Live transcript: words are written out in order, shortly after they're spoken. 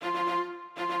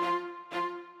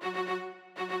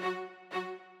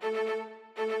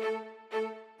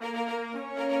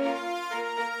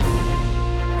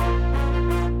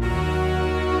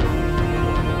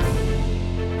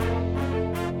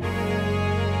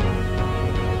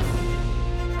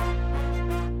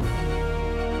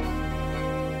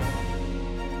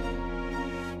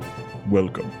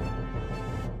Welcome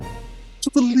to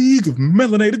the League of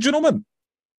Melanated Gentlemen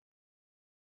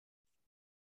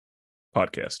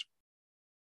podcast.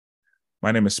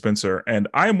 My name is Spencer, and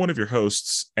I am one of your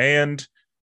hosts, and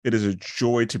it is a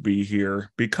joy to be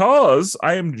here because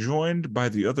I am joined by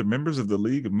the other members of the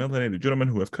League of Melanated Gentlemen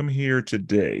who have come here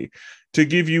today to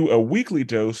give you a weekly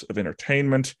dose of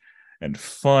entertainment and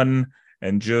fun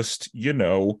and just,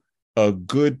 a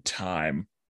good time.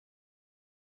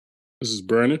 This is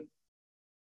Brandon.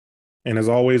 And as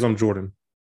always, I'm Jordan.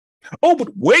 Oh, but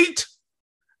wait!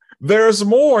 There's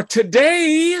more.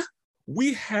 Today,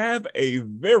 we have a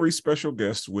very special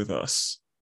guest with us.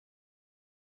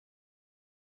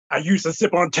 I used to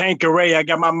sip on Tanqueray. I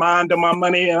got my mind on my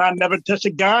money, and I never touch a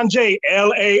ganja.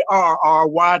 Larry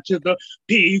to the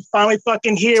P. Finally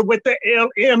fucking here with the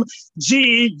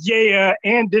LMG. Yeah,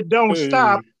 and it don't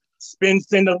stop.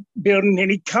 Spence in the building,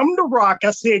 and he come to rock. I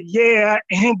said, yeah,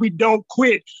 and we don't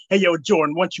quit. Hey, yo,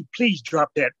 Jordan, won't you please drop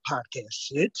that podcast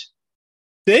shit?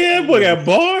 Damn, boy, got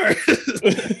bars.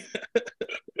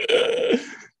 I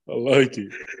like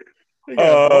it. They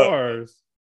got bars.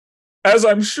 As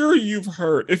I'm sure you've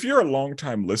heard, if you're a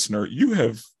longtime listener, you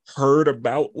have heard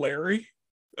about Larry.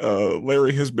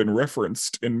 Larry has been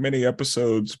referenced in many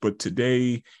episodes, but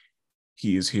today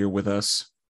he is here with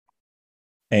us.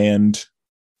 And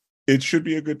it should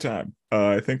be a good time.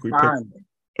 I think we picked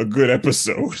a good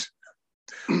episode.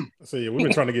 So yeah, we've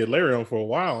been trying to get Larry on for a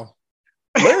while.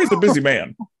 Larry's a busy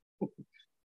man.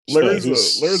 Larry's a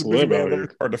busy man.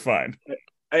 Hard to find.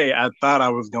 Hey, I thought I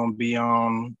was going to be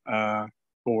on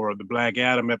for the Black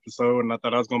Adam episode, and I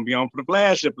thought I was going to be on for the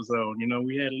Flash episode.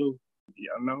 We had a little,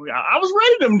 I was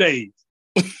ready them days.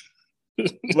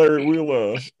 Larry,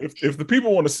 we'll if the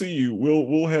people want to see you,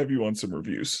 we'll have you on some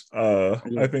reviews.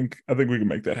 I think we can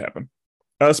make that happen.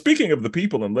 Speaking of the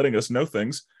people and letting us know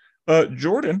things,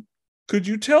 Jordan, could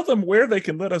you tell them where they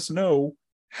can let us know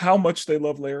how much they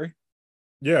love Larry?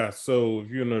 Yeah, so if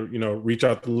you want to, reach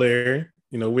out to Larry,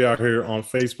 we are here on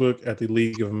Facebook at the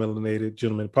League of Melanated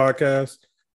Gentlemen podcast.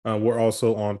 We're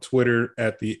also on Twitter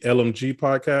at the LMG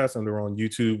podcast, and we're on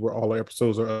YouTube where all our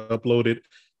episodes are uploaded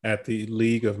at the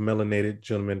League of Melanated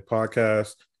Gentlemen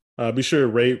podcast. Be sure to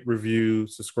rate, review,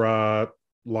 subscribe,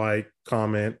 like,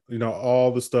 comment, all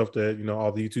the stuff that,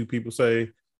 all the YouTube people say.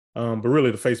 But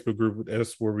really the Facebook group,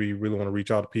 that's where we really want to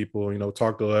reach out to people,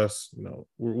 talk to us,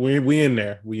 we in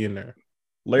there.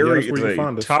 Larry is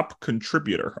a top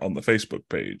contributor on the Facebook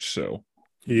page. So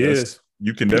he is.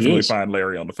 You can definitely find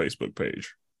Larry on the Facebook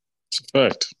page. It's a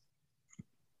fact.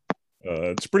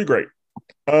 It's pretty great.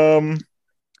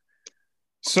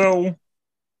 So,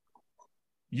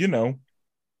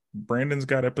 Brandon's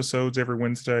got episodes every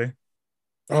Wednesday.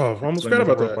 Oh, I almost forgot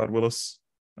about that. Worldwide Willis.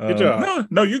 Good job.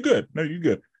 No, you're good.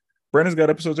 Brandon's got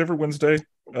episodes every Wednesday.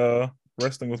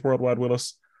 Wrestling with Worldwide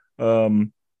Willis.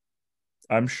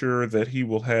 I'm sure that he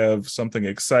will have something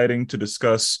exciting to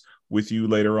discuss with you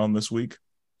later on this week.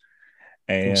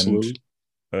 And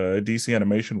DC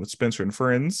Animation with Spencer and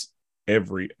Friends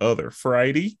every other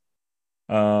Friday.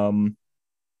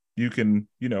 You can,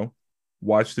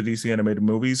 watch the DC animated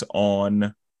movies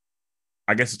on,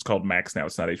 I guess it's called Max now.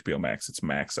 It's not HBO Max. It's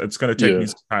Max. It's going to take me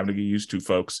some time to get used to,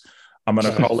 folks. I'm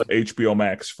going to call it HBO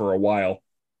Max for a while.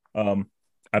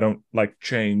 I don't like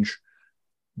change,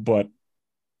 but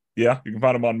yeah, you can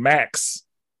find them on Max.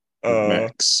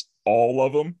 Max. All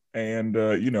of them. And,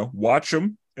 watch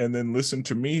them and then listen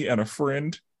to me and a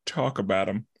friend talk about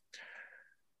them.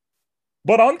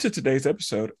 But on to today's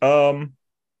episode.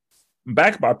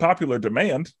 Back by popular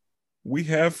demand, we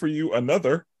have for you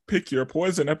another Pick Your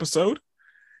Poison episode.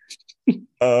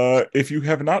 If you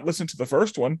have not listened to the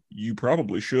first one, you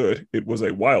probably should. It was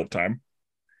a wild time.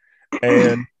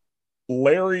 And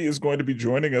Larry is going to be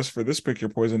joining us for this Pick Your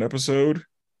Poison episode,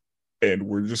 and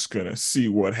we're just going to see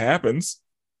what happens.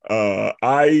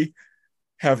 I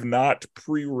have not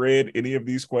pre-read any of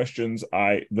these questions.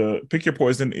 The Pick Your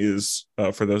Poison is,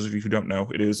 for those of you who don't know,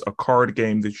 it is a card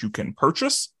game that you can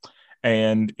purchase.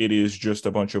 And it is just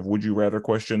a bunch of would you rather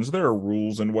questions. There are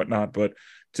rules and whatnot, but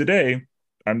today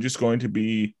I'm just going to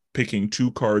be picking two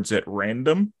cards at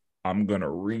random. I'm going to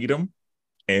read them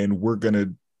and we're going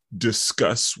to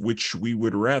discuss which we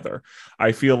would rather.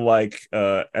 I feel like,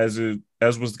 as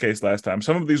was the case last time,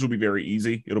 some of these will be very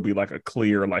easy. It'll be like a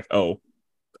clear,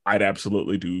 I'd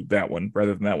absolutely do that one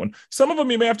rather than that one. Some of them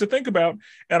you may have to think about.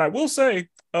 And I will say,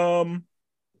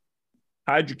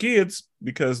 hide your kids,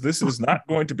 because this is not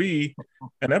going to be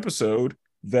an episode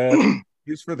that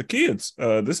is for the kids.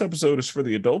 This episode is for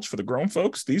the adults, for the grown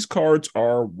folks. These cards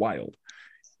are wild.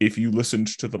 If you listened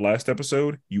to the last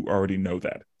episode, you already know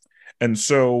that. And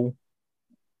so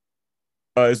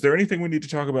Is there anything we need to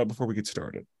talk about before we get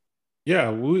started?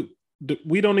 Yeah, we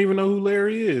don't even know who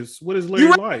Larry is. What is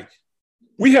Larry like?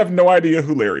 We have no idea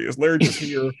who Larry is. Larry just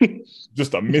here,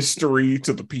 just a mystery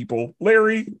to the people.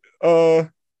 Larry, tell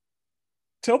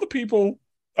the people.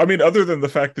 I mean, other than the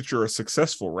fact that you're a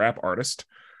successful rap artist,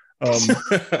 please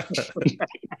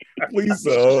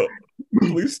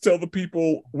tell the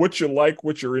people what you like,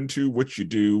 what you're into, what you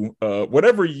do,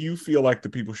 whatever you feel like the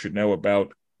people should know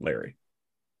about Larry.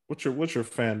 What's your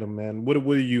fandom, man? What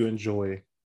do you enjoy?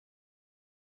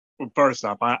 Well, first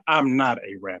off, I'm not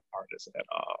a rap artist at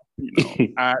all.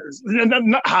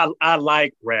 I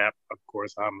like rap, of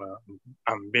course.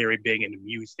 I'm very big into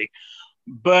music,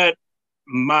 but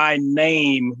my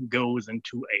name goes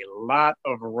into a lot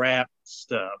of rap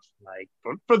stuff. Like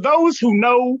for those who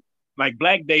know, like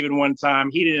Black David one time,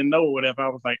 he didn't know whatever. I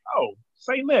was like, oh,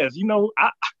 say less.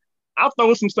 I'll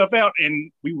throw some stuff out.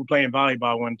 And we were playing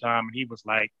volleyball one time, and he was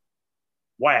like,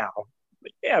 wow.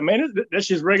 Yeah, man, that's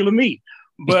just regular me.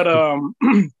 But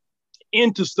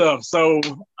into stuff. So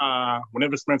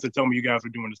whenever Spencer told me you guys were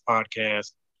doing this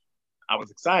podcast, I was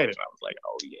excited. I was like,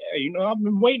 oh yeah, I've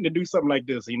been waiting to do something like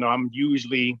this. I'm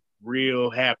usually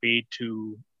real happy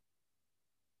to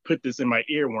put this in my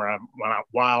ear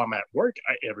while I'm at work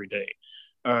every day.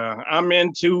 I'm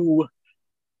into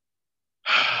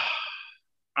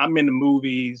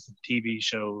movies, TV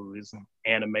shows,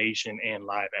 animation, and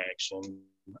live action.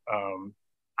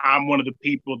 I'm one of the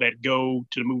people that go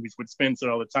to the movies with Spencer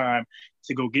all the time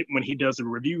to go get when he does the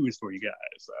reviews for you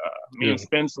guys. Me and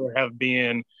Spencer have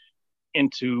been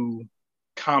into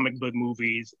comic book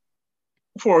movies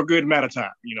for a good amount of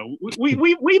time.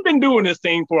 We've been doing this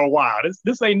thing for a while.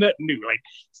 This ain't nothing new. Like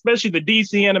especially the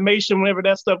DC animation, whenever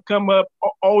that stuff come up.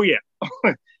 Oh yeah,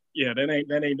 yeah, that ain't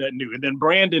nothing new. And then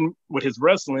Brandon with his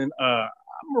wrestling. I'm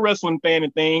a wrestling fan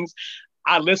and things.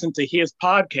 I listened to his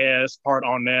podcast part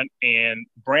on that, and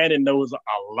Brandon knows a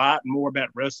lot more about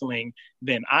wrestling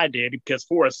than I did because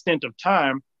for a stint of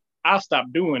time, I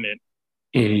stopped doing it.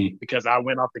 Mm-hmm. Because I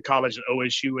went off to college at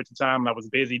OSU at the time and I was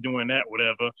busy doing that,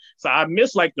 whatever. So I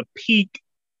missed like the peak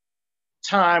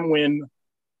time when,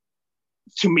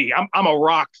 to me, I'm a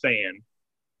Rock fan.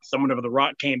 So whenever The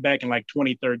Rock came back in like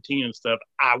 2013 and stuff,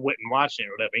 I wouldn't watch it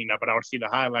or whatever, but I would see the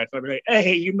highlights. I'd be like,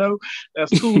 hey,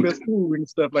 that's cool and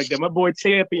stuff like that. My boy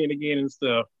Champion again and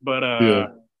stuff. But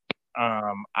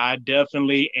I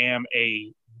definitely am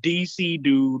a DC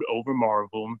dude over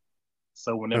Marvel.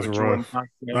 So whenever that's Jordan rough. talks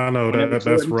I know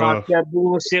that's rough. That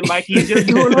bullshit like he's just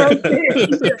doing right there.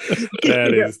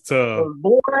 That is tough.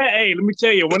 Boy, hey, let me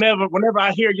tell you, whenever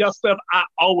I hear your stuff, I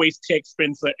always text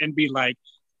Spencer and be like,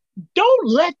 don't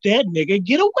let that nigga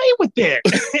get away with that.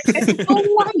 Ain't no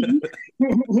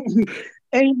way.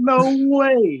 Ain't no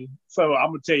way. So I'm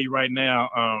gonna tell you right now,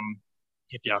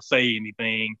 if y'all say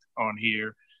anything on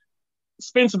here,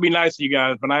 Spencer be nice to you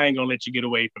guys, but I ain't gonna let you get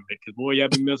away from it because boy, y'all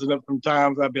be messing up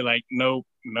sometimes. I'd be like, nope.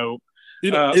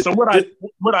 So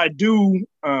what I do,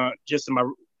 just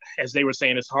as they were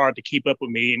saying, it's hard to keep up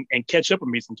with me and catch up with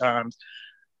me sometimes.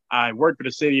 I work for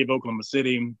the city of Oklahoma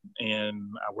City,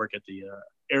 and I work at the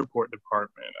airport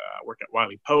department. I work at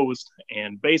Wiley Post,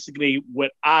 and basically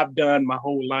what I've done my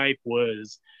whole life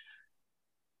was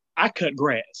I cut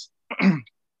grass.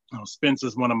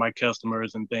 Spencer's one of my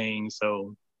customers and things,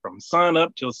 so from sun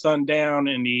up till sundown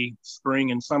in the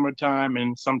spring and summertime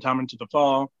and sometime into the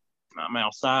fall, I'm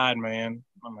outside, man.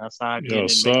 I'm outside.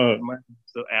 So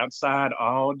outside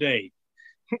all day.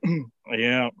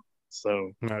 Yeah.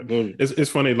 So it's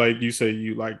funny, like you say,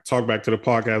 you like talk back to the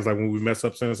podcast, like when we mess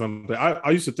up saying something.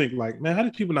 I used to think like, man, how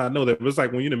did people not know that? But it's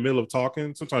like when you're in the middle of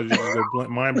talking, sometimes you just go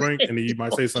mind blank, and then you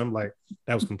might say something like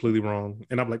that was completely wrong,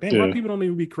 and I'm like, damn, why people don't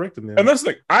even be correcting them? And that's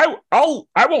the thing. I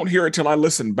won't hear it till I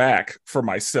listen back for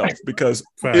myself because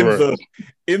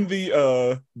in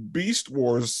the Beast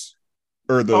Wars.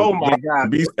 Or the oh my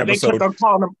God! Beast they episode. kept on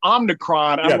calling him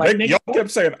Omnicron. I'm like, y'all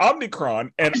kept saying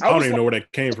Omnicron, and I don't even know where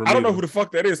that came from. I don't know who the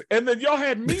fuck that is. And then y'all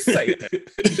had me say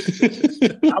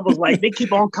it. I was like, they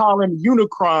keep on calling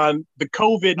Unicron the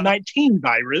COVID-19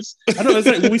 virus. I know. It's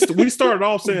like we started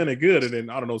off saying it good, and then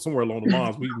I don't know, somewhere along the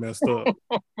lines we messed up.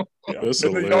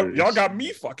 Y'all got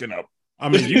me fucking up. I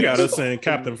mean, you got us saying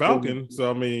Captain Falcon, so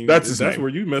I mean, that's where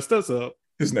you messed us up.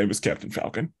 His name is Captain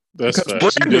Falcon. That's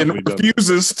because Brandon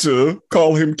refuses to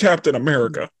call him Captain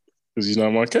America because he's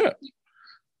not my cat.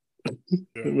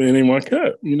 Man ain't my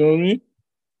cat. You know what I mean?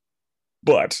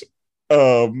 But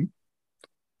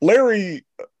Larry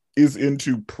is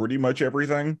into pretty much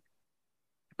everything.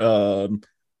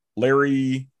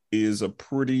 Larry is a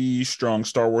pretty strong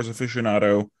Star Wars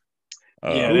aficionado.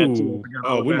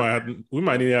 We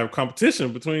might need to have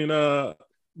competition between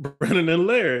Brandon and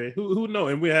Larry. Who know?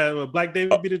 And we have Black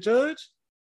David be the judge.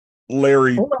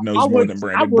 Larry knows more than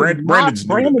Brandon. Brandon's new to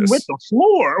Brandon this. with the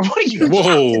floor. What are you?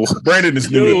 Whoa, Brandon is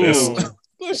new to this.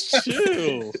 yo, let's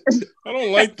chill. I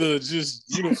don't like the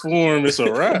just uniform. It's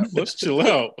a wrap. Let's chill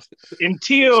out.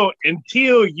 Until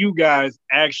you guys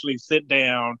actually sit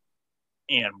down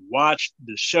and watch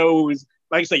the shows.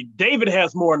 Like I say, David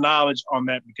has more knowledge on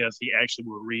that because he actually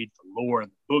will read the lore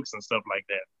and the books and stuff like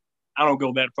that. I don't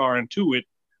go that far into it,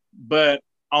 but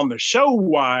on the show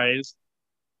wise,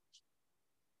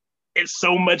 it's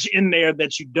so much in there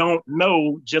that you don't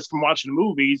know just from watching the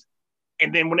movies.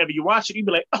 And then whenever you watch it, you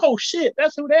be like, oh shit,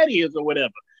 that's who that is or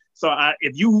whatever. So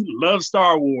if you love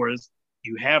Star Wars,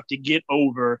 you have to get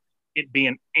over it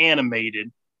being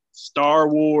animated. Star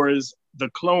Wars, the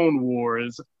Clone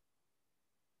Wars,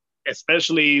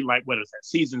 especially like, what is that,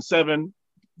 season 7,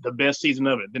 the best season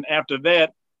of it. Then after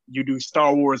that, you do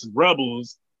Star Wars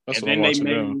Rebels. That's and what then I'm they watching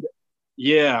made, now.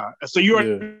 yeah. So you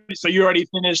already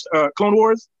finished Clone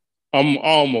Wars? I'm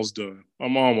almost done.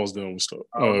 I'm almost done with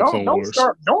Clone Wars.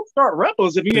 Don't start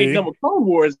Rebels if you ain't done with Clone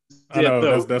Wars. I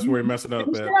know that's where you're messing up.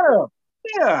 Shut up.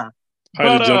 Yeah.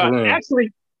 How to jump around.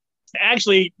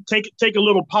 Actually take a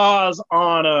little pause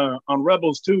on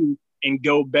Rebels 2 and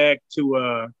go back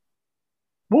to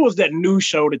what was that new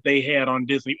show that they had on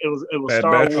Disney? It was Bad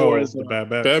Star Batch. Wars. The Bad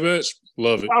Batch. Bad Batch,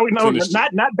 love it. Oh no, Finished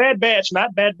it. not Bad Batch,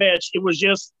 not Bad Batch. It was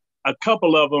just a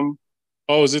couple of them.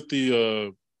 Oh, is it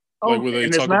the like where they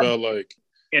talk about like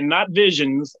and not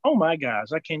Visions? Oh my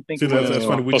gosh, I can't think. See, of that's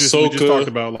funny. We just talked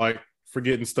about like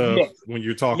forgetting stuff when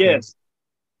you're talking. Yes.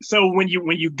 So when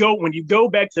you go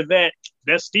back to that,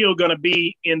 that's still gonna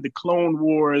be in the Clone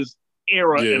Wars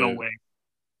era in a way,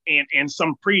 and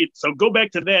some So go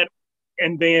back to that,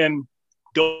 and then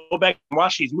go back and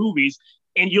watch these movies,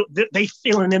 and they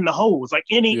filling in the holes. Like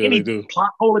any plot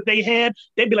hole that they had,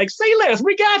 they'd be like, "Say less,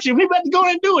 we got you. We about to go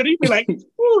and do it." He'd be like,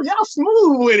 "Ooh, y'all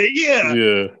smooth with it, yeah."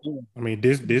 Yeah. I mean,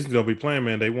 Disney don't be playing,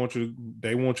 man. They want you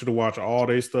to watch all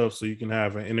their stuff so you can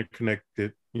have an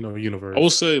interconnected, universe. I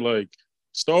will say, like,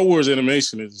 Star Wars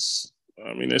animation is,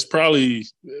 I mean, it's probably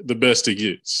the best it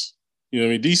gets. You know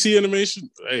what I mean? DC animation,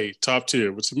 hey, top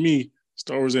tier. But to me,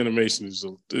 Star Wars animation is a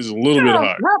little bit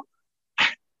higher.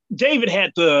 David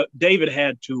had to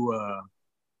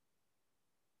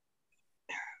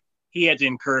he had to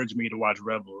encourage me to watch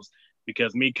Rebels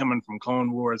because me coming from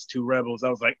Clone Wars to Rebels, I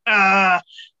was like,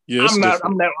 yeah,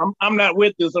 I'm not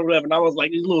with this or whatever. And I was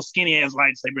like, these little skinny ass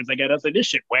lightsabers I got. I said, this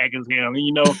shit whack as hell.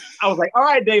 And I was like, all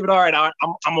right, David, all right, I'm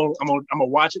gonna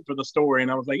watch it for the story. And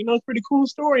I was like, it's a pretty cool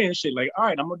story and shit. Like, all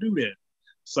right, I'm gonna do that.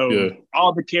 So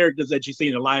all the characters that you see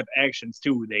in the live actions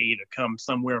too, they either come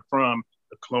somewhere from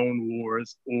the Clone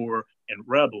Wars or in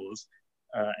Rebels,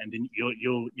 and then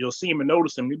you'll see them and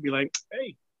notice them. You'll be like,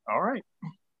 hey, all right.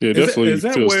 Yeah, definitely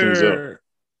fills things up.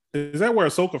 Is that where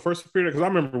Ahsoka first appeared? Because I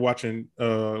remember watching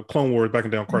Clone Wars back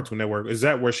in down Cartoon Network. Is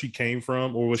that where she came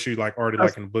from, or was she like already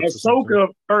like in the books? Ahsoka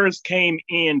first came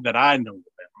in that I know.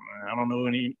 I don't know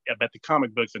any about the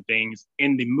comic books and things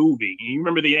in the movie. You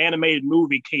remember the animated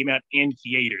movie came out in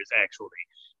theaters actually,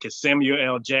 because Samuel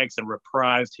L. Jackson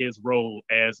reprised his role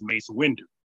as Mace Windu.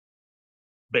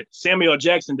 But Samuel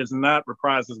Jackson does not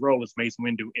reprise his role as Mace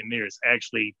Windu in there. It's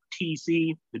actually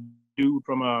TC, the dude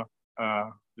from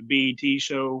the BET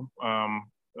show,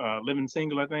 Living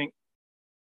Single, I think.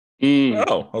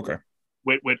 Oh, okay.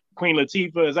 With Queen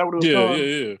Latifah, is that what it was called?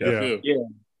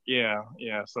 Yeah.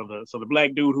 So the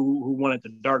black dude who wanted the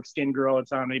dark skinned girl all the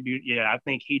time, I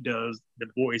think he does the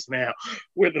voice now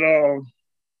with it all.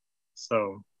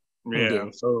 So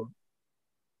so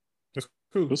that's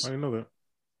cool. I didn't know that.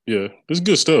 Yeah, it's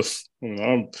good stuff. I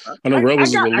know Rebels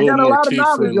is a little more kid friendly. I got a lot of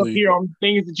knowledge up here on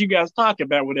things that you guys talk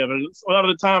about, whatever. A lot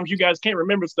of the times you guys can't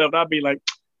remember stuff. I'd be like,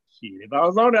 shit, if I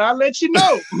was on there, I'd let you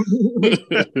know.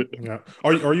 Yeah.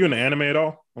 Are you in the anime at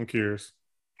all? I'm curious.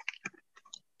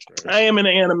 I am in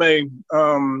the anime.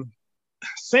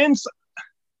 Since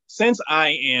I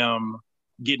am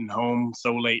getting home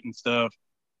so late and stuff,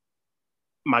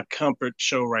 my comfort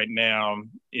show right now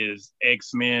is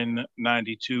X-Men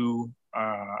 92.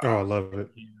 I love it.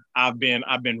 I've been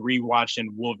rewatching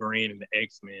Wolverine and the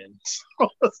X-Men.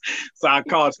 So I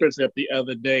called Spencer up the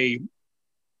other day,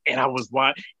 and I was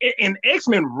watching. And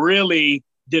X-Men really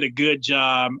did a good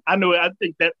job. I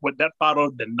think that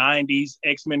followed the 90s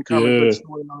X-Men comic book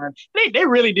storyline. They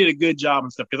really did a good job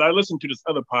and stuff, because I listened to this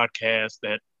other podcast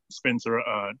that Spencer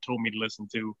told me to listen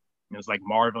to. And it's like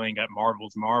Marveling at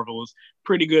Marvels.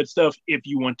 Pretty good stuff if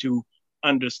you want to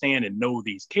understand and know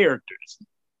these characters.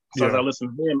 So as I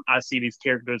listen to him, I see these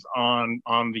characters on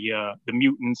the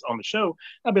mutants on the show.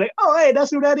 I'll be like, oh, hey,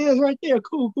 that's who that is right there.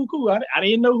 Cool. I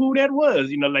didn't know who that was.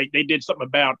 You know, like they did something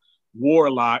about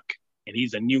Warlock, and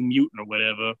he's a new mutant or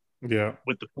whatever. Yeah,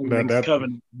 with the Phoenix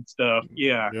Covenant and stuff.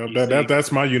 Yeah,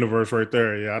 that's my universe right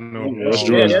there. Yeah, I know. That's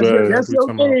your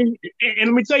thing. And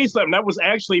let me tell you something. That was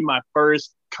actually my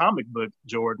first comic book.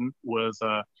 Jordan was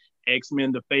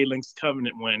X-Men: The Phalanx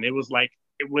Covenant one. It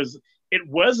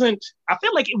wasn't. I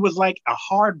feel like it was like a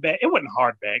hardback. It wasn't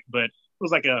hardback, but it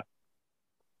was like a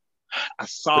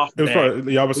soft. It was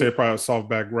probably, I would say probably a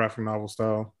softback graphic novel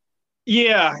style.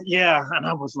 Yeah. And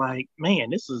I was like,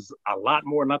 man, this is a lot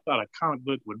more than I thought a comic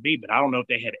book would be. But I don't know if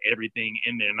they had everything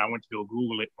in there. And I went to go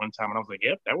Google it one time, and I was like,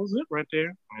 yep, that was it right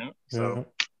there. Yeah. So,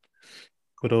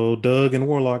 good old Doug and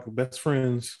Warlock, best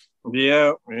friends.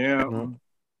 Yeah. Okay.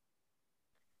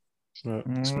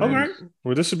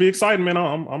 Well, this should be exciting, man.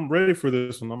 I'm ready for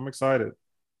this one. I'm excited.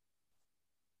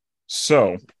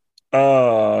 So,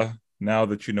 now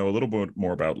that you know a little bit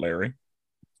more about Larry,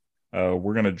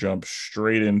 we're gonna jump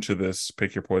straight into this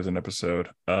Pick Your Poison episode.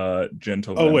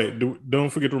 Gentlemen. Oh wait,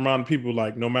 don't forget to remind people,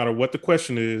 like, no matter what the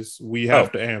question is, we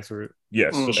have to answer it.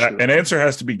 Yes, an answer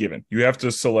has to be given. You have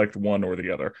to select one or the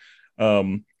other,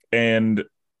 and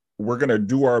we're gonna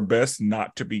do our best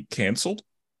not to be canceled.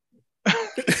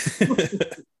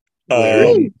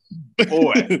 Boy.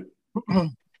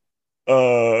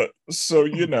 So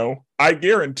you know, I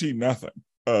guarantee nothing.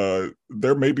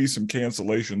 There may be some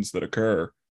cancellations that occur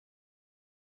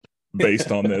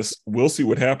based on this. We'll see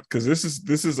what happens, because this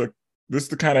is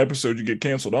the kind of episode you get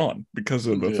canceled on because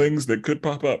of the things that could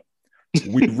pop up.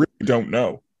 We really don't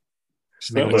know.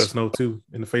 Let us know too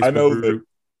in the Facebook group.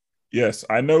 Yes,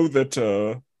 I know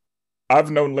that I've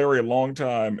known Larry a long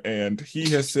time, and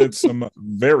he has said some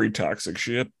very toxic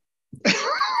shit.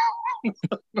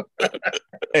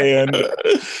 And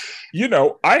you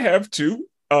know, I have too.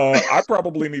 I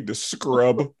probably need to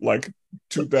scrub like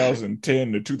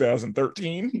 2010 to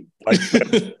 2013. Like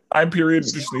that time period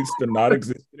just needs to not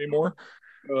exist anymore.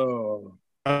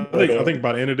 I think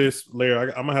by the end of this,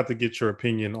 Larry, I'm gonna have to get your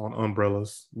opinion on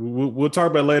umbrellas. We'll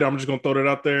talk about it later. I'm just gonna throw that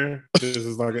out there. This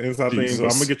is like an inside thing.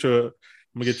 But I'm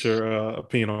gonna get your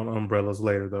opinion on umbrellas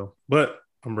later, though. But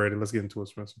I'm ready. Let's get into it,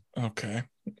 Spencer. Okay,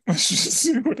 let's just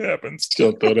see what happens.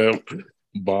 Just throw that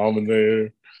bomb in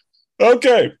there.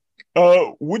 Okay.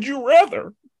 Would you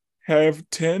rather have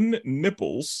 10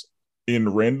 nipples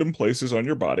in random places on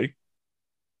your body,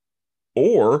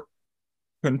 or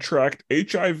contract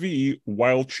HIV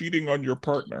while cheating on your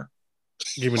partner?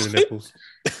 Give me the nipples.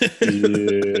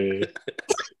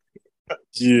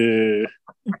 Yeah.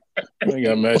 I ain't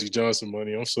got Magic Johnson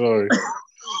money. I'm sorry.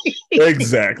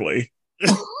 Exactly.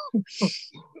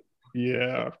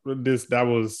 Yeah, that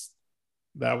was.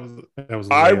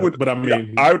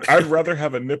 I'd rather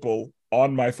have a nipple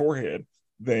on my forehead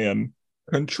than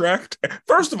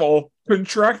first of all,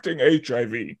 contracting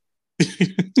HIV.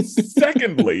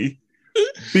 Secondly,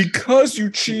 because you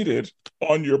cheated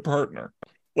on your partner.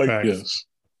 Like, yes.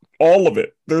 All of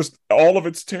it.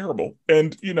 It's terrible.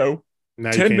 And you know,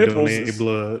 now 10 you can't nipples donate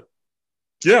blood.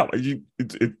 Yeah,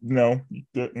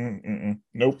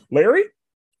 nope. Larry?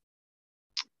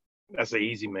 That's an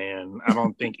easy, man. I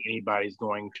don't think anybody's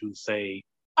going to say.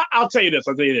 I'll tell you this.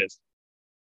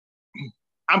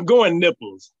 I'm going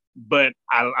nipples, but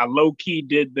I low key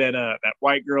did that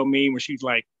white girl meme where she's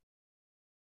like,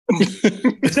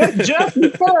 just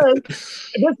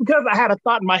because I had a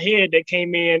thought in my head that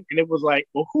came in, and it was like,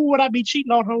 well, who would I be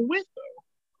cheating on her with though?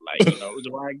 Like, you know,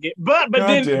 do I get? But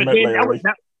then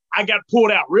I got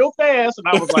pulled out real fast, and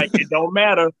I was like, it don't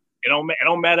matter. It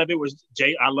don't matter if it was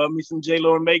I love me some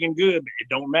J-Lo and Megan Good, but it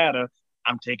don't matter.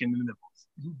 I'm taking the nipples.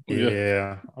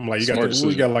 Yeah. I'm like,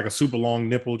 we got like a super long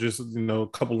nipple, just, you know, a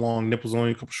couple long nipples on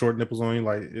you, a couple short nipples on you.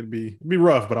 Like, it'd be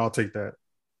rough, but I'll take that.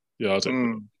 Yeah, I'll take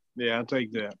that. Yeah, I'll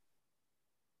take that.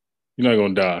 You're not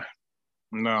gonna die.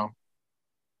 No.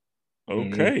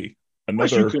 Okay.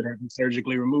 Plus, you could have been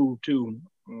surgically removed too.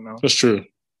 You know? That's true.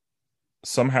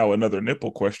 Somehow another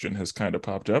nipple question has kind of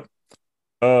popped up.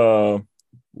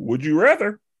 Would you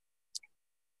rather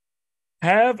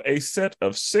have a set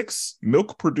of 6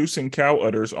 milk-producing cow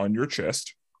udders on your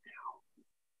chest,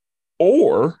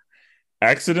 or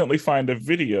accidentally find a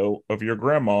video of your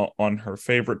grandma on her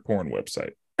favorite porn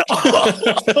website?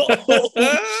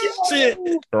 Shit.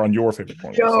 Or on your favorite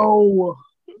porn website?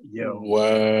 Yo.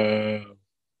 Wow.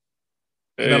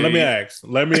 Hey. Now let me ask.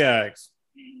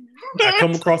 I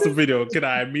come across the video. Can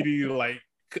I immediately, like,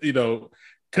 you know,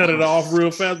 cut it off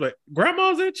real fast? Like,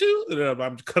 grandma's at you? And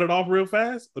I'm cut it off real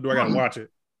fast? Or do I gotta watch it?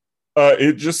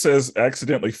 It just says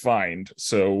accidentally find.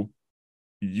 So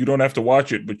You don't have to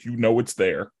watch it, but you know it's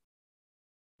there.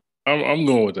 I'm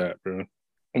going with that, bro.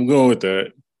 I'm going with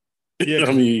that. Yeah,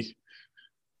 I mean,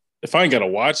 if I ain't gotta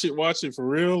watch it for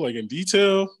real, like in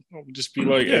detail, I'll just be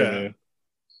like, Yeah. hey, man.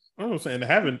 I know what I'm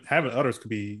saying. Having udders could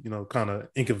be, kind of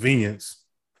inconvenience.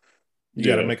 You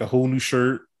got to Yeah. make a whole new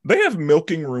shirt. They have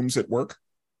milking rooms at work.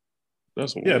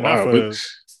 That's Yeah, not wild. for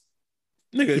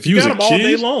But nigga. if You you was got a them all day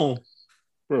kid, long.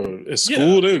 bro, at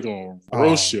school they're gonna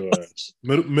roast your ass.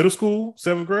 Middle school,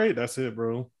 7th grade. That's it,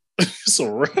 bro. It's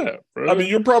a wrap, bro. I mean,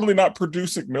 you're probably not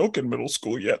producing milk in middle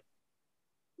school yet.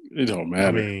 It don't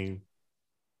matter. I mean,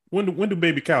 when do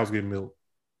baby cows get milk?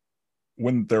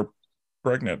 When they're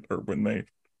pregnant or when they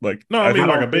like. No, I mean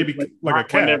like a don't baby, think, like a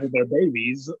cat. whenever they're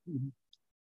babies.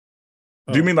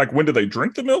 Do you mean like when do they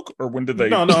drink the milk or when do they?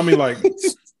 No, I mean like.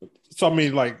 So I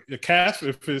mean, like a calf.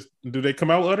 Do they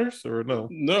come out with udders or no?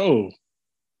 No.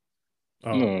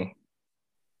 Oh. No.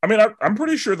 I mean, I'm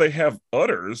pretty sure they have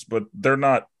udders, but they're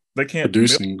not. They can't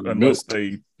Producing milk unless milk.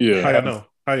 they. Yeah. How y'all know?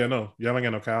 How y'all know? Y'all ain't got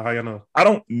no cow. How y'all know? I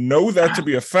don't know that to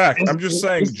be a fact. I'm just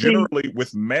saying, It's- generally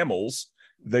with mammals,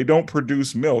 they don't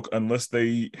produce milk unless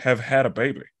they have had a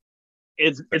baby.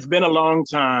 It's been a long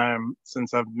time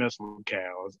since I've messed with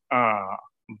cows.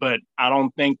 But I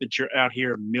don't think that you're out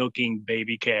here milking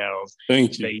baby cows.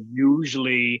 Thank you. They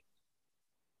usually,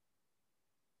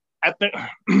 I think,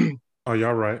 Oh,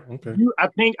 y'all right. Okay. I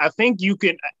think you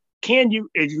can. Can you,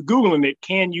 if you're googling it,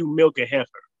 can you milk a heifer?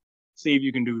 See if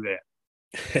you can do that.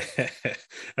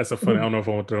 That's so funny. I don't know if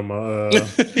I want to throw my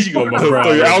You gonna my throw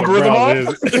brow- your my algorithm brow off? is.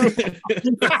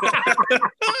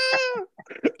 I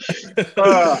You go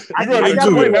ahead and got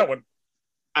explain one. that one.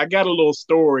 I got a little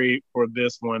story for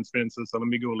this one, Spencer. So let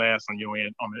me go last on your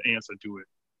on the answer to it.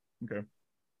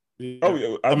 Oh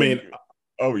yeah, I mean,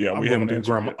 oh yeah, I'm we going haven't with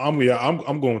answered grandma. yet.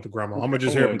 I'm going with the grandma. I'm gonna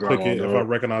just I'm help going me click grandma, it if dog. I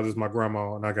recognize it's my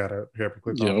grandma, and I gotta help me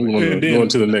click. Yeah, off I'm it. going, And then- going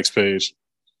to the next page.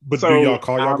 But So, do y'all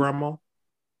call y'all grandma?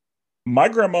 My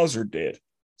grandmas are dead,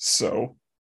 so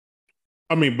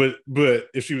I mean, but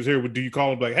if she was here, do you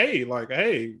call her like, hey,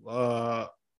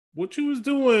 what you was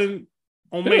doing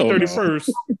on May Hell no. 31st?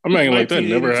 I'm acting like that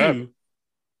never happened.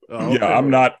 Oh, yeah, I'm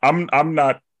not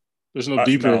There's no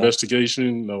deeper no.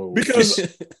 investigation. No.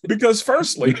 because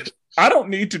firstly, I don't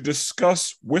need to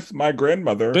discuss with my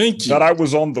grandmother Thank you. that I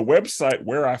was on the website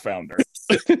where I found her.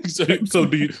 So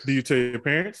do you tell your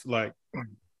parents like,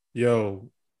 yo,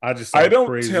 I just saw I the don't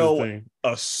craziest tell thing.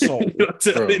 a soul. You don't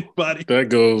tell Bro. anybody. That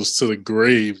goes to the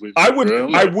grave. With I you, would bro.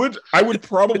 I would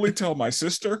probably tell my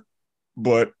sister,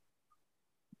 but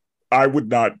I would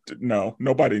not. No,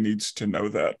 nobody needs to know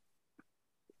that.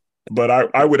 But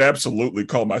I would absolutely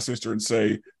call my sister and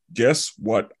say, guess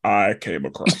what I came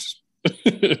across.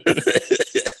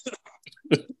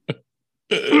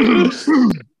 Oh,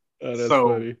 that's So,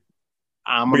 funny.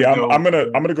 I'm But gonna yeah, go. I'm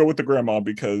gonna go with the grandma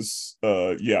because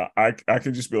yeah, I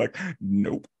can just be like,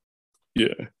 nope.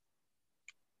 Yeah.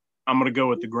 I'm gonna go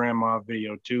with the grandma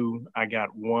video too. I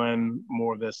got one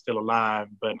more that's still alive,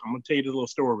 but I'm gonna tell you the little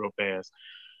story real fast.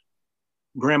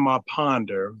 Grandma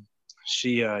Ponder,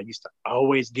 she used to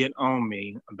always get on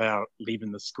me about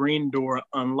leaving the screen door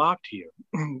unlocked here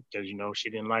because she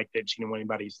didn't like that. She didn't want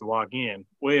anybody to walk in.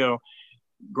 Well,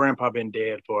 Grandpa been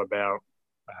dead for about,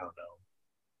 I don't know,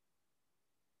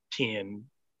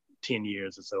 10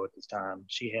 years or so at this time.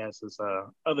 She has this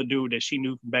other dude that she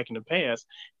knew from back in the past.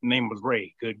 His name was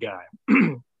Ray, good guy.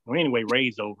 Well, anyway,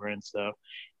 Ray's over and stuff,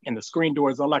 and the screen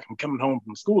door is unlocked. I'm coming home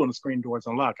from school and the screen door is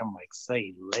unlocked. I'm like,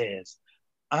 say less.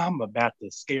 I'm about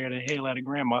to scare the hell out of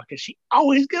Grandma because she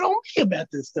always get on me about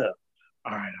this stuff.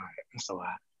 All right. And so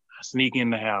I sneak in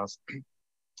the house,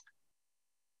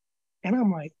 and I'm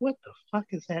like, what the fuck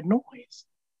is that noise?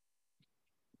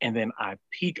 And then I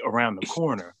peek around the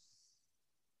corner,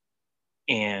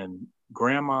 and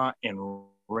Grandma and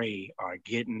Ray are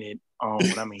getting it on.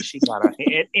 I mean, she got a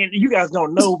and you guys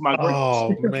don't know my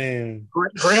Oh man,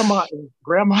 grandma.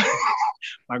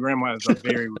 My grandma is a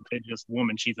very religious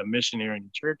woman. She's a missionary in the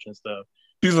church and stuff.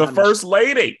 She's a first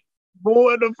lady.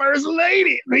 Boy, the first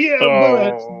lady. Yeah,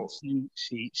 Oh. boy.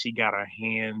 She got her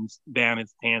hands down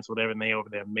his pants, whatever, and they over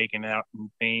there making out and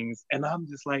things. And I'm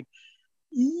just like,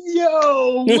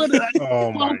 yo, what did I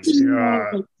oh my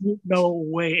god. No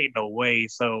way.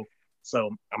 So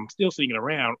I'm still sneaking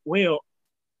around. Well,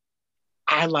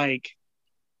 I like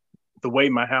the way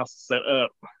my house is set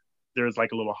up. There's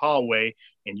like a little hallway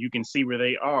and you can see where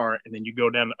they are. And then you go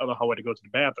down the other hallway to go to the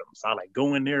bathroom. So I like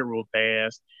go in there real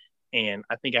fast. And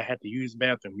I think I had to use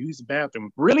the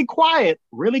bathroom really quiet.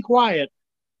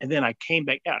 And then I came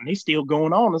back out and they still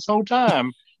going on this whole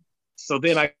time. So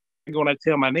then I go and I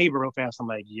tell my neighbor real fast. I'm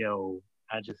like, yo,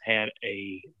 I just had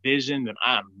a vision that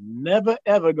I'm never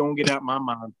ever gonna get out my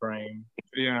mind frame.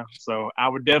 Yeah, so I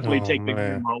would definitely take the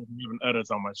grandma over having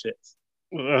udders on my chest.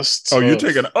 That's tough. Oh, you're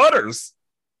taking udders?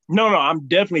 No, I'm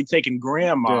definitely taking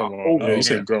grandma over you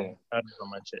said grandma. udders on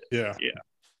my chest. Yeah.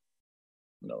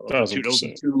 No, those are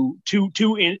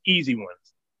two easy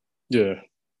ones. Yeah.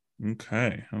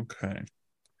 Okay.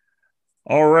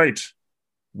 All right.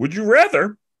 Would you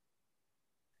rather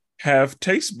have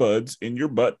taste buds in your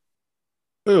butt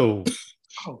Ew.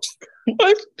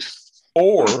 What?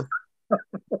 or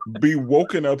be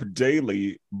woken up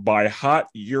daily by hot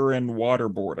urine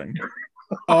waterboarding?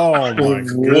 Oh my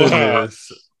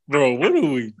goodness. Bro, what are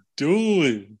we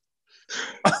doing?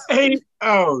 Hey,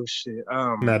 oh shit.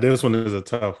 Now this one is a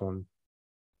tough one.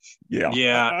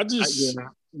 Yeah. I just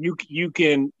you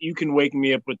can wake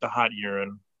me up with the hot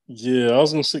urine. Yeah, I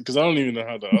was gonna say because I don't even know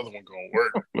how the other one gonna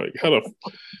work. Like how the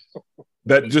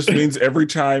That just means every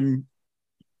time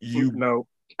you no.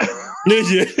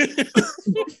 yeah.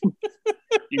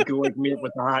 You can wake me up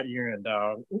with the hot urine,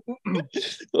 dog.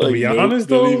 To be honest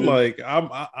though, like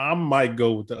I might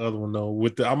go with the other one though.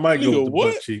 I might go with the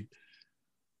butt cheek.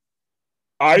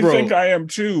 I think I am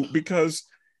too, because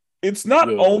it's not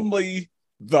only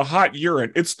the hot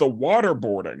urine, it's the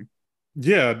waterboarding.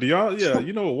 Yeah, do y'all? Yeah,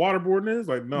 you know what waterboarding is?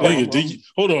 Like, no.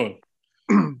 Hold on.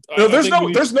 No,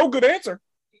 there's no good answer.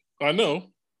 I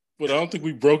know, but I don't think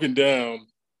we've broken down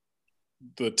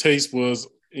the taste was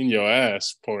in your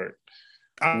ass part.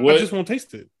 I just won't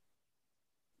taste it.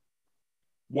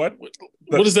 What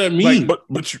does that mean?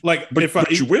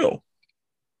 But you will.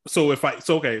 So if I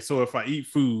eat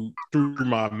food through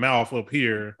my mouth up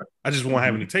here, I just won't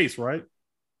have any taste, right?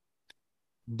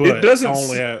 But it doesn't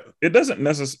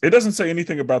say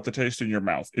anything about the taste in your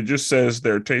mouth. It just says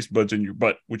there are taste buds in your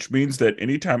butt, which means that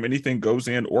anytime anything goes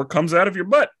in or comes out of your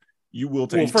butt, you will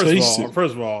taste. Well,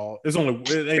 first of all, it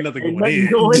ain't nothing going in.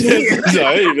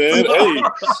 Hey man,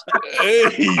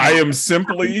 hey. I am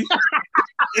simply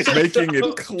making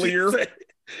it clear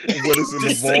what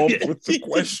is involved with the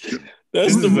question.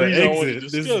 That's the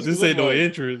exit. This ain't no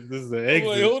entrance. This is an exit.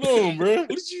 Like, hold on, bro. What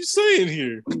did you saying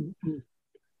here?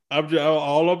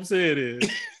 All I'm saying is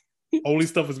only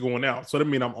stuff is going out. So that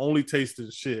means I'm only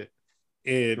tasting shit.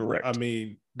 And correct. I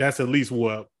mean, that's at least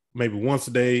maybe once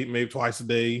a day, maybe twice a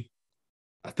day.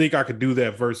 I think I could do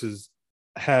that versus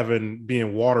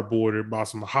being waterboarded by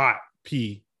some hot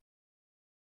pee.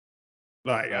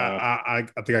 Like I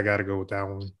think I gotta go with that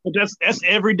one. But that's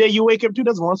every day you wake up to.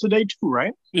 That's once a day too,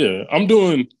 right? Yeah, I'm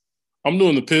doing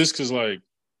the piss because like,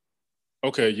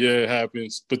 okay, yeah, it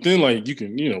happens. But then like you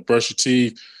can brush your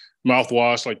teeth,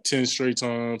 mouthwash like 10 straight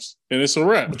times, and it's a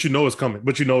wrap. But you know it's coming.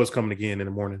 But you know it's coming again in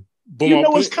the morning. But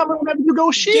it's coming whenever you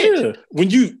go shit. Yeah, when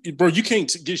you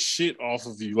can't get shit off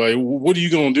of you. Like, what are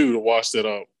you gonna do to wash that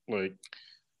out? Like,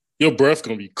 your breath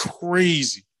gonna be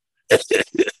crazy.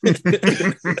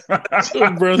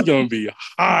 Your breath gonna be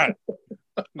hot.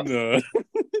 No.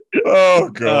 Oh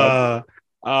god.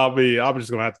 I'm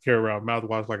just gonna have to carry around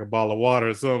mouthwash like a bottle of water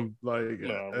or something. Like,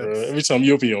 nah, bro. Every time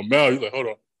you open your mouth, you're like, hold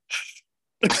on.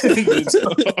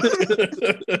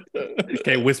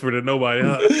 Can't whisper to nobody,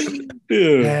 huh?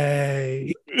 Yeah.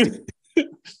 Hey.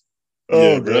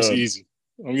 Bro, that's easy.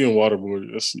 I'm getting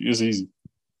waterboarded. It's easy.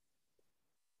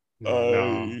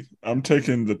 I'm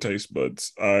taking the taste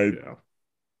buds.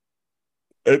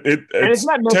 It's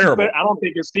not terrible. I don't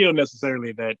think it's still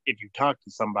necessarily that if you talk to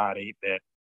somebody that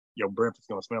your breath is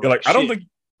going to smell like shit.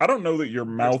 I don't know that your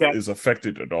mouth is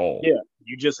affected at all. Yeah,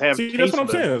 you just have. See, that's what I'm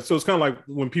saying. So it's kind of like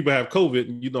when people have COVID,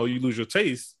 and you lose your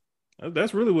taste.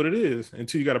 That's really what it is.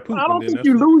 Until you got to poop. I don't think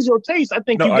you lose your taste. I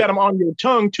think you got them on your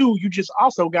tongue too. You just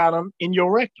also got them in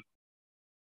your rectum.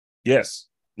 Yes,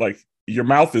 like your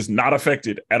mouth is not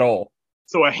affected at all.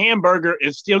 So a hamburger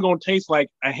is still going to taste like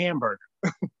a hamburger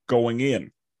going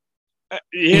in.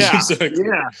 Yeah, exactly.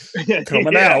 Yeah,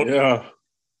 coming out.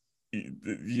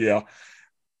 Yeah.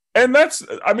 And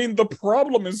the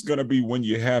problem is going to be when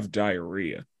you have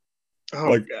diarrhea.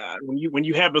 Oh God! When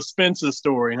you have a Spencer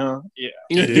story, huh? Yeah.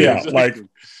 Exactly. Like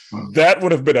that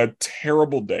would have been a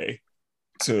terrible day.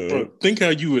 Bro, think how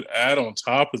you would add on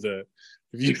top of that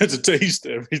if you had to taste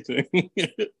everything.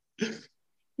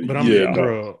 But I'm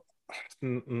bro.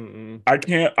 I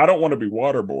don't want to be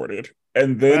waterboarded.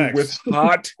 And then with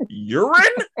hot urine?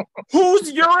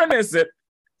 Whose urine is it?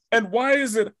 And why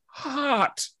is it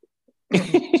hot?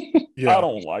 Yeah. I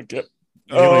don't like it.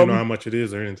 You don't even know how much it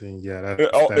is or anything. Yeah,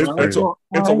 it's a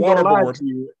waterboard.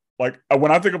 Like when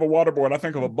I think of a waterboard, I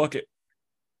think of a bucket.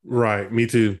 Right, me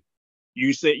too.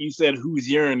 You said whose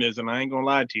urine is, and I ain't gonna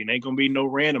lie to you. It ain't gonna be no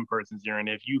random person's urine.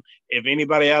 If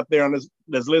anybody out there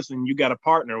that's listening, you got a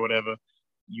partner or whatever,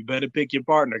 you better pick your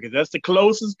partner because that's the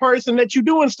closest person that you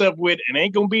doing stuff with, and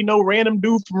ain't gonna be no random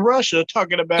dude from Russia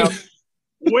talking about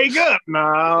wake up.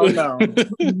 No.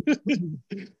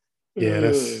 Yeah,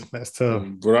 that's tough.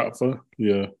 Bratva.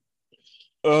 Yeah.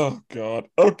 Oh God.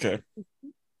 Okay.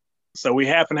 So we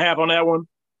half and half on that one.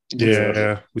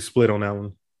 Yeah, we split on that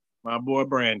one. My boy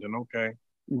Brandon. Okay.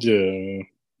 Yeah.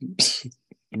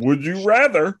 Would you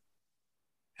rather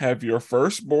have your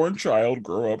firstborn child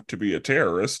grow up to be a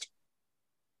terrorist,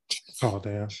 Oh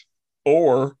damn.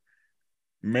 or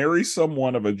marry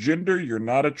someone of a gender you're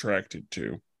not attracted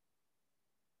to?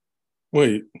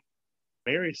 Wait.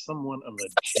 Marry someone of a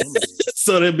gender.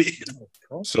 So that'd be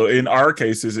So in our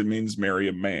cases, it means marry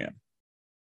a man.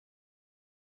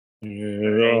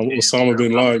 Yeah, Osama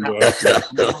bin Laden.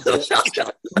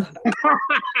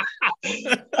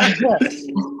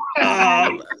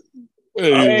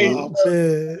 Hey,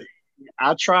 man.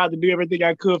 I tried to do everything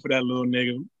I could for that little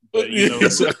nigga. But, you know,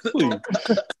 Exactly.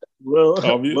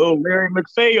 little Larry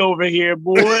McFay over here,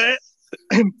 boy.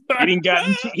 he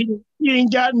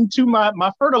ain't gotten to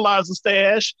my fertilizer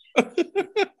stash.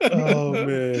 Oh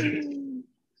man.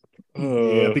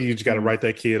 Yeah, I think you just got to write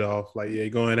that kid off. Like, yeah,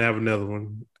 go ahead and have another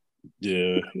one.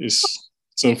 Yeah, it's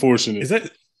unfortunate. Is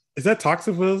that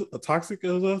toxic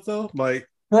of us though? Like,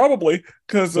 Probably,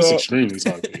 because That's extremely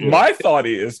toxic. Yeah. my thought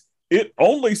is it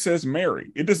only says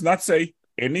marry. It does not say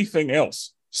anything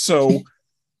else. So,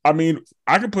 I mean,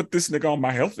 I could put this nigga on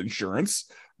my health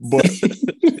insurance, but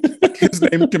his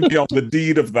name can be on the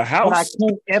deed of the But I house.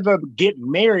 can't ever get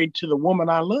married to the woman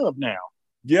I love now.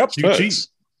 Yep. you Facts. cheat.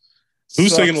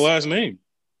 Who's Sucks. taking the last name?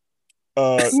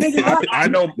 I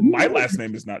know my last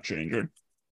name is not changing.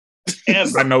 I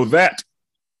Ever. know that.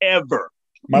 Ever.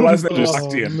 My last name is Oh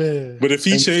locked in. man. But if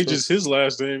he And so- changes his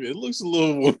last name, it looks a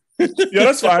little. Yeah,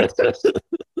 that's fine.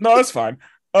 No, that's fine.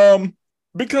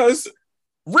 Because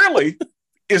really,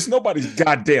 it's nobody's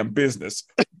goddamn business.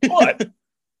 But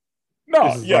no,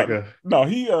 This is yeah, like a, no,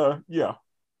 he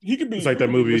could be. it's like that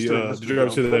movie. Mr. Did you ever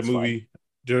see that That's movie?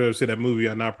 Did you ever see that movie?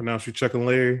 I Not Pronounce You, Chuck and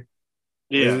Larry.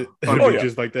 Yeah. It'd Oh, be yeah.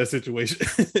 just like that situation.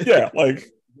 fine. Yeah, like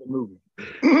Good movie.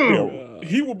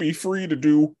 he will be free to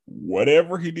do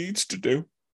whatever he needs to do.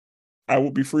 I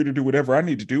will be free to do whatever I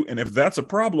need to do, and if that's a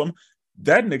problem,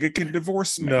 that nigga can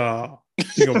divorce me. No,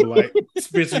 you're gonna be like,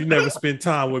 Spencer, you never spend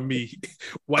time with me.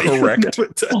 Why Correct. you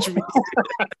never touch me?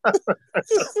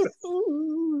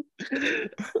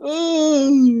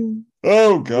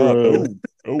 Oh God! Bruh.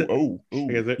 Oh! I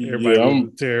guess everybody Yeah, was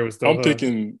terrorist. I'm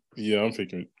thinking. Yeah, I'm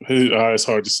thinking. It's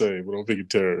hard to say, but I'm thinking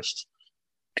terrorist.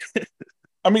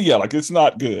 I mean, yeah, like it's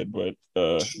not good, but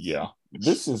yeah,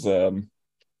 this is I'm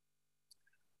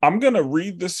gonna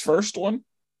read this first one,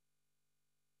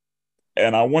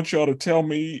 and I want y'all to tell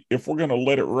me if we're gonna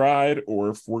let it ride or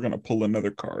if we're gonna pull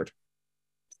another card.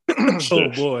 Oh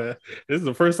boy, this is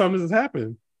the first time this has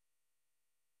happened.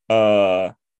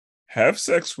 Have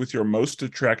sex with your most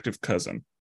attractive cousin,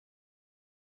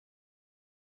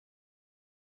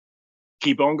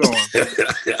 Keep on going.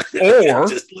 or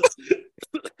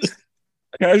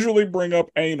casually bring up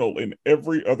anal in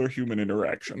every other human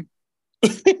interaction.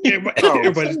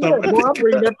 Everybody stop. Well, I'm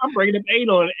bringing up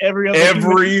anal in every other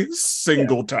Every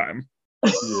single time.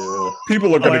 Yeah.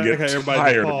 People are gonna Like get how everybody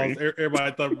tired just of me. paused.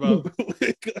 Everybody thought about.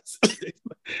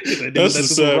 That's the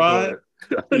sad part.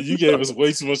 You gave us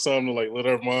way too much time to let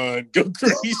our mind go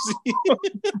crazy.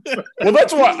 Well,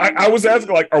 that's why I was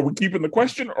asking, like, are we keeping the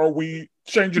question or are we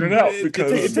changing it out?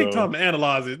 Because it takes time to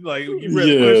analyze it. Like you read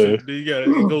Yeah. the question,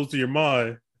 then it goes to your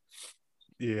mind.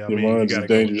 Yeah, I Your mean, you mind's a gotta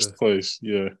go with dangerous the- place.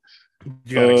 Yeah.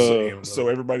 you gotta go with the so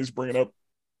everybody's bringing up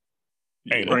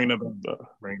anal.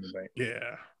 Bringing it back.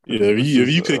 yeah. Yeah, if you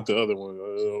This is, pick the other one,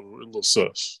 a little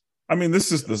sus. I mean,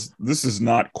 this is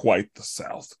not quite the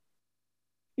South.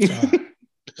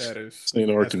 That is St.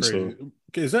 that's Arkansas. crazy.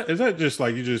 Okay, is that just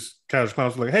like you just casual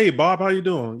clowns like, hey Bob, how you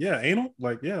doing? Yeah, anal?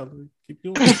 Like, yeah, keep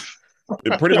doing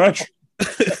it. Pretty much,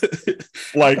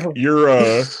 like you're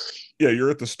you're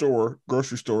at the store,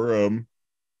 grocery store.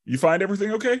 You find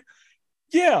everything okay?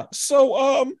 Yeah.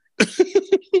 So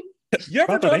you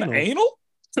ever About that done anal. anal?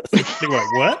 They're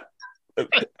like, what?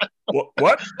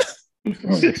 What?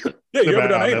 Yeah, you ever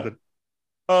done anal? Nothing.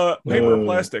 Paper or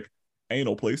plastic?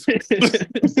 Anal, please.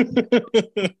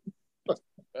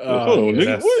 Oh, nigga,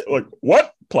 that's- what? Like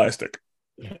what? Plastic.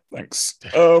 Thanks.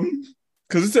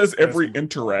 Because it says every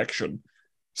interaction.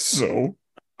 So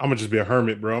I'm gonna just be a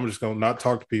hermit, bro. I'm just gonna not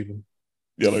talk to people.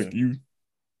 yeah, like you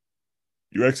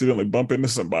accidentally bump into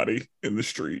somebody in the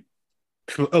street.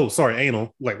 Oh, sorry,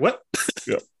 anal. Like what?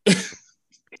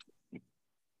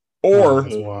 Or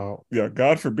That's wild. yeah,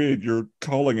 God forbid you're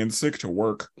calling in sick to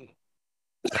work.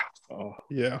 Oh,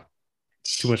 Yeah.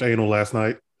 too much anal last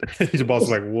night. Your boss was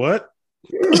like, what?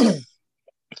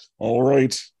 All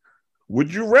right.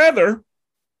 Would you rather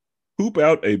poop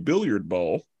out a billiard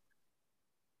ball,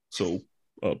 so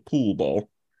a pool ball,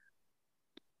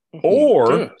 or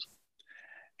God.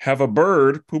 have a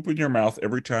bird poop in your mouth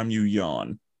every time you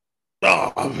yawn?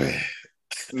 Oh, man.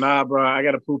 Nah, bro, I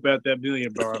gotta poop out that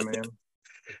billiard bar, man.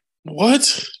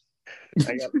 What?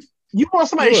 You want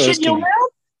somebody Your ass shit in your can- mouth?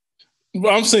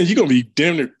 Well, I'm saying you're gonna be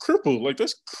damn near crippled. Like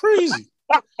that's crazy.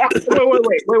 Wait.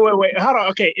 Hold on.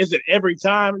 Okay, is it every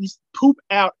time you poop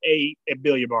out a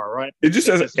billiard bar, right? It just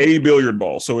says a billiard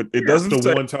ball, so it doesn't The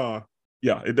say one time.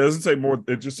 yeah, it doesn't say more.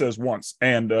 It just says once,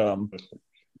 and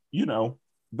you know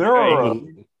there are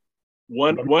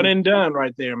One and done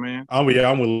right there, man. I'm with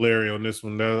Larry on this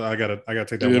one. I gotta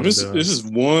take that Yeah, one. this is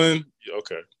one.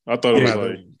 Okay, I thought it was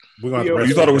like. we're gonna have to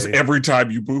you thought it was rest every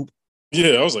time you poop.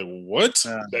 Yeah, I was like, what?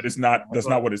 That is not. That's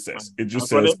not what it says. It just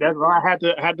That's says. that's what I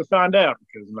had to find out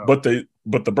because no.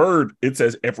 But the bird, it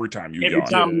says every time you every yawn.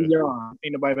 time you yawn,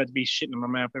 ain't nobody about to be shitting in my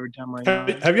mouth every time I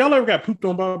yawn. have y'all ever got pooped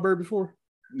on by a bird before?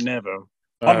 Never.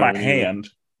 On my hand.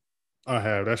 I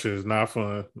have. That shit is not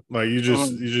fun. Like it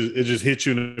just hits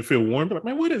you and it feel warm. But like,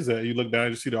 man, what is that? You look down,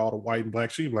 you see all the white and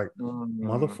black sheep. Like,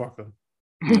 motherfucker.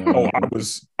 Oh,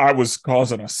 I was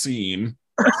causing a scene.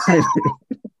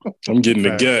 I'm getting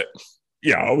the gut.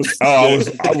 Yeah, I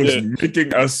was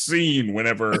making a scene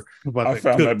whenever I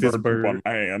found that bird poop on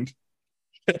my hand.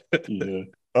 Yeah,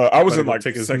 I was in like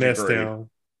take his second nest grade,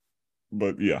 down.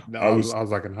 but yeah, No, I was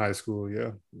like in high school.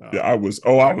 Yeah, no. yeah, I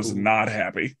was not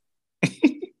happy.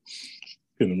 can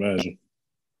imagine.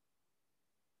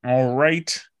 All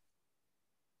right.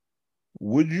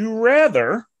 Would you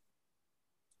rather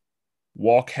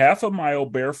walk half a mile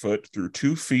barefoot through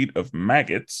 2 feet of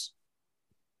maggots,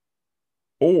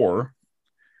 or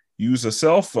use a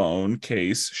cell phone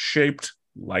case shaped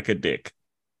like a dick?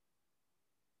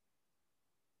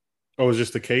 Oh, it's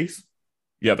just the case?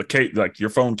 Yeah, the case, like your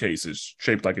phone case is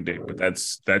shaped like a dick, but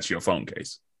that's your phone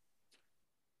case.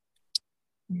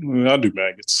 I'll do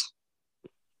maggots.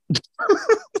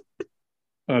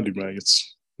 I'll do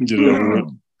maggots. Get it over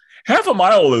with. Half a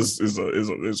mile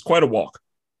is quite a walk.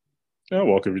 I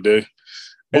walk every day.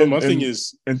 But my thing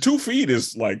is, and 2 feet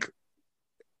is like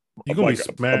You're gonna like be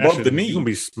smashing above the knee. You're gonna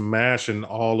be smashing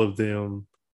all of them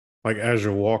like as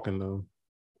you're walking though.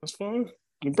 that's fine.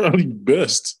 It's probably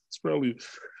best. It's probably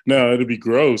now it'll be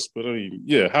gross, but I mean,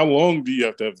 yeah. How long do you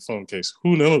have to have the phone case?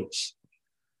 Who knows?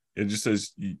 It just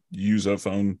says use a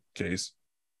phone case.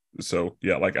 So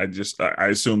yeah, like I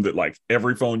assume that like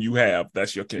every phone you have,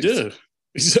 that's your case. Yeah,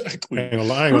 exactly. I ain't gonna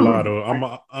lie though. I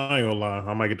ain't gonna lie.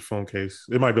 I might get the phone case.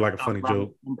 It might be like a funny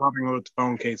joke. I'm probably with the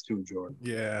phone case too, Jordan.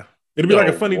 Yeah. It'd be like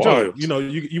a funny wild. joke. You know,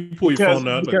 you pull your phone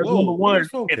out. Because Like, number one,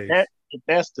 phone case? if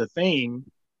that's the thing,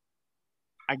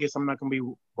 I guess I'm not gonna be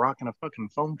rocking a fucking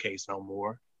phone case no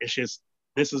more. It's just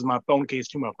this is my phone case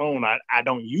to my phone. I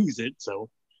don't use it, so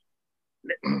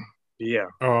yeah.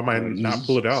 Oh, I might not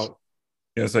pull it out.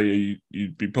 Yeah, so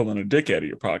you'd be pulling a dick out of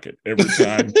your pocket every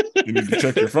time you need to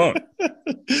check your phone.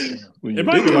 It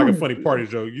might be like a funny party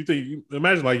joke.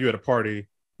 Imagine like you at a party,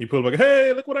 you pull like,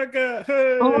 hey, look what I got.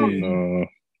 Hey. No,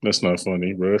 that's not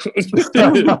funny, bro.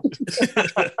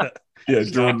 Yeah,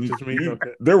 Jordan,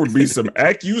 there would be some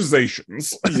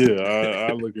accusations. Yeah,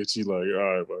 I look at you like,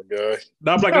 all right, my guy.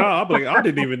 No, I'm like, I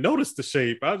didn't even notice the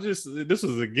shape. This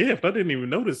was a gift. I didn't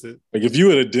even notice it. Like if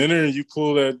you at a dinner and you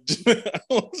pull that,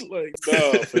 I was like,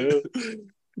 nah, man,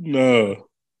 no.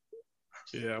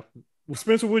 Yeah. Well,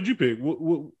 Spencer, what'd you pick?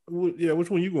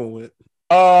 Which one you going with?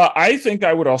 I think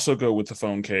I would also go with the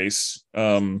phone case,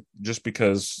 just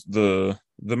because the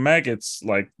maggots,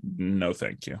 like, no,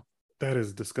 thank you. That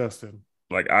is disgusting.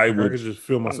 Like I could just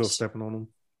feel myself stepping on them.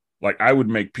 Like I would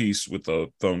make peace with the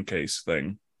phone case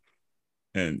thing,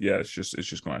 and yeah, it's just going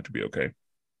to have to be okay.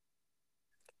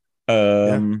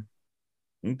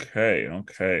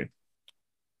 Okay.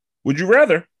 Would you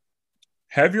rather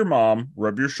have your mom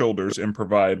rub your shoulders and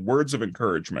provide words of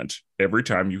encouragement every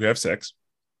time you have sex?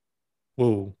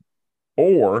 Whoa.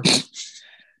 Or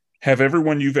have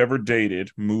everyone you've ever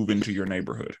dated move into your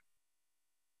neighborhood?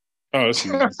 Oh, that's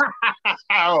easy.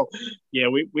 Oh, yeah,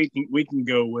 we can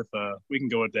go with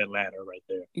that latter right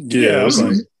there. Yeah, was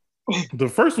like, the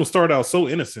first one started out so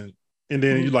innocent, and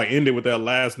then you like end it with that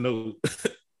last note.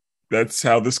 That's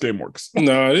how this game works.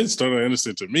 No, it didn't start out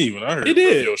innocent to me when I heard it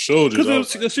did. Your shoulders.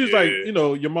 Because she was like, you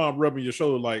know, your mom rubbing your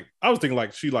shoulder. Like I was thinking,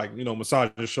 like she like massage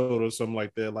your shoulder or something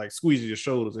like that, like squeezing your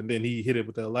shoulders, and then he hit it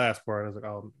with that last part. I was like,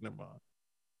 oh, never mind.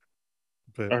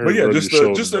 But yeah,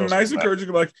 just a nice encouraging,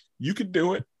 like you could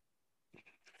do it.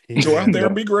 Go out there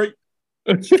and be great.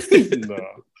 No.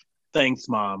 Thanks,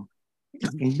 Mom.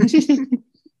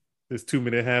 This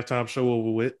 2-minute halftime show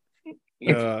over with.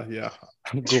 Yeah,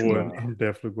 I'm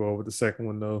definitely going with the second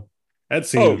one though. That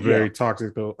seems very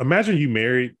toxic though. Imagine you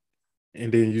married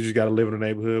and then you just got to live in a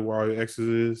neighborhood where all your exes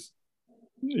is.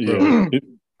 Yeah,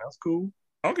 that's cool.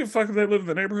 I don't give a fuck if they live in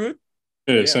the neighborhood.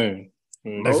 Yeah, same.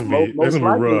 Most likely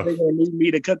they're gonna need me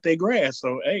to cut their grass.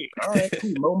 So hey, all right,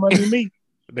 cool. More money than me.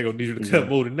 They're gonna need you to cut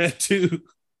more than that too.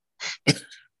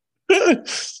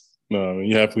 No,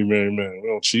 you happily married man. We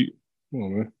don't cheat. Come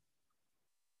on, man.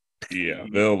 Yeah,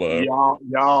 they'll y'all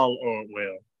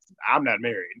well, I'm not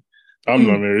married. I'm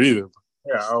not married either.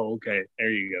 Yeah, okay.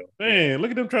 There you go. Man, look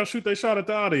at them trying to shoot their shot at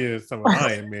the audience.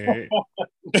 I ain't married.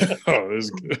 Oh, that's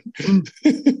good.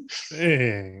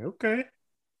 Dang, okay.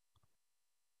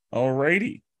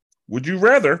 Alrighty. Would you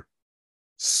rather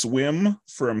swim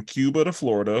from Cuba to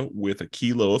Florida with a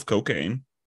kilo of cocaine?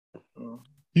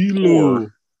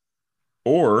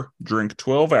 Or drink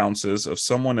 12 ounces of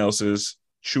someone else's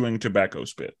chewing tobacco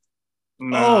spit?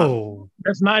 Oh,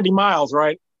 that's 90 miles,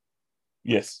 right?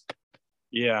 Yes.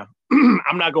 Yeah.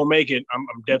 I'm not gonna make it. I'm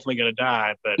definitely gonna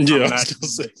die, but yeah, I'm not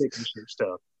taking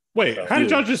stuff. Wait, how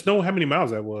did y'all just know how many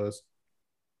miles that was?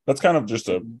 That's kind of just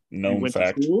a known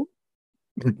fact.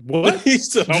 What? He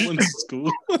said I went to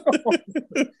school.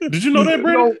 Did you know that,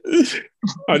 Brandon?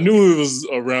 I knew it was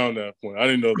around that point. I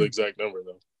didn't know the exact number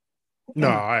though. No,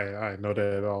 I didn't know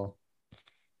that at all.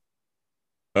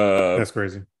 That's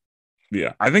crazy.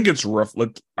 Yeah, I think it's rough.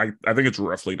 I think it's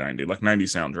roughly 90. Like 90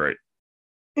 sounds right.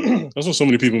 That's what so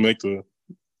many people make the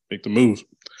move.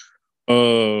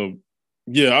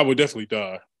 Yeah, I would definitely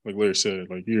die. Like Larry said,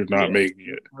 like you're not making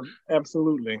it.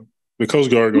 Absolutely. The Coast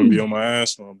Guard gonna be on my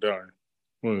ass when I'm dying.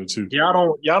 One of the two.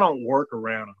 Y'all don't work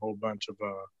around a whole bunch of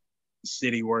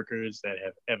city workers that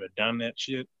have ever done that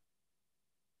shit,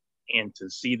 and to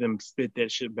see them spit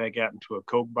that shit back out into a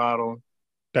Coke bottle.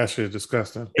 That shit is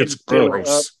disgusting. It's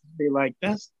gross. Be like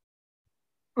that's.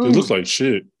 It looks like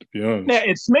shit, to be honest. Now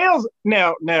it smells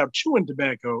now chewing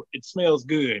tobacco, it smells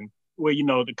good. Well,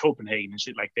 the Copenhagen and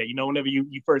shit like that. Whenever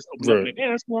you first open up,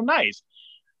 that smells nice.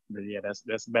 But yeah,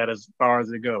 that's about as far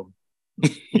as it goes.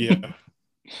 Yeah.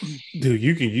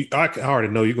 Dude, I already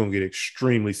know you're gonna get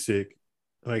extremely sick.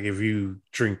 Like if you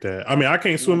drink that. I mean, I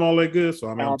can't swim all that good, so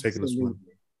I'm taking a swim.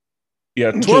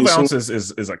 Yeah, 12 ounces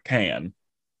is a can.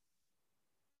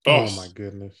 Oh my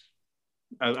goodness.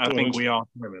 I think we all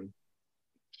swimming.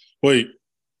 Wait.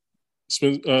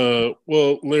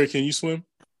 Well, Larry, can you swim?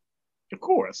 Of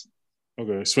course.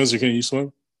 Okay. Spencer, can you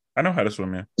swim? I know how to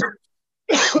swim, yeah.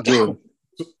 Jordan.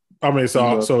 I mean,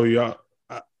 so yeah,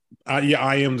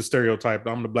 I am the stereotype.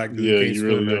 I'm the black dude who can't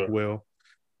swim that well.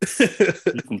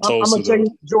 I'm gonna tell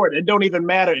you, Jordan, it don't even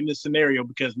matter in this scenario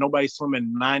because nobody's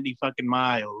swimming 90 fucking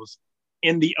miles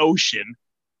in the ocean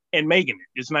and making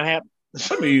it. It's not happening.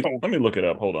 Let me look it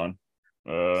up. Hold on.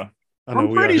 I know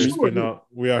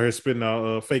we out here spitting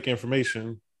out fake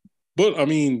information. But I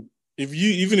mean,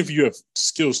 even if you have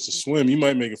skills to swim, you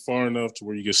might make it far enough to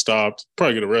where you get stopped,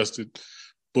 probably get arrested,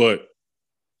 but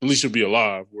at least you'll be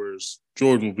alive. Whereas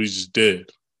Jordan will be just dead.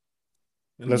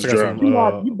 Unless I got some,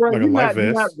 like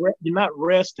you're not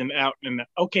resting out in the,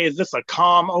 okay, is this a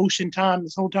calm ocean time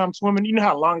this whole time swimming? You know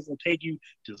how long it's going to take you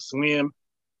to swim?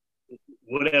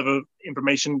 Whatever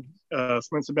information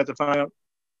Spencer about to find out.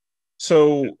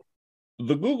 So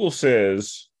the Google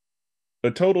says a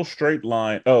total straight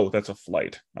line. Oh, that's a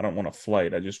flight. I don't want a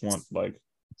flight. I just want like.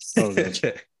 Oh,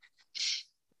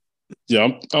 yeah,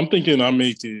 I'm thinking I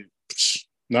make it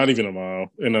not even a mile,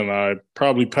 and then I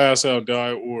probably pass out,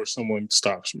 die, or someone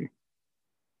stops me.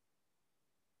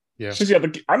 Yeah,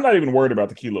 I'm not even worried about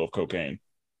the kilo of cocaine.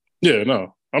 Yeah,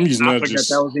 no, I'm using that. I forgot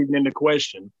that was even in the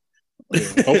question.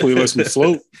 Yeah, hopefully, it lets me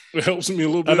float. It helps me a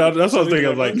little bit. That's what I was thinking. I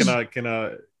was like,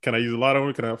 can I use a lot of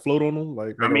them? Can I float on them?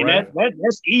 Like, I mean,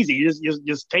 that's easy.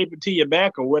 Just tape it to your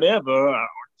back or whatever, or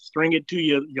string it to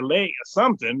your leg or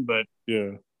something. But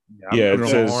yeah, it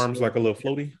says arms like a little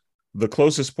floaty. The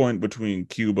closest point between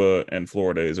Cuba and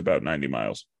Florida is about 90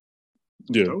 miles.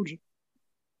 Yeah.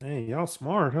 Hey, y'all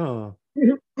smart, huh?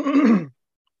 Yeah,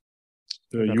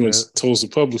 you went to Tulsa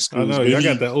public schools. I know, y'all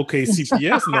got that OK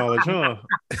CPS knowledge, huh?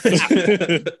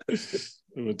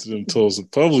 I went to them Tulsa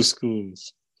public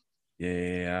schools.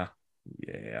 Yeah.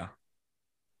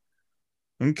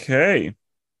 Okay.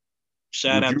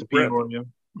 Shout out to Peoria.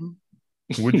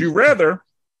 Would you rather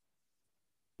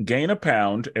gain a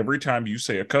pound every time you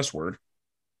say a cuss word,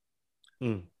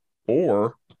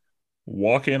 or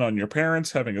walk in on your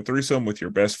parents having a threesome with your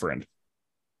best friend?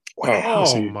 Wow!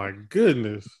 Oh my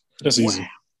goodness, that's easy.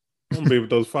 I'm gonna be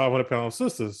with those 500-pound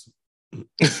sisters.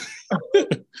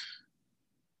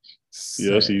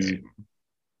 Yeah, that's easy.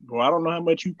 Well, I don't know how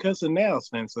much you cussing now,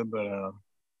 Spencer, but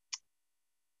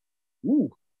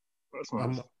that's I'm,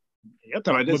 one. You're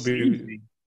talking about this.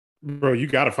 bro, you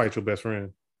gotta fight your best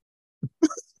friend.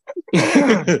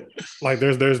 Like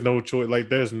there's no choice. Like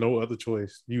there's no other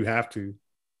choice. You have to. You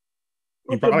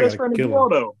What's your probably best gotta friend kill girl, him.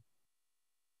 though?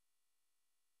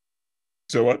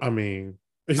 So what? I mean,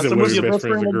 he I said, said, "What's what's your your best best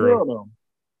friend friend's a a girl?" girl, though?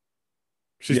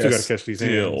 She still gotta catch these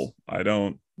hands. Still, I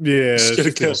don't. Yeah, She's she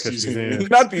gotta still catch gonna catch these these hands. hands.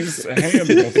 Not these hands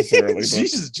necessarily, but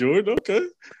Jesus, Jordan. Okay.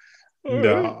 All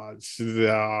right.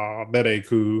 Nah, that ain't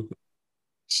cool.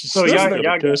 So She's y'all never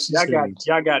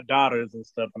got daughters and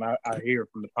stuff, and I hear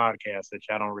from the podcast that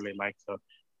y'all don't really like to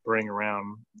bring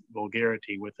around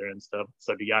vulgarity with her and stuff.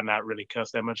 So do y'all not really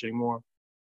cuss that much anymore?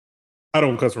 I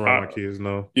don't cuss around my kids,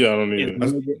 no. Yeah, I don't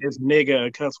either. Is nigga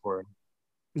a cuss word?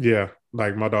 Yeah,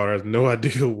 like my daughter has no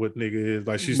idea what nigga is.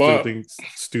 Like she still thinks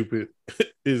stupid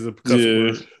is a cuss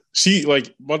word. She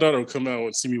like my daughter will come out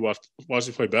and see me watch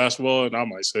me play basketball, and I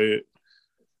might say it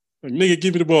like "nigga,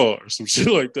 give me the ball" or some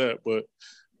shit like that. But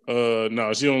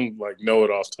no, she don't like know it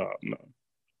off top. No.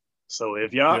 So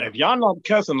if y'all not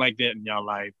cussing like that in y'all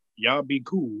life, y'all be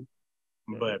cool.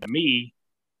 But me,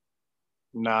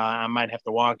 I might have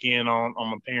to walk in on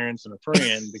my parents and a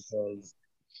friend because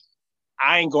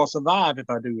I ain't gonna survive if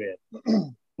I do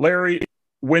that. Larry,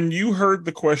 when you heard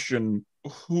the question,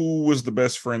 who was the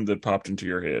best friend that popped into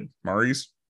your head? Maurice?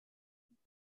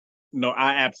 No,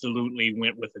 I absolutely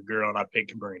went with a girl and I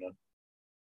picked Sabrina.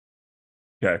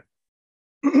 Okay.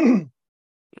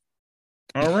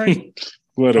 All right.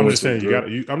 I'm just saying you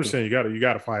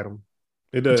gotta fight them.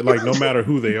 It does, like no matter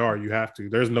who they are, you have to.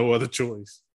 There's no other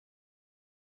choice.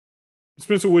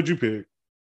 Spencer, what'd you pick?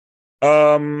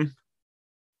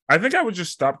 I think I would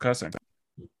just stop cussing,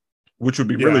 which would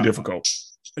be really difficult.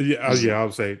 I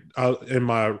would say in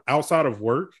my outside of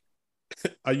work,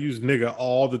 I use nigga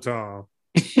all the time.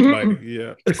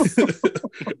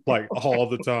 Like all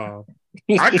the time.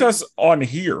 I cuss on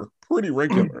here pretty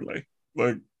regularly.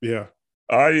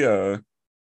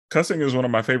 Cussing is one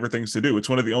of my favorite things to do. It's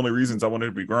one of the only reasons I wanted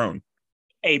to be grown.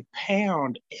 A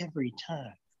pound every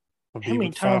time. How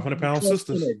many 500-pound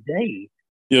sisters in a day?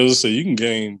 Yeah, let's say you can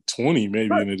gain 20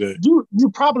 maybe in a day. You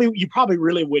probably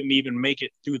really wouldn't even make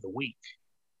it through the week.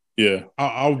 Yeah,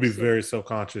 I would be very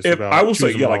self-conscious about I will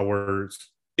choosing say, my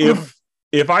words.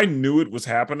 If I knew it was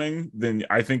happening, then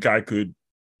I think I could,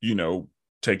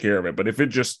 take care of it. But if it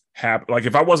just happened, like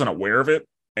if I wasn't aware of it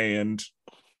and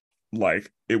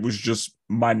like it was just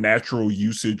my natural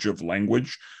usage of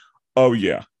language, oh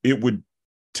yeah, it would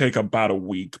take about a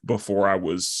week before I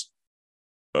was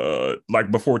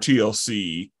before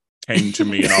TLC came to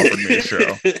me and offered me a show.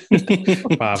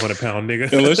 500-pound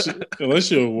nigga.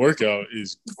 Unless your workout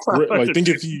is like think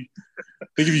if you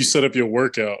set up your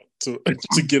workout to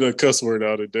get a cuss word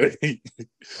out a day.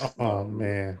 Oh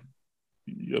man.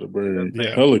 You gotta burn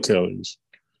hella calories.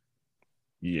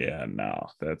 Yeah, no,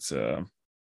 that's it's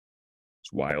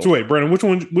wild. So wait, Brandon, which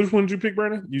one did you pick,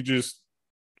 Brandon? You just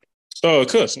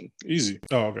cussing. Easy.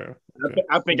 Oh, okay.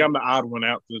 I think I'm the odd one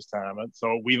out this time.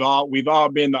 So we've all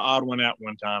been the odd one out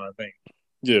one time, I think.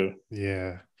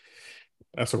 Yeah.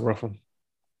 That's a rough one.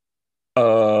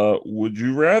 Would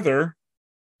you rather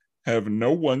have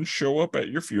no one show up at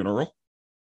your funeral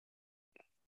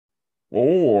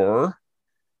or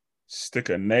stick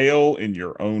a nail in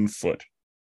your own foot?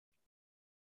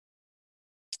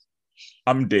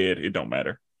 I'm dead. It don't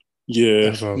matter. Yeah,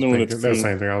 that's the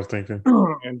same thing I was thinking.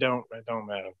 It don't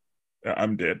matter.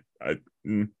 I'm dead.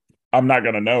 I'm not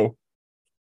gonna know.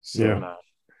 So yeah,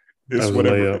 it's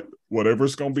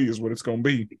whatever's gonna be is what it's gonna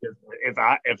be. Because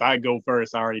if I go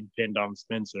first, I already depend on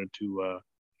Spencer to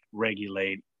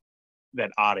regulate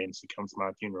that audience that comes to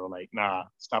my funeral. Like, nah,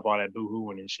 stop all that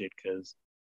boo-hooing and shit, because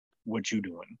what you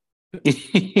doing?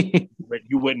 But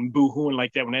you wasn't boo-hooing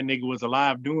like that when that nigga was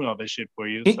alive doing all that shit for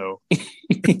you. So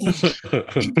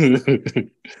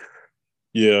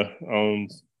yeah,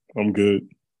 I'm good.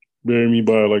 Bury me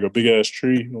by like a big ass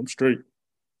tree. I'm straight.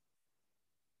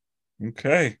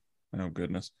 Okay. Oh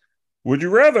goodness. Would you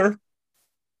rather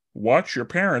watch your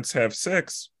parents have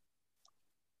sex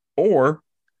or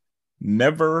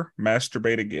never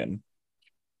masturbate again?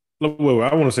 Wait,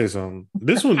 I want to say something.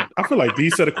 This one, I feel like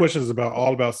these set of questions is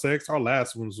all about sex. Our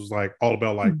last ones was like all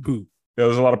about like poop. There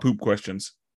was a lot of poop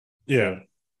questions. Yeah.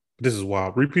 This is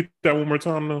wild. Repeat that one more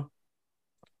time though.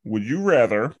 Would you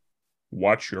rather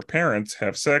watch your parents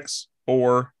have sex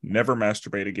or never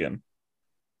masturbate again?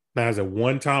 Now, is it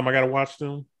one time I gotta watch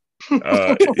them?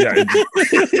 Yeah.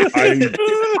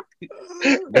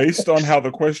 Based on how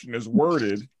the question is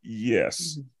worded,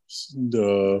 yes.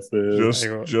 No,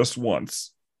 Just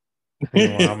once. You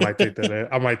know, I might take that.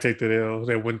 I might take that L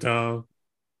that one time.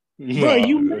 Bro,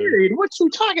 you man. married? What you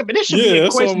talking about? This should be Yeah, a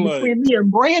that's what question I'm like. between me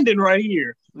and Brandon right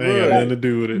here. They ain't got Right. nothing to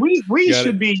do with it. We Got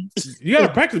should it. be. You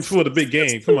gotta practice before the big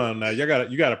game. Come on now, you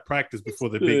gotta practice before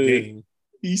the big Yeah. game.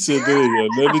 He said that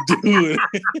ain't got nothing to do with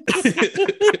it.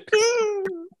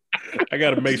 I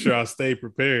gotta make sure I stay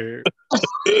prepared.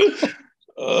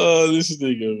 Oh, this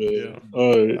nigga, man. Yeah.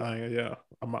 All right. Yeah.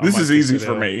 I This might is take easy that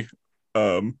for L.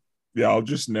 me. Yeah, I'll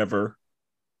just never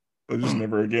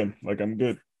again. Like, I'm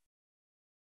good.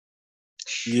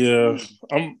 Yeah.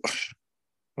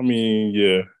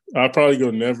 Yeah. I'll probably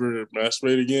go never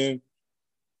masturbate again.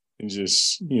 And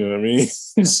just, you know what I mean?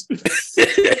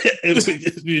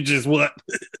 You just what?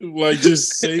 Like,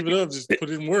 just save it up. Just put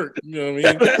it in work. You know what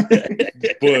I mean?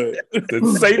 But Then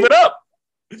save it up.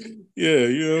 yeah,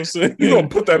 you know what I'm saying? You're gonna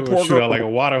put that That poor shoot girl out like a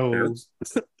water hose.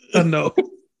 I know.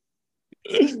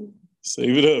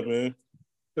 Save it up, man.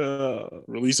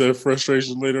 Release that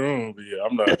frustration later on. But yeah,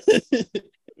 I'm not.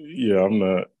 Yeah, I'm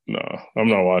not. No, I'm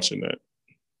not watching that.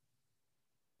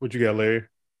 What you got, Larry?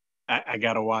 I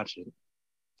gotta watch it.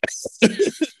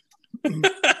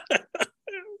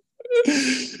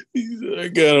 I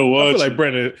gotta watch. I feel like it.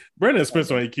 Brandon and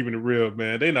Spencer ain't keeping it real,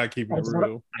 man. They not keeping it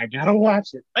real. I gotta watch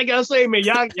it. Like I say, man,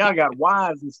 y'all got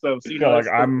wives and stuff. So you Yeah, know, like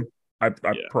I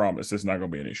Yeah. promise it's not gonna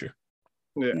be an issue.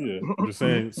 yeah. Yeah, I'm just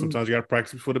saying, sometimes you got to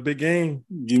practice before the big game.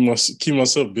 keep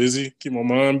myself busy, keep my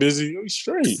mind busy. Oh,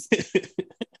 straight.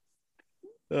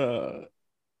 uh,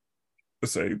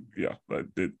 Say, yeah,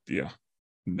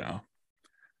 no.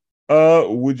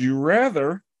 Would you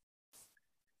rather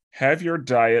have your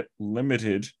diet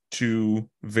limited to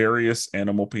various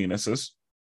animal penises,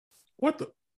 what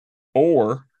the?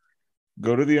 or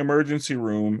go to the emergency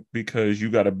room because you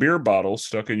got a beer bottle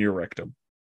stuck in your rectum?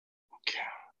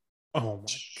 Oh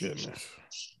my goodness!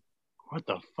 What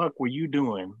the fuck were you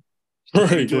doing?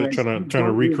 Right. Just trying to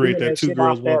recreate that Two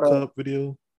Girls One Cup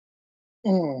video.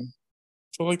 Mm. I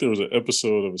feel like there was an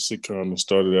episode of a sitcom that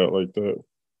started out like that.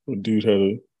 A dude had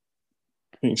a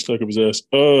thing stuck up his ass.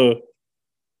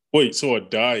 Wait, so a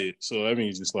diet. So that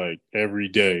means it's like every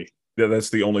day. Yeah, that's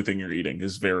the only thing you're eating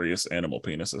is various animal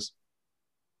penises.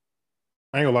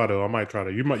 I ain't gonna lie though, I might try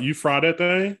to. You fry that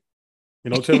thing. You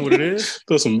know, tell me what it is.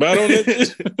 Throw some bat on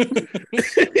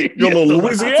it. Your little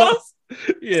Louisiana?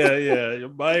 Yeah.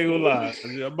 I ain't gonna lie.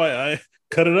 I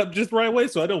cut it up just the right way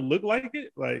so I don't look like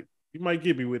it. Like you might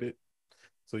get me with it.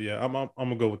 So yeah, I'm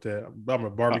gonna go with that. I'm gonna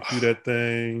barbecue that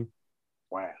thing.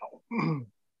 Wow.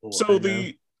 So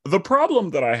the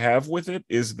problem that I have with it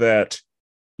is that,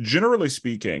 generally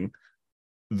speaking,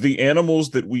 the animals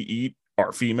that we eat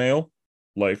are female.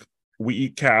 Like, we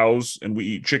eat cows and we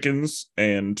eat chickens,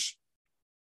 and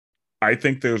I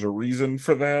think there's a reason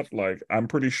for that. Like, I'm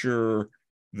pretty sure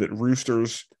that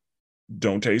roosters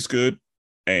don't taste good,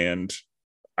 and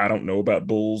I don't know about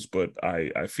bulls, but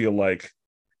I feel like,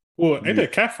 Well, ain't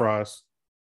that cat fries?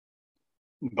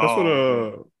 That's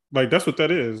what that's what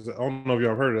that is. I don't know if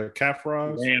y'all heard of that. Cat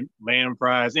fries. lamb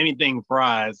fries, anything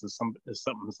fries is something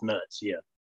that's nuts. Yeah.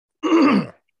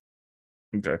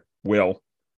 okay, well,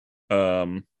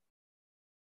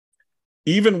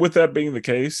 even with that being the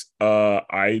case,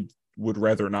 I would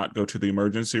rather not go to the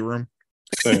emergency room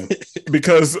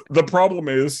because the problem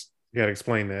is, You gotta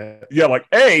explain that. yeah, like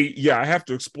A, yeah, I have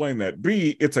to explain that.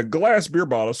 B, it's a glass beer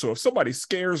bottle, so if somebody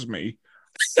scares me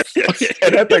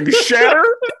and that thing shatter,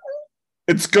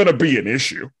 it's gonna be an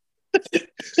issue.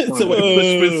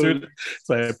 Somebody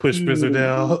push Spencer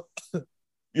down.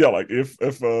 Yeah, like if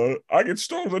I get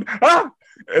stolen,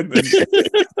 and then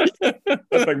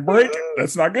that thing break,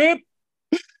 that's not good.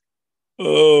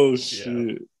 Oh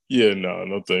shit. Yeah,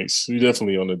 no thanks. We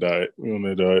definitely on the diet. We on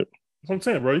the diet. That's what I'm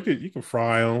saying, bro. You can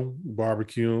fry them,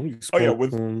 barbecue them, you can Oh yeah,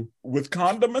 smoke them. with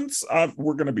condiments,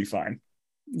 we're gonna be fine.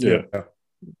 Yeah.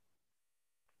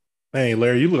 Hey,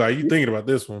 Larry, you look like you thinking about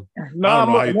this one. No, I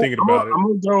don't know how you're thinking about it.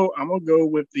 I'm gonna go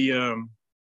with the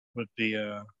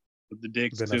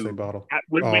dicks Then I say too. bottle.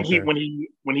 When okay.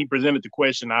 he presented the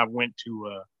question, I went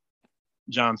to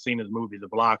John Cena's movie, The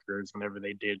Blockers, whenever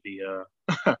they did the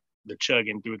the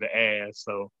chugging through the ass.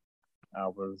 So I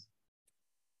was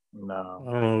no.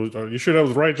 I don't know. Are you sure that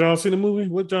was right, John Cena movie?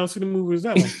 What John Cena movie is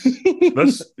that one?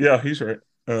 That's he's right.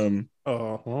 I don't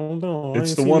know.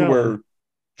 It's the one where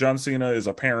John Cena is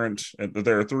a parent, and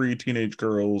there are 3 teenage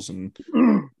girls, and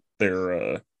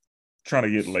they're trying to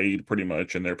get laid pretty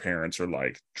much, and their parents are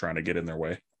like trying to get in their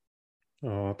way.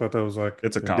 Oh, I thought that was like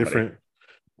It's a comedy. different,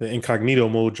 the incognito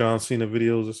mode John Cena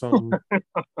videos or something.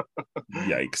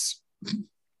 Yikes.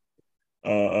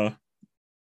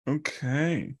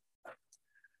 Okay.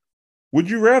 Would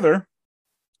you rather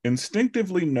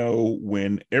instinctively know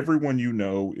when everyone you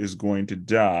know is going to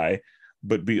die,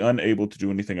 but be unable to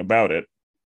do anything about it,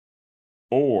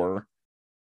 or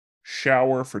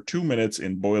shower for 2 minutes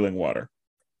in boiling water.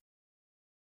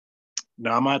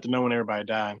 No, I'm gonna have to know when everybody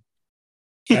died.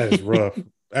 That is rough.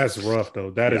 That's rough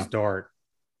though. That is dark.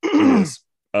 It is.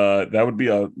 That would be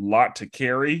a lot to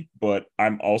carry, but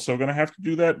I'm also gonna have to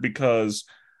do that because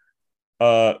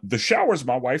the showers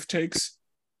my wife takes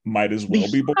might as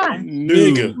well be boiling.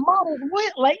 Nigga.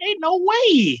 What? Like, ain't no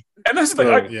way. And that's the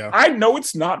thing. I know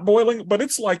it's not boiling, but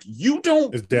it's like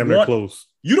It's damn near close.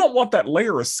 You don't want that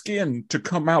layer of skin to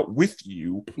come out with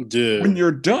you when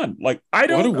you're done. Like, I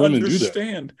don't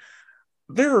understand.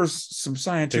 There's some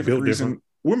scientific reason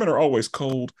women are always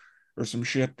cold or some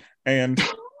shit, and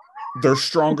they're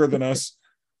stronger than us.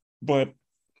 But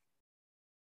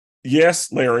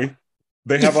yes, Larry,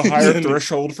 they have a higher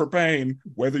threshold for pain,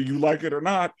 whether you like it or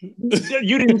not.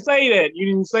 You didn't say that. You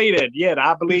didn't say that yet.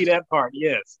 I believe that part.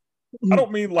 Yes. I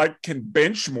don't mean like can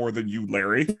bench more than you,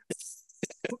 Larry.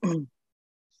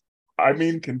 I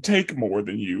mean can take more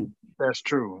than you. That's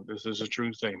true. This is a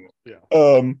true statement. Yeah.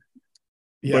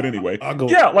 But anyway, I'll go.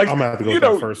 Yeah, like I'm gonna have to go with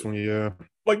that first one. Yeah.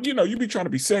 Like, you be trying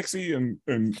to be sexy and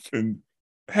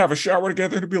have a shower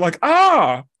together to be like,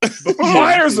 the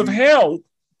fires of hell.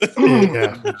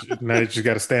 Yeah. Now you just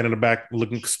got to stand in the back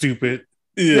looking stupid.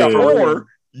 Yeah. Or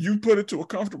you put it to a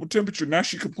comfortable temperature. Now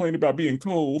she complained about being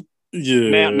cold.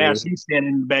 Yeah. Now she's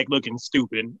standing in the back looking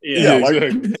stupid. Yeah.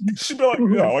 Exactly. She'd be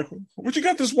like, what you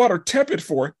got this water tepid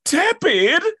for?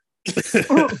 Tepid?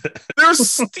 There's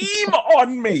steam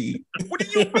on me. What do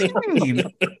you mean?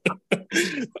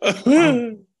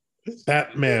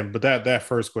 That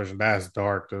first question, that's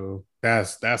dark though.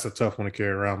 That's a tough one to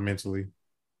carry around mentally.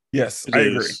 Yes, I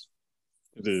agree.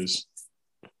 It is.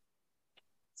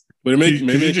 But maybe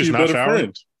you just not shower.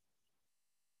 Friend.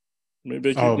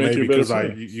 Maybe because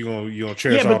you gonna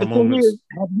cherish all the moments.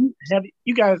 Have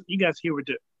you guys hear what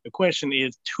the question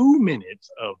is? 2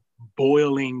 minutes of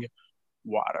boiling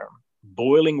water.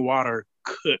 Boiling water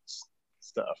cooks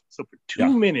stuff. So for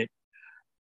 2 minutes,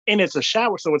 and it's a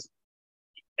shower, so it's,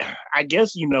 I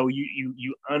guess you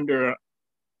under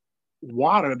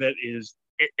water that is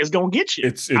gonna get you.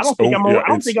 I don't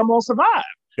think I'm gonna survive.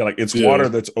 Yeah, like it's water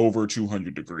that's over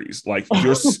 200 degrees. Like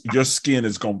your skin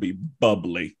is gonna be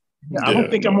bubbly. Yeah, I don't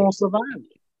think I'm gonna survive it.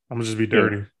 I'm gonna just be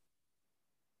dirty.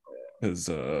 Because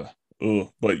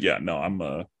but yeah, no, I'm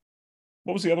what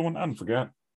was the other one? I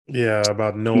forgot. Yeah,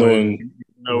 about knowing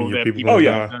that people. I'm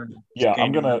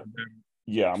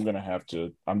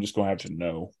just gonna have to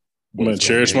know. I'm gonna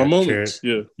cherish my moments.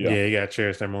 Yeah, you gotta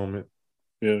cherish that moment.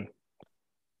 Yeah.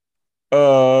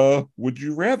 Would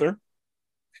you rather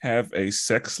have a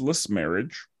sexless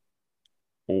marriage,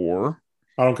 or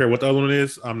I don't care what the other one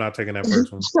is, I'm not taking that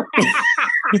first one.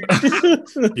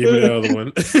 Give me the other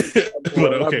one.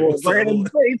 But okay. What's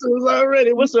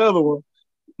the other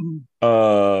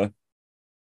one?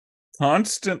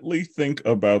 Constantly think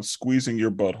about squeezing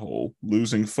your butthole,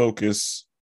 losing focus,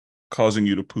 causing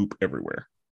you to poop everywhere.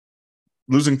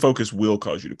 Losing focus will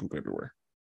cause you to poop everywhere.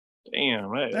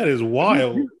 Damn, man. That is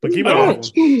wild. But keep it on.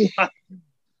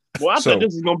 Well, I thought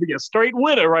this was gonna be a straight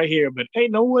winner right here, but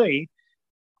ain't no way.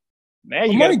 Now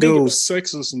you might go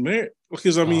sexless marriage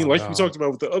because we talked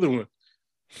about with the other one.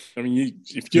 I mean,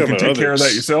 if you can take care of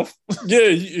that yourself. Yeah,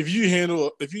 if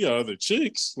you got other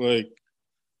chicks, like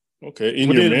okay,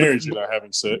 in your marriage you're not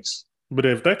having sex. But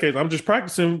if that case, I'm just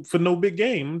practicing for no big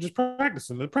game. I'm just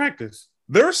practicing the practice.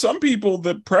 There are some people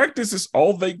that practice is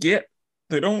all they get.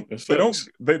 They on the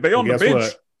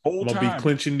bench whole time. I'm gonna be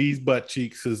clenching these butt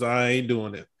cheeks because I ain't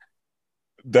doing it.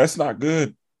 That's not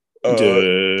good.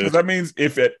 Because that means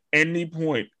if at any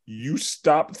point you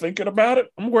stop thinking about it,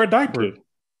 I'm gonna wear a diaper.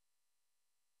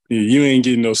 Yeah, you ain't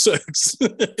getting no sex.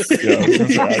 It's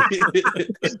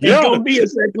gonna be a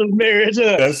sexless marriage.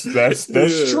 That's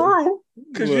true.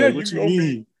 Because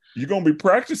you're gonna be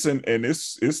practicing, and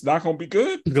it's not gonna be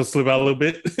good. It's gonna slip out a little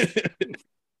bit.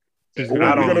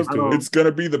 It's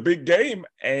gonna be the big game,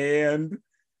 and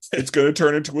it's gonna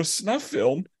turn into a snuff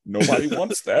film. Nobody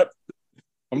wants that.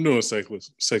 I'm doing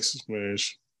sexless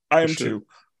marriage. I am too.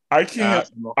 I can't.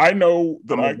 I know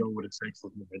that I'm going with a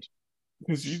sexless marriage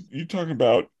because you talking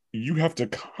about you have to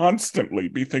constantly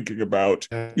be thinking about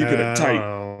keeping it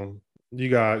tight. You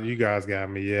guys got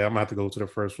me. Yeah, I'm gonna have to go to the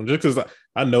first one just because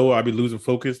I know I'll be losing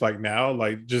focus. Like now,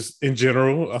 like just in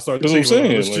general, I start. That's what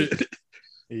I'm saying.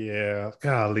 Yeah,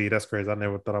 golly, that's crazy. I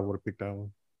never thought I would have picked that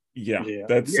one. Yeah.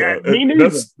 That's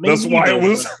why it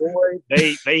was. Boy,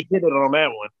 they hit it on that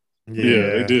one.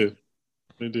 Yeah,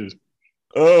 they did.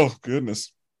 Oh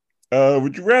goodness.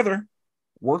 Would you rather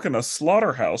work in a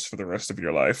slaughterhouse for the rest of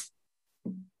your life,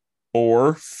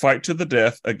 or fight to the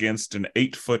death against an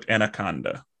 8-foot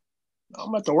anaconda? I'm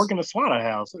about to work in a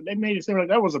slaughterhouse. They made it seem like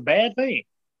that was a bad thing.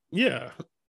 Yeah.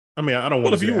 I mean, I don't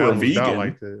Well, want if to you see were a animals die vegan,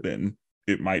 like that. then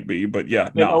it might be. But yeah,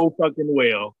 Then no. oh fucking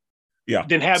well. Yeah.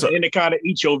 Then have So- the anaconda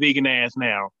eat your vegan ass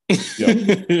now.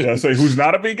 Yeah, say who's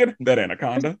not a vegan? That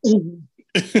anaconda.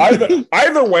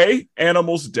 Either way,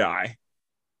 animals die.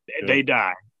 They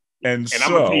die. And And so,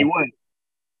 I'm gonna tell you what,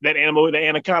 that animal, the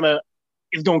anaconda,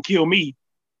 is gonna kill me.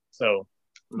 So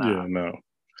nah. Yeah, no.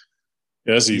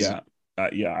 Yeah, that's easy.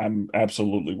 yeah, I'm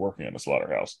absolutely working in a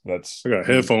slaughterhouse. That's I got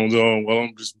headphones on while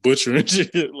I'm just butchering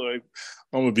shit. Like,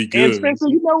 I'm gonna be And good. Spencer,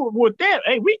 you know, with that,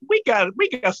 hey, we got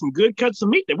some good cuts of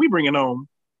meat that we bringing on.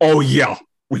 Oh yeah,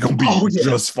 we're gonna be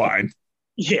just fine.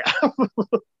 Yeah.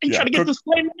 You trying to get cook- this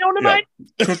flame on tonight?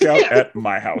 Cookout at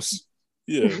my house.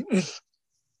 Yeah.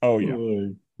 Oh yeah.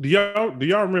 Do y'all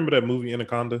remember that movie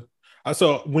Anaconda?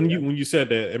 So when you said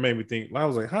that, it made me think. I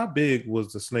was like, how big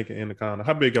was the snake in Anaconda?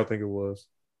 How big y'all think it was?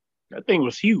 That thing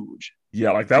was huge.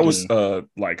 Yeah, like that was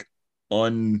like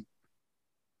unrealistically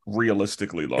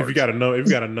large. If you got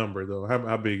a number though,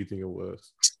 how big you think it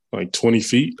was? Like 20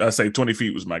 feet? I say 20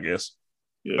 feet was my guess.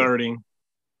 Yeah. 30.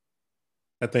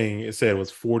 That thing, it said it was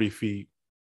 40 feet.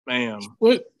 Man,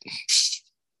 What?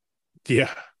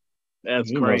 Yeah. that's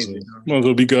You crazy. Might as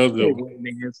well be Godzilla.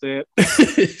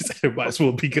 It might as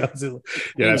well be Godzilla.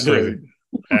 Yeah, that's crazy.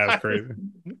 That's crazy.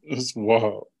 It's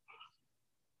wild.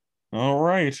 All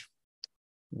right.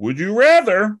 Would you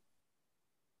rather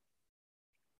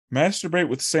masturbate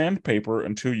with sandpaper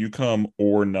until you come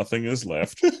or nothing is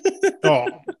left, Oh,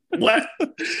 what?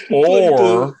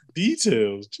 or Like the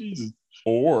details, Jesus.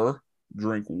 or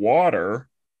drink water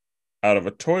out of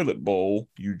a toilet bowl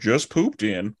you just pooped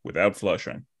in without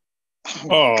flushing?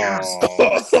 Oh,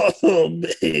 Oh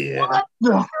man. What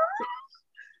the?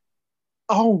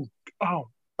 Oh.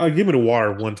 Give me the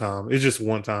water one time. It's just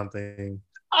one time thing.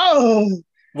 Oh.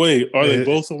 wait, are they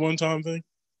both a one-time thing?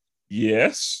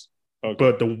 Yes. Okay.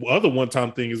 But the other one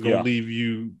time thing is gonna Yeah. leave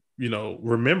you,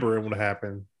 remembering what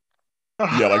happened.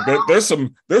 Yeah, like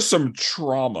there's some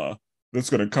trauma that's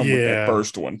gonna come with that Yeah.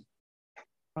 first one.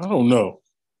 I don't know.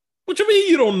 What you mean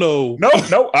you don't know?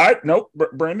 No,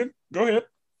 Brandon, go ahead.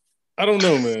 I don't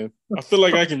know, man. I feel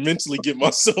like I can mentally get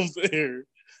myself there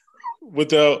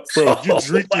without, bro.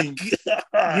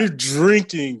 You're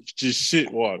drinking just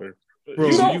shit water, Bro,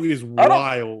 You don't- you is I don't-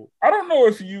 wild. I don't know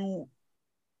if you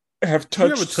have You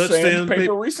ever touched touched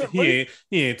sandpaper recently.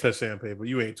 He ain't touched sandpaper.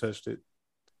 You ain't touched it.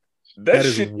 That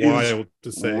is shit wild to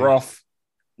is say. rough.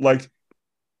 Like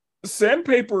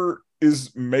sandpaper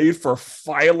is made for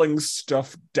filing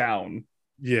stuff down.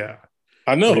 Yeah.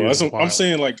 I know. It is That's what I'm wild.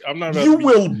 saying. Like, I'm not. About You to be-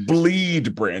 will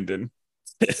bleed, Brandon.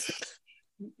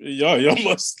 Y'all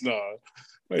must not.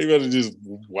 You better just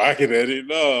whack it at it.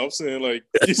 No, I'm saying like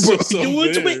get Bro, yourself what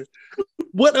you there. mean?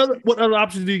 What other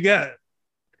options do you got?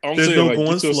 I'm There's saying no like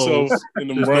going get yourself slow. in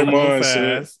the There's right no going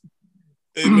mindset, fast.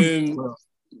 and then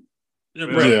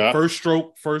Right. Yeah. First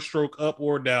stroke up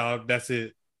or down. That's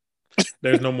it.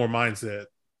 There's no more mindset.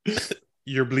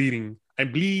 You're bleeding.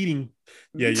 I'm bleeding.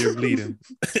 Yeah, you're bleeding.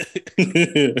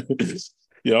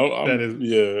 yeah, I'm, That is-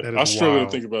 yeah. that I is struggle wild.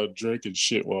 to think about drinking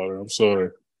shit water. I'm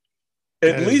sorry.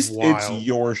 At That is least it's wild.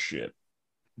 your shit.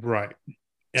 Right.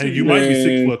 And you might be sick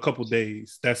Man. for a couple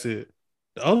days. That's it.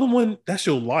 The other one, that's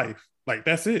your life. Like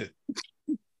that's it.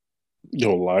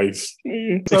 Your life. So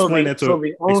explain the- that to so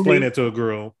the only- explain that to a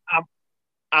girl.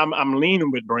 I'm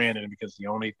leaning with Brandon because the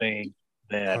only thing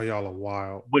that Oh, y'all are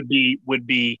wild. would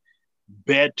be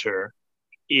better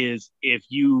is if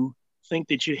you think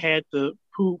that you had the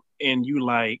poop and you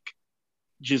like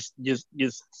just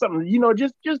something,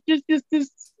 just that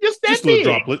Just little big.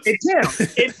 droplets. It counts,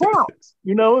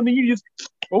 and then you just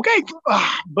okay.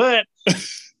 But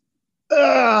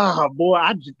boy,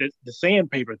 the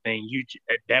sandpaper thing,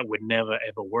 that would never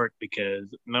ever work because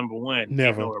number one,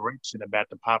 Never. no erection about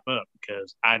to pop up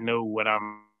because I know what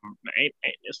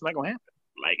it's not gonna happen.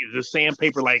 Like, is the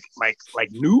sandpaper like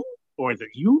new or is it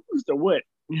used or what?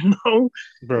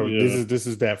 Bro, Yeah. this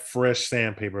is that fresh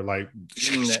sandpaper. Like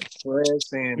That fresh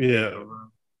sandpaper. Yeah.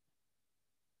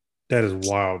 That is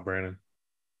wild, Brandon.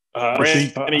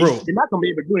 Brandon, bro. you're not gonna be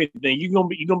able to do anything. You're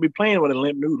gonna be playing with a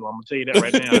limp noodle. I'm gonna tell you that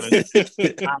right now.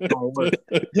 It's not gonna work.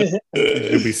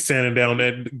 You'll be sanding down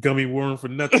that gummy worm for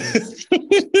nothing.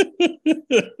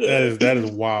 That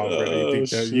is wild,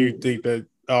 Brandon. You think that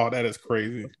oh, that is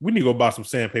crazy. We need to go buy some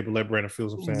sandpaper, let Brandon feel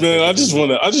some sandpaper. Man, I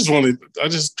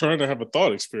just trying to have a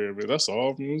thought experiment. That's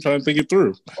all. I'm trying to think it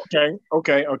through. Okay. No,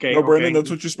 Brandon, okay. that's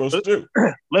what you're supposed to do.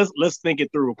 Let's think it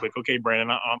through real quick. Okay,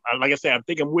 Brandon. Like I said, I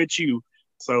think I'm with you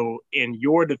So in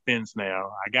your defense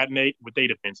now, I got Nate with their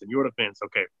defense. In your defense,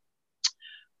 okay.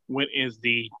 What is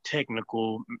the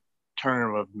technical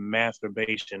term of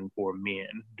masturbation for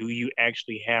men? Do you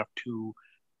actually have to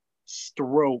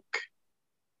stroke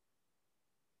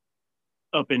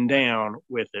up and down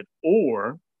with it,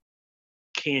 or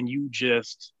can you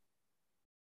just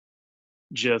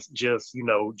the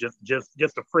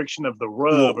friction of the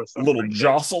rub or something little like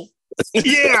jostle?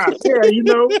 Yeah, you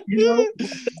know. Kind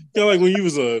of like when you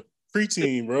was a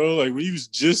preteen, bro. Like when you was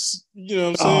just, you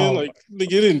know what I'm saying? Like,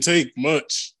 nigga, it didn't take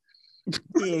much. You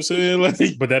know what I'm saying? Like,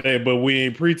 but we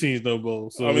ain't preteens no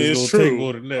more. So I mean, it's it's gonna true. take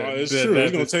more than that. It's true.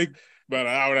 It's gonna take about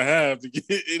an hour and a half to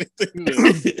get anything.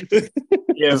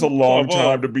 Yeah, It's a long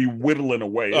time to be whittling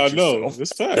away. I At know. yourself.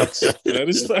 It's facts. That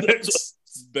is facts.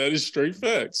 That is straight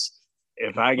facts.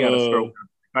 If I got to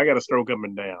stroke up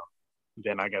and down,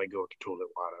 then I got to go with the toilet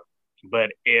water.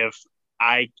 But if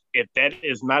that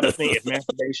is not a thing, if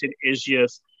masturbation is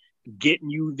just getting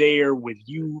you there with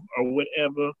you or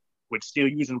whatever, with still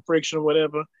using friction or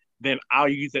whatever, then I'll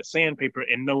use that sandpaper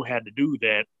and know how to do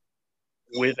that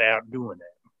without doing that.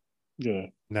 Yeah.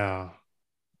 Nah.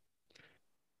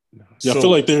 Yeah, so, I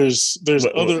feel like there's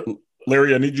other.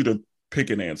 Larry, I need you to pick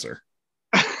an answer.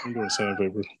 I'm going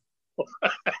sandpaper.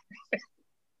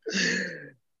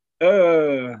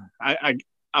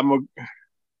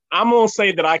 I'm gonna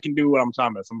say that I can do what I'm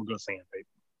talking about. So I'm gonna go sandpaper.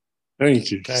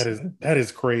 Thank you. That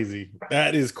is crazy.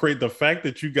 That is crazy. The fact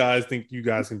that you guys think you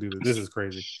guys can do this is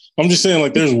crazy. I'm just saying,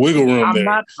 like, there's wiggle room there.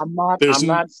 I'm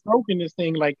not stroking this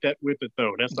thing like that with it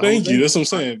though. That's the Thank whole you. thing. That's what I'm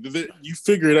saying. You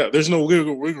figure it out. There's no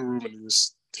wiggle room in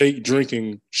this. Take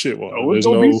drinking shit water. Oh, there's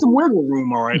gonna be some wiggle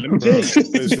room, all right. Let me tell you.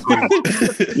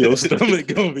 Your stomach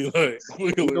gonna be like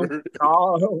wiggling.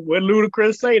 What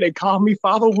Ludacris say? They call me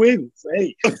Father Wiggles.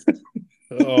 Hey.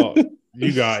 Oh,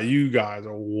 you guys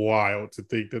are wild to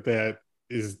think that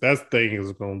thing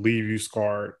is gonna leave you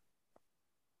scarred.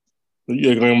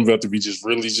 Yeah, I'm about to be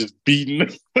really beaten.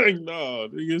 Like, nah,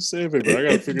 nigga, sandpaper. I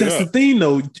gotta figure it out. That's the thing,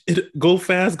 though. Go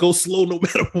fast, go slow, no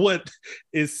matter what.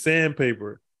 It's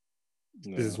sandpaper.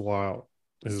 No. This is wild.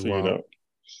 This is wild.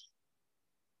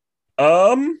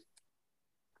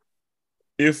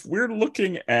 If we're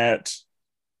looking at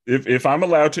if I'm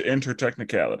allowed to enter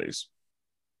technicalities.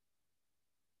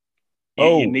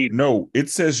 No, it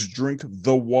says drink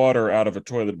the water out of a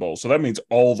toilet bowl. So that means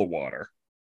all the water.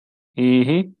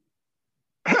 Mm-hmm.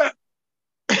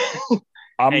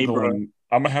 I'm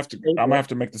gonna have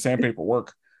to make the sandpaper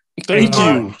work. Thank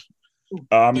you.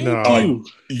 No.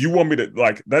 You want me to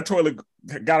that toilet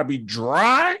gotta be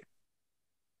dry?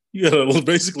 You gotta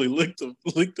basically lick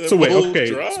that. So wait, okay.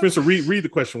 Dry? Spencer, read the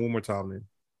question one more time then.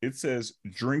 It says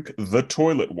drink the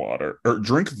toilet water or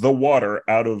drink the water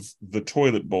out of the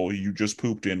toilet bowl you just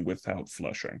pooped in without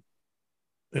flushing.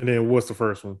 And then what's the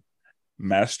first one?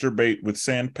 Masturbate with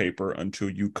sandpaper until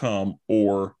you come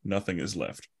or nothing is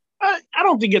left. I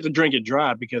don't think you have to drink it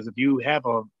dry, because if you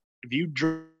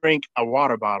drink a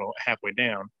water bottle halfway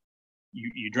down,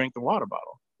 you drink the water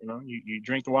bottle. You know, you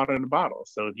drink the water in the bottle.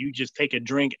 So if you just take a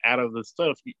drink out of the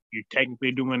stuff, you're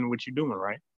technically doing what you're doing,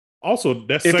 right? Also,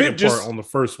 that second part on the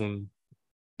first one,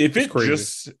 if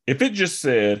it just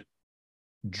said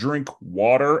drink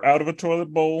water out of a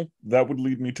toilet bowl, that would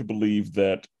lead me to believe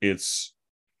that it's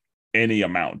any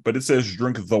amount. But it says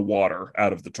drink the water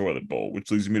out of the toilet bowl, which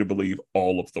leads me to believe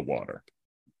all of the water.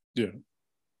 Yeah.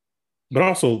 But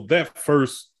also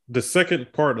the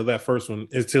second part of that first one,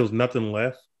 it tells nothing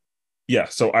left. Yeah,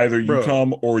 so either you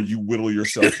come or you whittle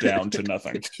yourself down to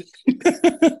nothing.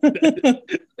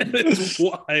 That is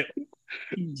wild.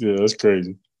 Yeah, that's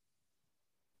crazy.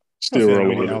 Still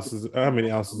rolling with it. How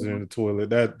many ounces are in the toilet?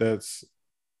 That's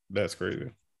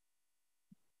crazy.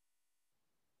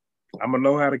 I'm gonna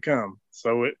know how to come.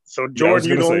 So Jordan,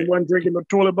 you the only one drinking the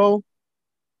toilet bowl?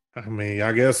 I mean,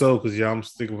 I guess so, because I'm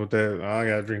sticking with that. I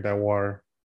gotta drink that water.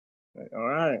 All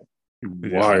right.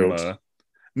 Wild.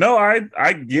 No,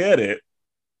 I get it.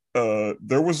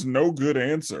 There was no good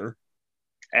answer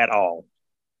at all.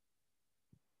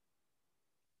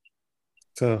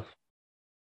 Tough.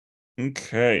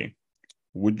 Okay.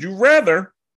 Would you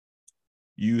rather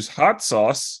use hot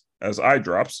sauce as eye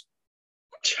drops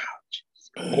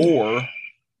or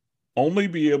only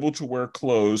be able to wear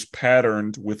clothes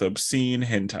patterned with obscene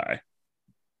hentai?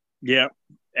 Yeah,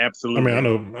 absolutely. I mean, I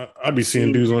know I'd be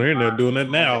seeing dudes on the internet doing that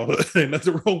now. Ain't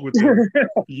nothing wrong with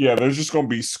that. Yeah, there's just gonna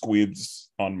be squids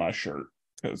on my shirt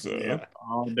because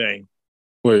all day.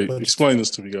 Wait, explain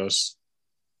this to me, guys.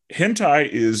 Hentai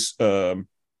is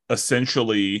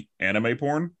essentially anime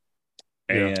porn,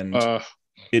 and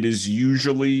it is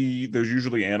there's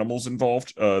usually animals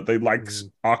involved. They like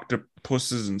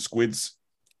octopuses and squids.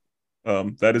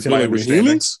 That is Kill my it with understanding.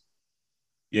 humans?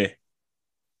 Yeah.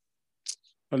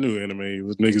 I knew anime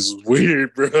was niggas was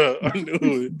weird, bro. I knew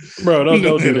it. Bro, I knew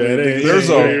don't do that. anime It niggas ain't, was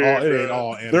it ain't There's all, weird, it ain't bro.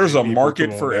 all anime There's a people. market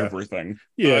Come on for now. everything. I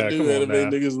Yeah, knew come on anime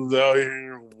now. niggas was out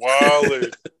here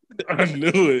wilding. I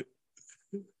knew it.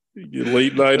 You get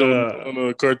late night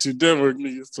on Cartoon Network,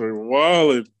 niggas start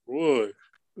wilding. Boy,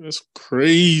 that's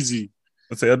crazy.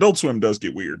 Let's say Adult Swim does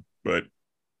get weird, but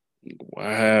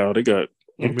Wow, they got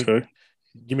Give me- okay.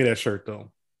 Give me that shirt though.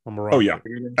 I'm a rock. oh yeah,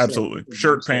 absolutely.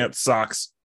 Shirt, pants,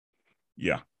 socks.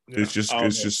 Yeah. Yeah. It's All day.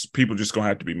 just people just gonna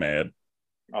have to be mad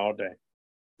all day.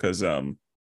 because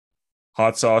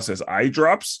hot sauce as eye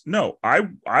drops. No, I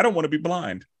don't want to be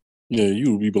blind. Yeah,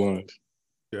 you will be blind.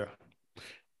 Yeah.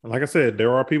 And like I said,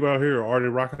 there are people out here already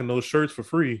rocking those shirts for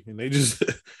free, and they just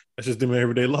that's just them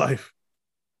everyday life.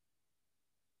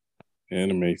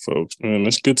 Anime folks, man,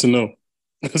 that's good to know.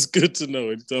 That's good to know.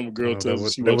 Anytime a girl That tells me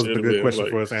was, she that watch was the anime, good I'm question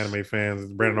like, for us anime fans.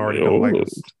 Brandon already don't like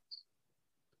us.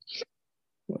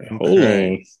 hold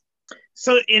Okay. on.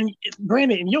 So,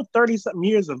 Brandon, in your 30-something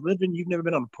years of living, you've never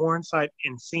been on a porn site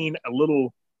and seen a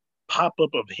little pop-up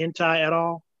of hentai at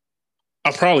all?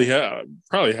 I probably have.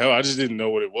 I just didn't know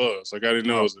what it was. Like I didn't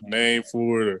know it was a name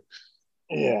for it. Or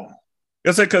Yeah.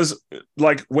 That's it, because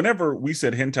like whenever we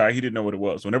said hentai, he didn't know what it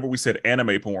was. Whenever we said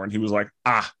anime porn, he was like,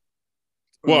 ah.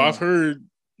 well, I've heard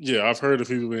of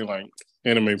people being like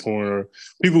anime porn or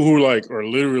people who are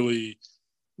literally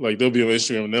like they'll be on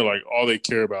Instagram and they're like all they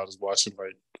care about is watching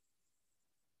like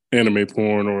anime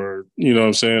porn or you know what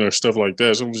I'm saying or stuff like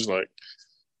that. So I'm just like,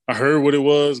 I heard what it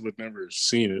was, but never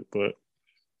seen it. But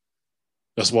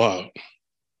that's wild.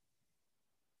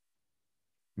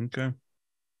 Okay.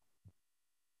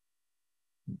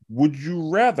 Would you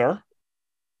rather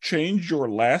change your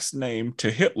last name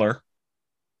to Hitler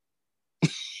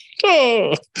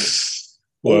Oh.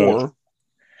 Wow. or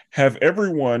have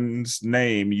everyone's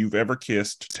name you've ever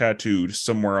kissed tattooed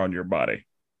somewhere on your body?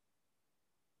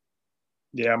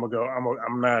 Yeah, I'm gonna go.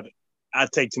 I'm not. I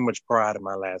take too much pride in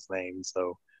my last name,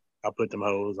 so I'll put them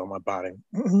hoes on my body.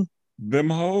 Them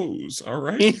hoes. All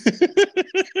right.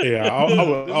 Yeah,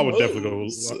 I would definitely go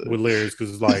with Larry's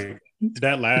because like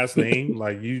that last name,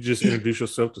 like you just introduce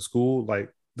yourself to school, like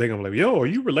they're gonna be like, yo, are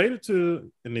you related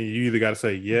to? And then you either gotta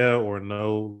say yeah or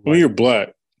no. When you're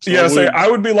black. So Yeah, I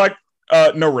would be like,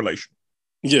 no relation.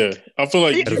 Yeah, I feel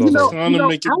like That is you also- kind of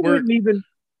make it I work. wouldn't even.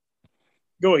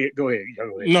 Go ahead.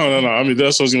 No. I mean,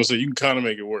 that's what I was gonna say. You can kind of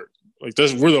make it work. Like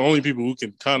we're the only people who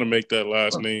can kind of make that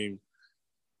last name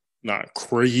not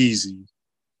crazy.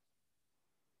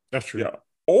 That's true. Yeah.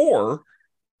 Or,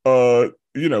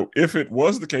 if it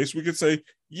was the case, we could say,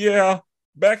 yeah,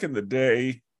 back in the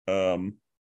day,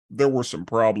 there were some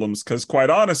problems because, quite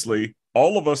honestly,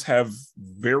 all of us have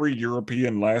very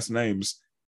European last names,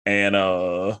 and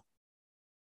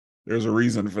there's a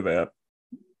reason for that.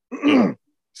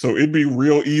 So it'd be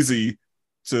real easy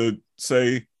to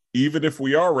say, even if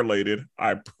we are related,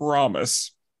 I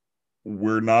promise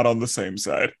we're not on the same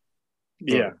side.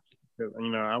 Yeah,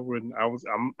 I wouldn't.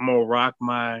 I'm gonna rock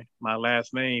my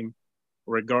last name,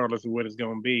 regardless of what it's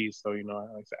gonna be. So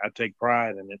I take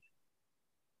pride in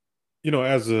it.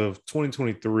 As of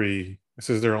 2023, it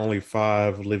says there are only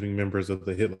 5 living members of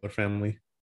the Hitler family.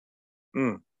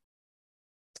 Mm.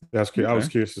 I was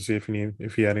curious to see if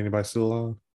he had anybody still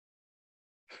on.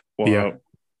 Wow.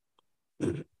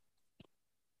 Yeah.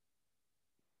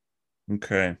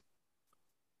 Okay.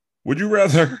 Would you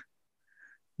rather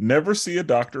never see a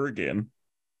doctor again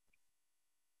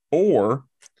or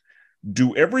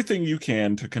do everything you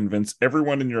can to convince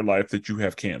everyone in your life that you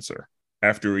have cancer?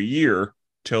 After a year,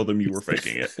 tell them you were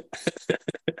faking it.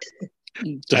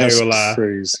 That's gonna lie.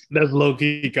 crazy. That's low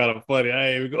key kind of funny. I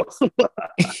ain't even gonna lie.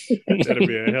 That'd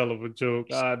be a hell of a joke.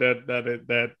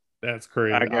 That's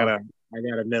crazy. I gotta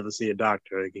never see a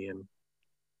doctor again.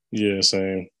 Yeah,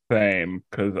 same. Same,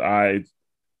 because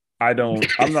I'm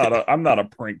not a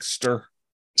prankster.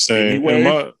 Same.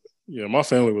 Anyway. And my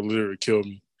family would literally kill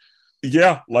me.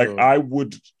 Yeah, like I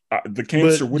would. The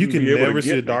cancer But you wouldn't can be able never to see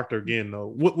a get me. doctor again, though.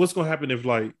 What's gonna happen if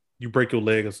like you break your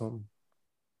leg or something?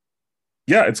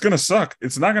 Yeah, it's gonna suck.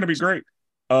 It's not gonna be great.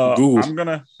 Google.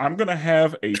 I'm gonna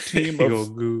have a team You of go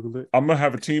Google it. I'm gonna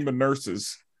have a team of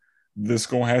nurses that's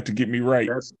gonna have to get me right.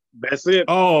 That's it.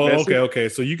 Oh, That's okay, it. okay.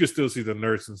 So you can still see the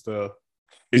nurse and stuff.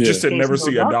 It Yeah. just said Can't never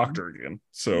see see no a doctor. doctor again.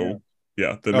 So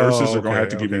yeah, the nurses are gonna have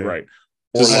to get me okay. right.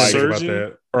 Does I a didn't think about surgeon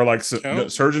that. Or like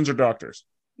count? surgeons or doctors,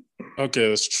 Okay,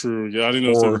 that's true. Yeah, I didn't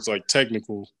know if it Or- was like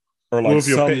technical. or What like if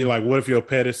your some. pet, what if your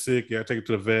pet is sick? Yeah, take it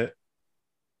to the vet,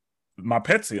 My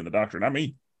pet's seeing the doctor, not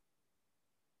me.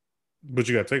 but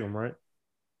you gotta take them, right?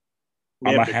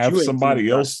 I'm Yeah, gonna but have you ain't somebody seen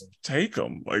a else doctor. take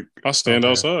them. Like I stand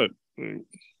Okay. outside.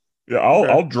 Yeah,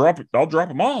 I'll drop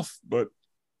them off, but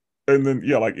and then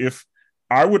like if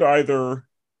I would either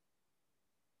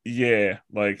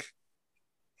like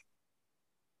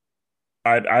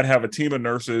I'd have a team of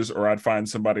nurses, or I'd find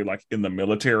somebody like in the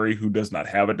military who does not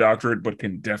have a doctorate but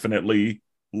can definitely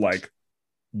like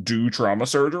do trauma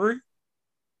surgery.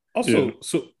 Also,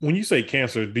 so when you say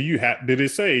cancer, did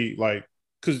it say like,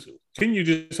 because can you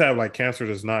just have like cancer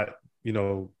that's not,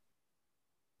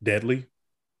 deadly?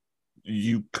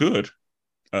 You could.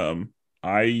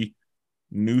 I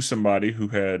knew somebody who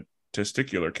had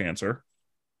testicular cancer,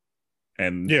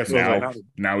 and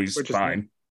now he's fine.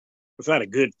 It's not a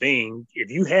good thing. If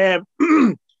you have,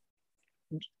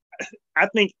 I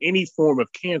think any form of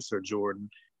cancer, Jordan,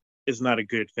 is not a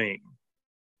good thing.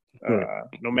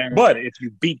 No matter if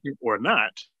you beat it or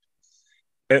not.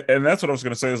 And that's what I was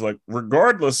going to say is like,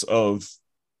 regardless of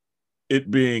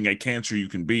it being a cancer you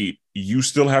can beat, you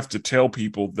still have to tell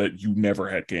people that you never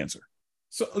had cancer.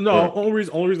 So no, only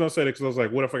reason I said it because I was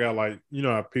like, what if I got like,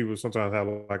 how people sometimes have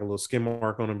like a little skin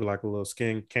mark on them, be like a little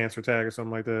skin cancer tag or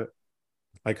something like that.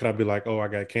 Like, could I be like, oh, I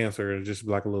got cancer, and just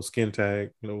be like a little skin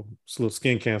tag, it's a little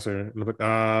skin cancer, and I'm like,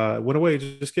 went away,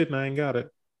 just kidding, I ain't got it.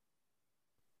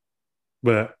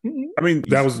 But I mean,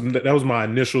 that was my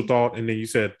initial thought, and then you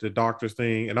said the doctors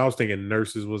thing, and I was thinking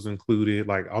nurses was included.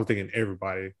 Like, I was thinking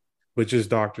everybody, but just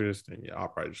doctors. Then I'll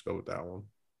probably just go with that one.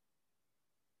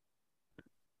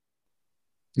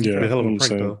 Yeah, a hell of a prank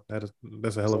though.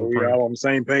 That's a hell of a prank. We're all on the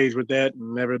same page with that.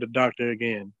 Never the doctor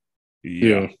again.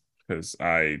 Yeah, because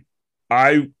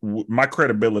my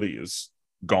credibility is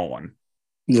gone.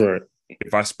 Right.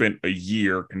 If I spent a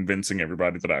year convincing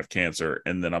everybody that I have cancer,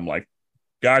 and then I'm like,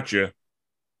 gotcha.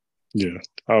 Yeah,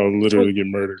 I'll literally get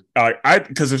murdered.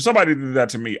 Because if somebody did that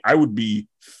to me, I would be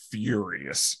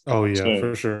furious. Oh yeah,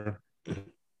 for sure.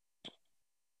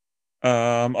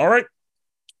 All right.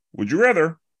 Would you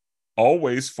rather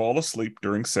always fall asleep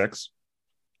during sex,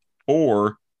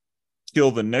 or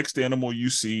kill the next animal you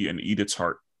see and eat its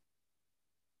heart?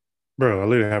 Bro, I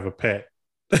literally have a pet.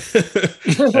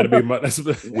 That'd be my.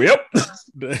 Whip.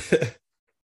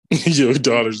 Your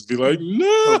daughters be like,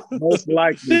 no. Most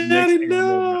likely, Daddy,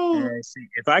 no.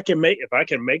 If I can make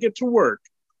it to work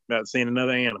without seeing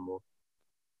another animal,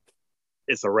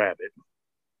 it's a rabbit.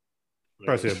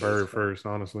 Probably say a bird first,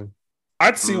 honestly.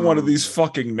 I'd see one of these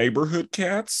fucking neighborhood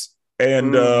cats,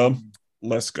 and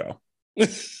let's go. Do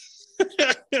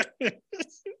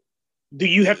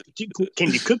you have to?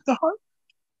 Can you cook the heart?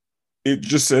 It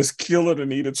just says kill it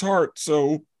and eat its heart,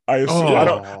 so. I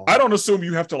don't assume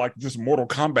you have to like just Mortal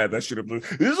Kombat that shit. Yeah,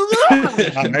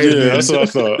 that's what I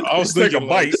thought. I was thinking a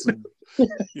bite.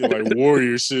 Like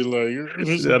warrior shit, like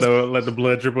let the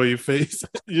blood drip on your face.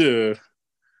 Yeah,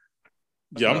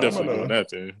 I'm definitely doing that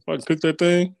thing. If I cook that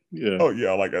thing, yeah. Oh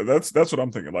yeah, like that's what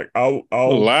I'm thinking. Like I'll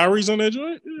Lowry's on that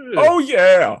joint. Yeah. Oh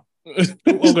yeah.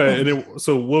 Okay, and then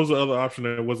so what was the other option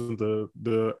that wasn't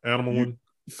the animal one?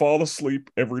 Fall asleep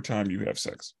every time you have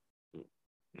sex.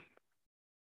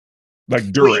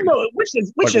 Like during, which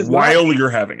is while you're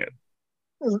having it.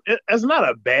 It's not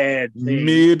a bad thing.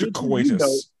 Mid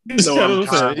coitus.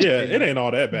 It ain't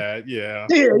all that bad. Yeah.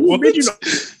 Working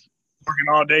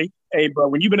all day. Hey, bro,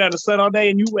 when you've been out of the sun all day,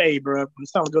 and hey, bro, when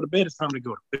it's time to go to bed, it's time to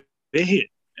go to bed.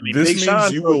 I mean, this Big means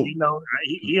Sean, you will.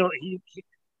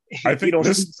 I think he don't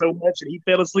sleep so much, and he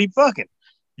fell asleep fucking.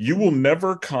 You will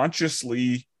never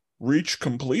consciously reach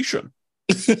completion.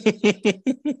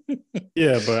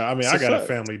 Yeah, but I mean, I got a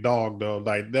family dog though.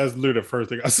 Like that's literally the first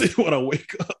thing I see when I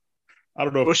wake up. I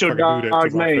don't know What's if your I can do that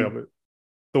to my name? family.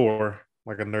 Thor,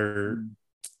 like a nerd,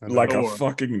 like a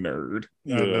fucking nerd.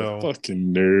 Yeah,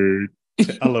 fucking nerd.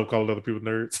 I love calling other people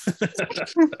nerds.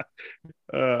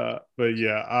 But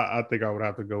yeah, I think I would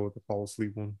have to go with the fall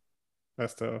asleep one.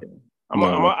 That's tough.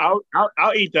 I'll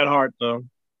eat that heart though.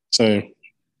 Same.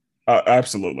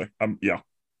 Absolutely. Yeah.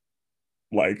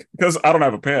 Like, because I don't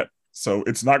have a pet, so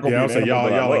it's not going to be. Y'all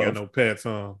ain't got no pets,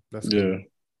 huh? That's good.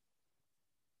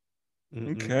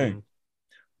 Okay.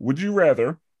 Would you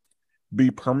rather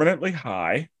be permanently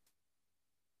high,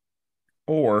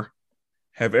 or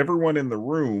have everyone in the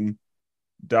room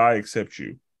die except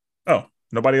you? Oh,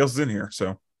 nobody else is in here,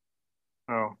 so.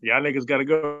 Oh, y'all niggas got to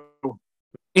go.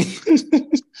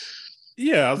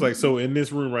 Yeah, I was like, so in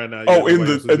this room right now. Oh,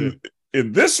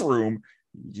 in this room.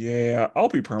 Yeah, I'll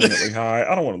be permanently high.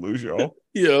 I don't want to lose y'all.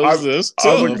 Yeah, that's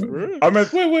tough. I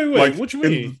meant, wait. Like, what you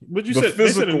mean? What you said? They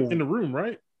said in the room,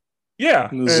 right? Yeah,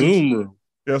 in the Zoom room.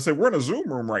 Yeah, so we're in a Zoom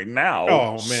room right now.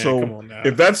 Oh man, so come on now.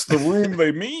 If that's the room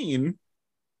they mean,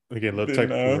 we get a little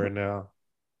technical right now.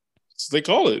 So they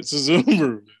call it. It's a Zoom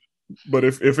room. But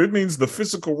if it means the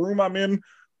physical room I'm in,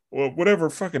 whatever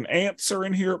fucking ants are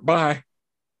in here. Bye.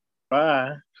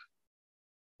 Bye.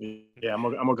 Yeah, I'm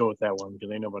gonna go with that one because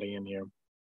ain't nobody in here.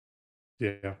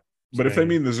 Yeah. But if they same.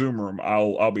 mean the Zoom room,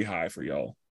 I'll be high for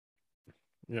y'all.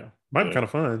 Yeah, might be kind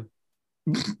of fun.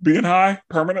 Being high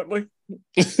permanently,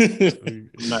 You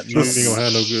ain't gonna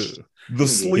have no good. the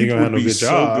sleep gonna have would no be good so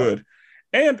job. good.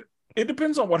 And it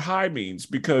depends on what high means,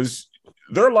 because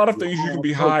there are a lot of things you can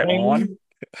be high on.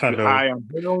 I You know. high on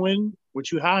heroin?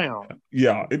 What you high on?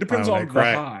 Yeah, it depends on on that the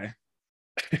crack. high.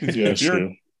 Yeah,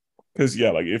 sure. Because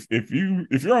yeah, like if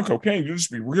you're on cocaine, you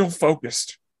just be real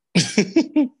focused.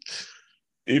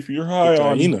 If you're high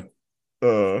on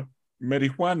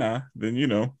marijuana,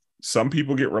 then some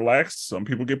people get relaxed, some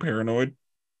people get paranoid.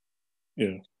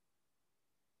 Yeah.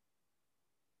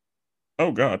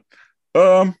 Oh God.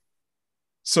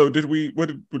 So did we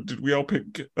all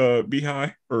pick be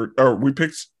high, or we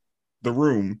picked the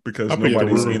room because I picked the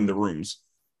nobody's room. in the rooms?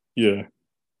 Yeah.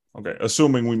 Okay,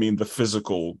 assuming we mean the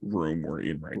physical room we're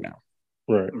in right now.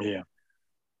 Right. Yeah.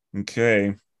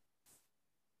 Okay.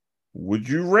 Would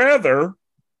you rather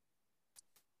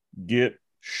get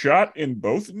shot in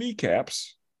both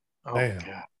kneecaps Oh Damn.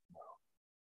 God.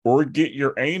 or get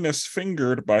your anus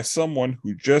fingered by someone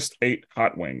who just ate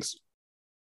hot wings?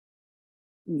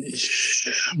 My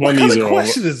What kind knees of are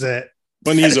question is that?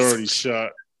 my knees are already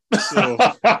shot. So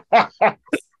I'm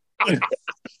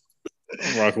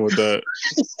rocking with that.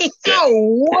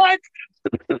 Oh, what?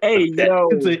 Hey, yo.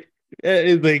 That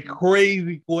is a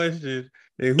crazy question.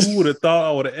 And who would have thought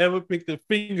I would have ever picked a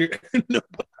finger?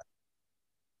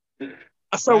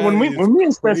 So when That me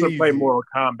and Spencer crazy. play Mortal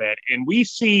Kombat and we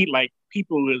see like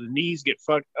people with knees get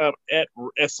fucked up,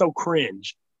 that's so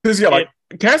cringe. Because like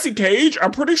Cassie Cage,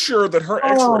 I'm pretty sure that her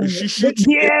X-rays, she shoots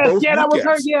you in both that was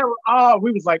her. kneecaps. Yeah. Oh,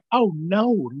 we was like, oh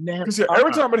no, never. Because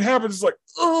every time it happens, it's like,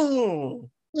 oh.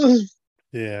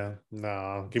 Yeah,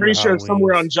 no. Pretty sure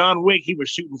somewhere on John Wick he was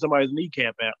shooting somebody's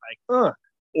kneecap out, like,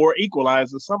 or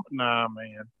Equalizer, something. Nah,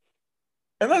 man.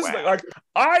 And that's like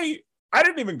I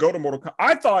didn't even go to Mortal Kombat.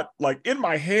 I thought, like, in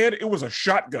my head, it was a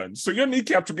shotgun. So your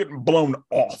kneecaps were getting blown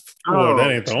off. Well, that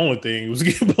ain't the only thing. It was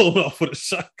getting blown off with a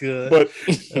shotgun. But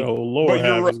oh Lord,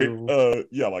 but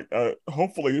you're right.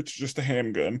 Hopefully it's just a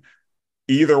handgun.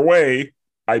 Either way,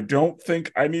 I don't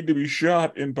think I need to be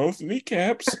shot in both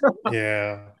kneecaps.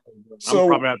 Yeah. So I'm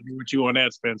probably have to be with you on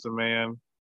that, Spencer, man.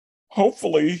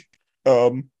 Hopefully,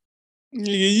 you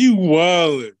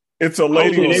wildin'. It's a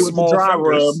lady with small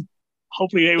fingers. Rub.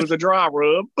 Hopefully it was a dry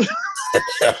rub.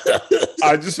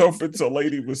 I just hope it's a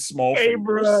lady with small fingers. Hey,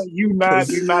 bro, you're not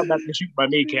about to shoot my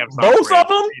kneecaps. Both of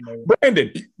them,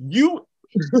 Brandon. You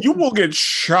will get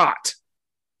shot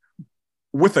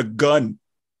with a gun.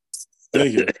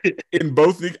 Thank you. In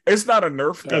both. It's not a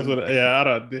Nerf gun. That's what. Yeah,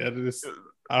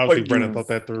 I don't think Brandon thought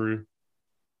that through.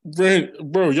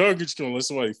 Bro, y'all just gonna let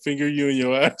somebody finger you in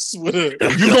your ass with a.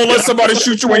 You gonna let somebody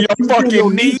shoot you in your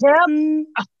fucking knee?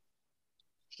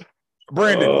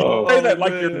 Brandon, you say that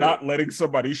like you're not letting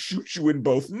somebody shoot you in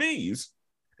both knees.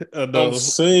 No. I'm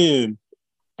saying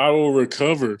I will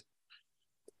recover.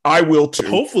 I will too.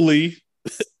 Hopefully,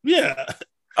 yeah.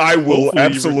 I will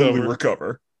absolutely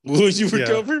recover. Will you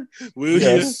recover? Yeah. Will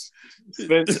yes.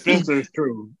 you? Spencer's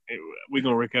true. We're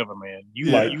gonna recover, man.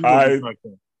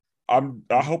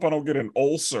 I hope I don't get an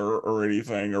ulcer or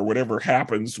anything or whatever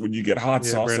happens when you get hot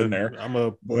sauce Brandon, in there. I'm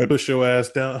gonna push your ass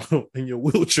down in your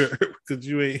wheelchair because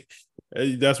you ain't.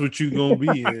 That's what you gonna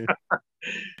be in.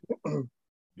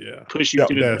 Yeah, push you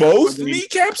to both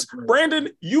kneecaps,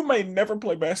 Brandon. You may never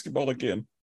play basketball again.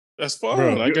 That's fine.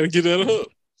 Bro, I gotta get that up.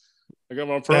 I got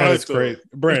my pride. That is crazy,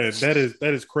 Brandon.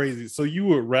 That is crazy. So you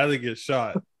would rather get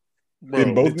shot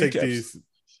in both kneecaps?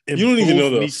 You don't even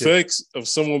know the effects of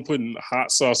someone putting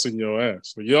hot sauce in your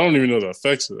ass. Like, you don't even know the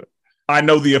effects of that. I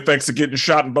know the effects of getting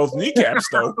shot in both kneecaps,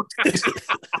 though.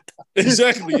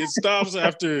 Exactly. It stops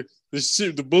after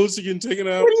the bullets are getting taken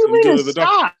out. What do you mean go it to the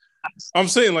doctor. stops? I'm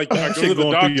saying, like, I go to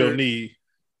the doctor. Your knee.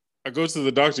 I go to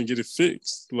the doctor and get it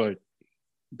fixed. Like,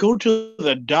 go to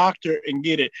the doctor and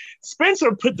get it.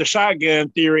 Spencer put the shotgun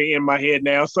theory in my head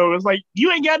now, so it's like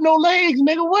you ain't got no legs,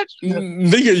 nigga. What?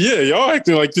 Nigga, yeah, y'all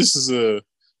acting like this is a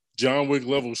John Wick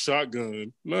level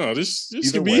shotgun. No, this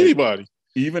could be anybody.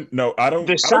 I don't.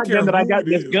 The shotgun that I got,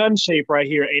 this gun shape right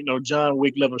here, ain't no John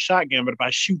Wick level shotgun. But if I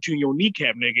shoot you in your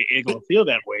kneecap, nigga, it gonna feel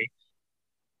that way.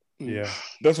 Yeah,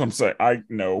 that's what I'm saying. I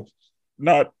know,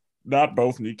 not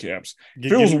both kneecaps.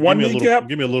 If it was one kneecap,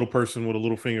 give me a little person with a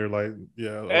little finger, like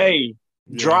yeah. Hey,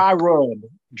 dry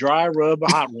rub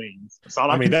hot wings. That's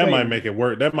all I mean, that say. might make it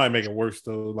work. That might make it worse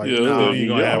though. Like, you're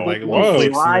gonna have like little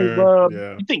flakes dry rub.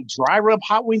 Yeah. You think dry rub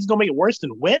hot wings is gonna make it worse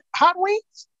than wet hot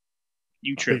wings?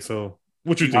 You tripping? So.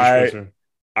 What you think, Spencer?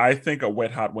 I think a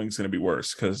wet hot wing's going to be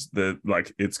worse because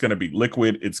it's going to be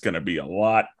liquid. It's going to be a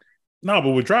lot. No,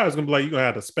 but with dry, it's gonna be like you're gonna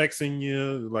have the specks in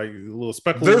you, like little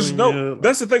speckles in you.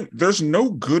 That's the thing. There's no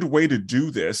good way to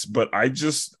do this, but I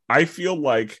feel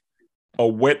like a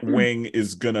wet wing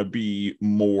is gonna be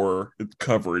more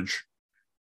coverage.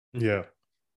 Yeah.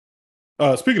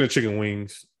 Speaking of chicken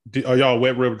wings, are y'all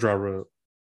wet rub or dry rub?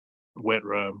 Wet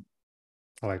rub.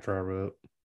 I like dry rub.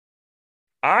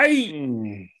 I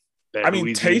mean,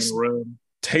 taste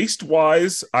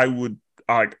wise, I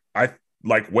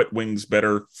like wet wings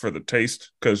better for the taste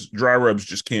because dry rubs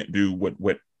just can't do what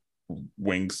wet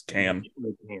wings can.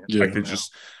 Yeah. Like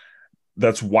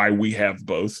that's why we have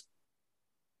both.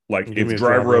 Like if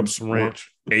dry rubs were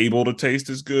able to taste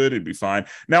as good, it'd be fine.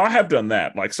 Now I have done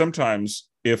that. Like sometimes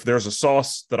if there's a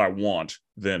sauce that I want,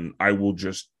 then I will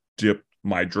just dip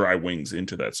my dry wings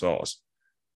into that sauce.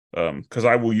 Because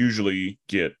I will usually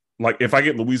get, like, if I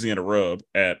get Louisiana rub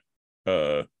at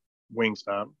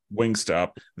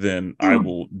Wingstop, then I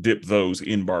will dip those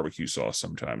in barbecue sauce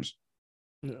sometimes.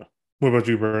 Yeah. What about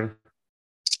you, Brandon?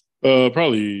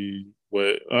 Probably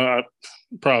wet.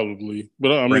 Probably,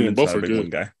 but I mean, both are good. Wing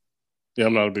guy. Yeah,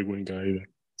 I'm not a big wing guy either.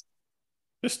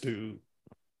 This dude.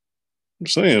 I'm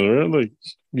saying, right? Like,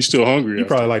 you still hungry? You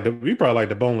probably like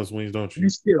the boneless wings, don't you? You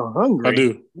still hungry? I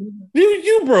do.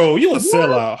 You bro, you a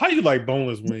sellout. How you like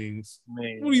boneless wings?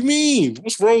 Man. What do you mean?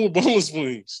 What's wrong with boneless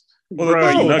wings? Well,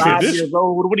 bro, 5 years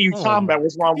old. What are you talking about?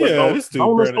 What's wrong with boneless?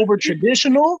 Boneless over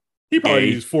traditional? He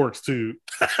probably use forks too.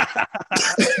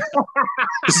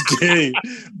 It's gay.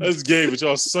 That's gay, but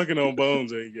y'all sucking on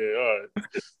bones ain't gay. All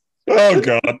right. Oh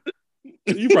God.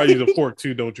 You probably use a fork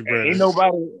too, don't you, Brandon? Ain't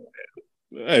nobody.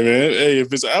 Hey man, hey,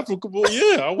 if it's applicable,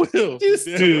 yeah, I will. This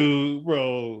dude,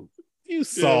 bro, you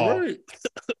saw. Right.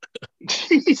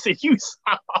 He said you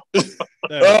saw.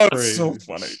 That's so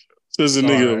funny. Says the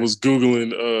nigga that was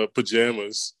Googling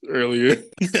pajamas earlier.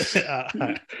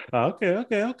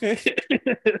 Okay.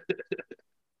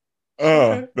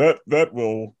 That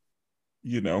will,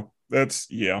 that's,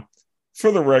 yeah.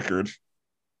 For the record,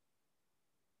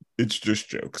 it's just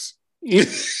jokes. I'm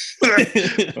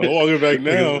walking back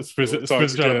now.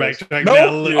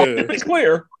 I'll be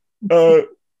clear.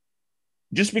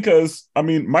 Just because, I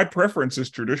mean, my preference is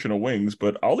traditional wings,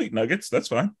 but I'll eat nuggets. That's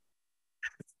fine.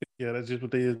 Yeah, that's just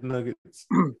what they is, nuggets.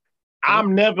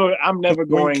 I'm never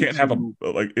going can't to have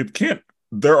it can't.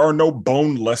 There are no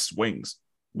boneless wings.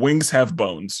 Wings have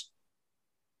bones,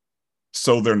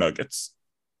 so they're nuggets.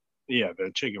 Yeah, the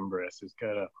chicken breast is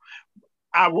cut up.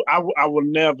 I will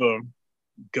never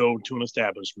go to an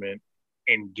establishment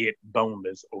and get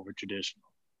boneless over traditional.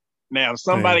 Now, if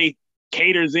somebody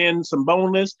caters in some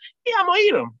boneless, yeah, I'm gonna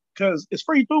eat them because it's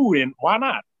free food, and why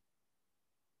not?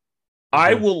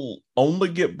 I will only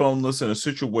get boneless in a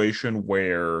situation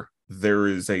where there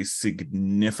is a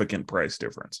significant price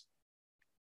difference.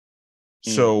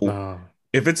 So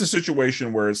if it's a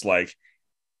situation where it's like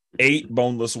 8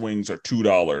 boneless wings are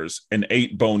 $2 and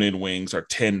 8 bone-in wings are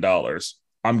 $10,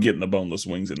 I'm getting the boneless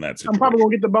wings in that situation. I'm probably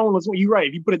gonna get the boneless wings. You're right.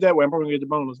 If you put it that way, I'm probably gonna get the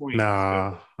boneless wings.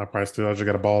 Nah, I just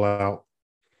got a ball out.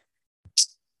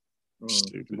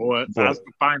 Stupid. Boy,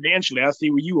 financially, I see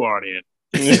where you are then.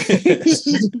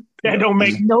 That don't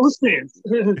make no sense.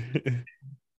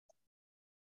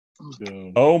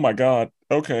 Oh my God.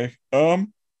 Okay.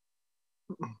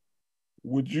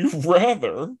 Would you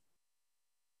rather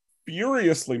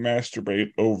furiously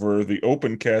masturbate over the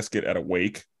open casket at a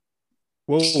wake?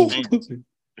 Whoa.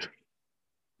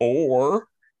 Or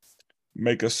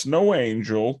make a snow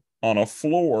angel on a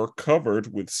floor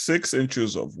covered with 6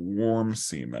 inches of warm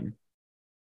semen?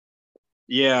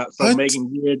 Yeah, so what?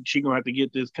 Megan Good, she gonna have to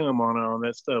get this cum on her on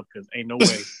that stuff because ain't no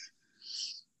way.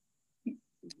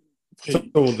 So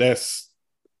that's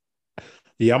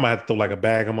I'm gonna have to throw like a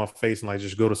bag on my face and like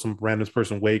just go to some random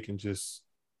person wake and just.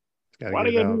 Why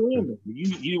do you do random?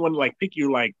 You want to like pick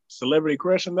your like celebrity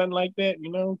crush and nothing like that,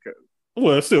 you know?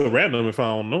 Well, it's still random if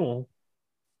I don't know.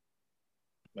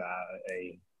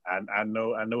 Hey, I know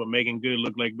what Megan Good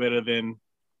looked like better than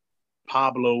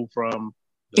Pablo from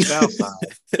the South Side.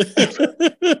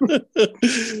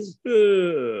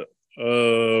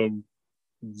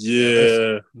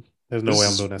 Yeah. There's no way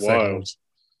I'm doing that second.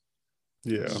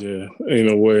 Yeah. Ain't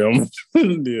no way I'm.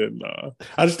 Yeah, nah.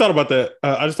 I just thought about that.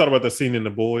 I just thought about that scene in The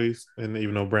Boys, and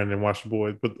even though Brandon watched The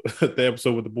Boys, but the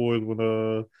episode with The Boys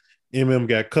when MM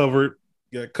got covered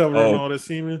and all that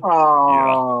semen.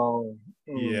 Oh,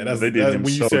 yeah. That's when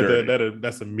you said dirty.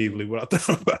 That's immediately what I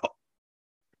thought about.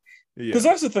 Because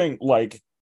that's the thing, like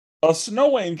a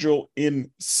snow angel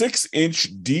in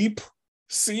 6-inch deep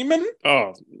semen.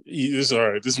 Oh, it's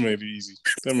all right. This made it easy.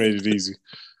 That made it easy.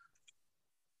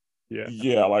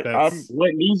 Yeah, like That's-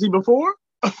 Wasn't easy before.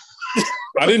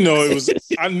 I didn't know it was.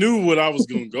 I knew what I was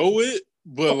gonna go with,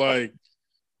 but like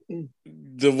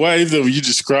the way that you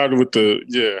described it with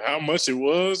how much it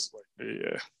was,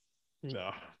 like,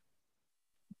 no.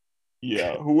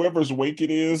 whoever's wake it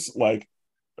is, like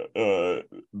I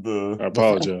the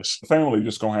apologize. family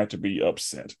just gonna have to be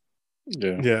upset.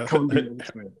 Yeah. Come be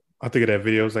upset. I think of that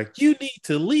video. It's like, you need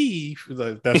to leave.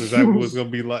 Like, that's exactly what it's gonna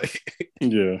be like.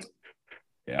 Yeah.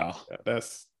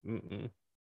 That's mm-mm.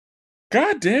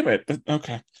 God damn it.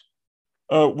 Okay.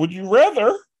 Would you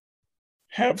rather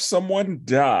have someone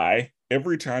die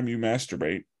every time you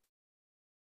masturbate?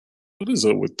 What is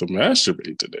up with the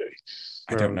masturbate today?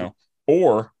 I don't know.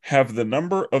 Or have the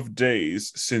number of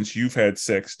days since you've had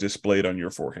sex displayed on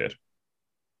your forehead?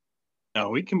 No,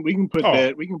 we can put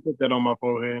that. We can put that on my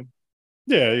forehead.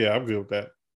 Yeah, I'm good with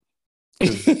that.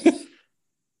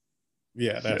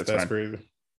 That's fine. crazy.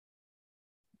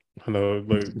 I know,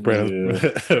 like Brandon,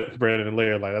 Brandon and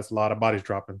Leah, like that's a lot of bodies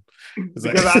dropping. It's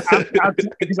Because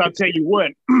like, I'll tell you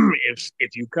what,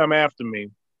 if you come after me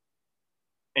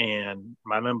and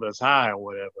my number is high or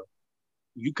whatever,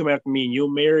 you come after me and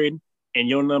you're married and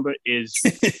your number is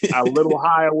a little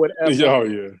high or whatever. Oh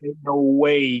yeah. There's no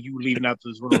way you leaving out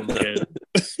this room, because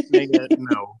nigga,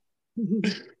 no.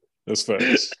 That's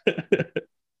facts.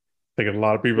 thinking a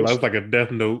lot of people. That's like a death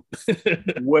note.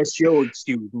 What's your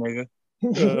excuse, nigga?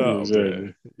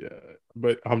 Exactly. Yeah,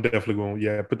 but I'm definitely going.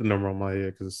 Yeah, put the number on my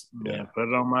head because Yeah, put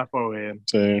it on my forehead.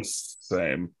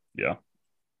 Same. Yeah.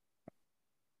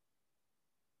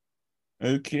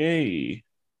 Okay.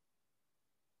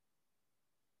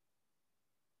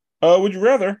 Would you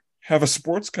rather have a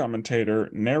sports commentator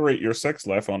narrate your sex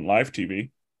life on live TV,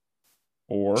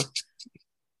 or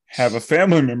have a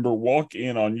family member walk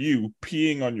in on you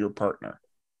peeing on your partner?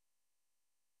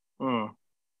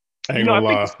 I ain't gonna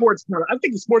lie. I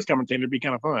think the sports commentator would be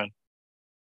kind of fun.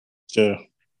 Yeah.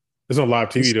 It's on live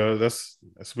TV though. That's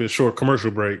a bit short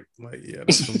commercial break. Like, yeah,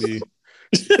 that's gonna be.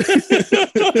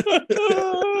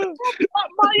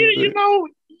 You know,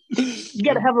 you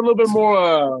got to have a little bit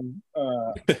more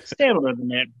stamina than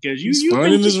that, because He's you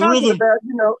finding think his you're talking rhythm.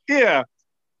 about, yeah.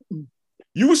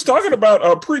 You was talking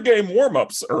about pre-game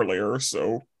warm-ups earlier,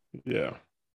 so Yeah.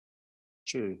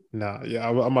 True. Nah. Yeah,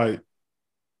 I might.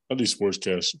 I do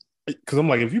sportscast. Because I'm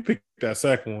like, if you pick that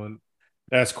second one,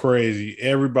 that's crazy.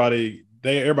 Everybody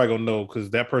gonna know,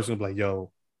 because that person will be like,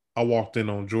 yo, I walked in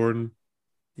on Jordan.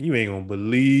 You ain't gonna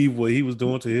believe what he was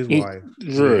doing to his wife.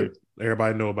 Right.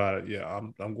 Everybody know about it. Yeah,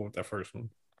 I'm going with that first one.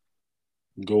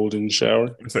 Golden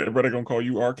shower. so everybody gonna call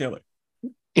you R. Kelly.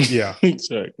 Yeah,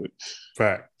 Exactly.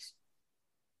 facts.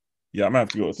 Yeah, I'm gonna have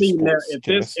to go with See, the now,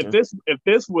 sports. if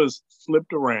this was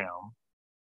flipped around,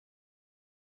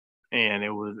 and it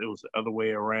was the other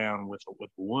way around with a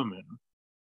woman,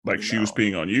 like she was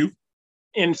peeing on you.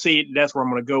 and see, that's where I'm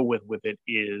going to go with it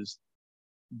is,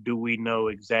 do we know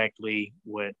exactly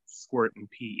what squirt and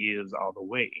pee is all the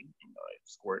way? If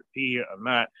squirt pee or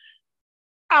not.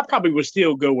 I probably would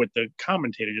still go with the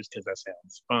commentator just because that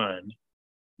sounds fun.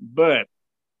 But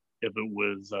if it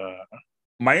was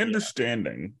My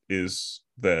understanding is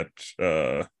that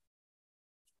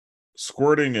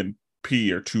squirting and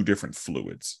pee are two different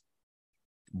fluids,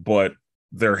 but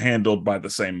they're handled by the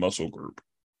same muscle group.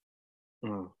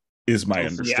 Is my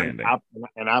understanding.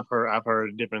 I've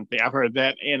heard different things. I've heard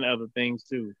that and other things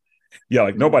too. Yeah,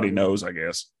 like nobody knows, I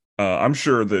guess. I'm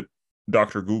sure that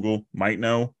Dr. Google might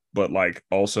know, but like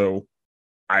also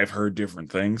I've heard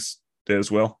different things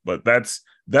as well. But that's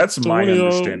So my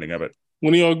understanding of it.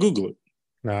 When y'all Google it.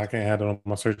 Nah, I can't have it on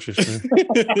my search history. I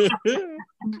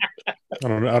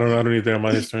don't need that on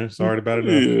my history. Sorry about it.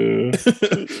 Yeah.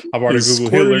 I've already It's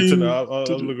Googled Hitler squirting tonight. I'll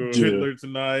look at yeah. Hitler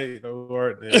tonight.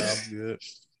 Yeah, I'm good.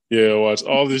 Yeah, watch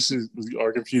all this shit.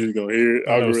 Our computer's gonna hear it.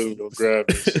 I know. Algorithm gonna grab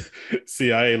it.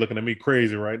 CIA looking at me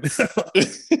crazy right now.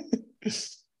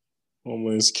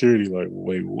 Homeland Security, like,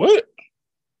 wait, what?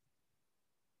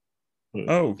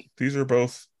 Oh, these are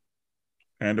both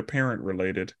kind of parent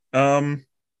related.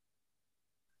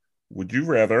 Would you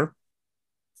rather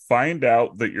find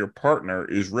out that your partner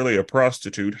is really a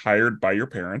prostitute hired by your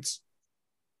parents,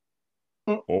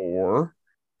 or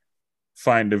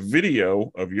find a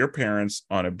video of your parents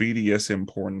on a BDSM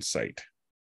porn site?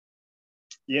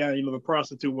 Yeah, the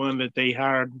prostitute one that they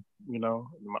hired.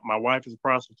 My wife is a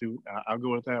prostitute. I'll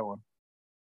go with that one.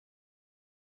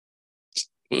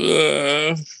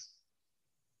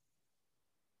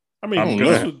 I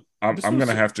mean, I'm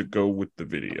gonna have to go with the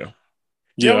video.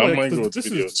 Yeah, like, I might go with this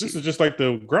the video is this is just like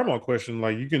the grandma question.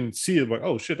 Like, you can see it, like,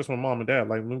 oh shit, that's my mom and dad.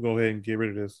 Like, let me go ahead and get rid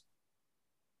of this.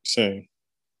 Same.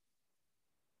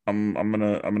 I'm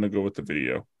gonna go with the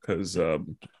video because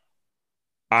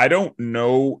I don't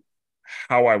know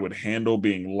how I would handle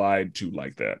being lied to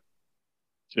like that.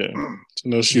 Yeah. To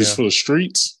know she was for the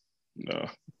streets? No.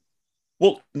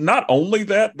 Well, not only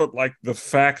that, but like the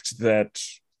fact that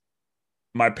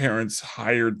my parents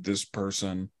hired this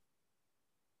person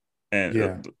and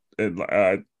no.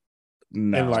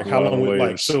 And like how long would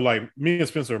like so like me and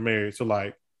Spencer are married. So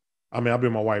like I mean I've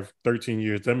been with my wife 13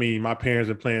 years. That means my parents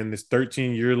are playing this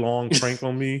 13-year long prank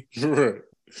on me. Right.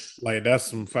 Like that's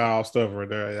some foul stuff right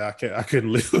there. I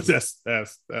couldn't live with that's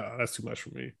too much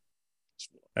for me.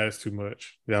 That's too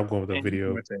much. Yeah, I'm going with the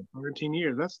video. 13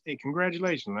 years. That's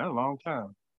congratulations. That's a long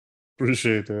time.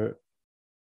 Appreciate that.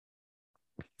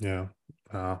 Yeah.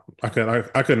 I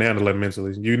couldn't handle it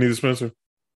mentally. You need a Spencer?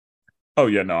 Oh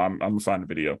yeah, no, I'm gonna find a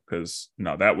video because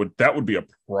no, that would be a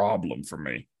problem for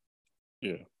me.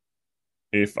 Yeah.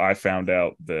 If I found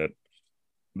out that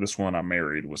this one I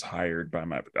married was hired by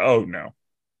my no.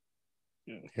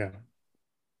 Yeah.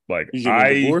 Like you get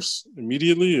a divorce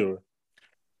immediately or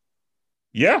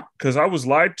yeah, because I was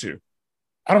lied to.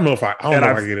 I don't know if I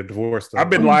get a divorce though. I've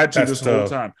been lied to this whole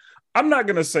time. I'm not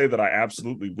gonna say that I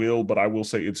absolutely will, but I will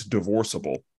say it's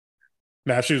divorceable.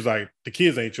 Now she was like, the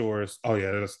kids ain't yours. Oh yeah,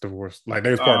 that's divorce. Like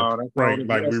they was part of the prank.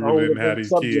 Like we really didn't have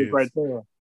these kids. Right there.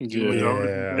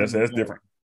 Yeah. That's different.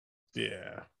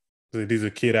 Yeah. These are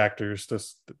kid actors.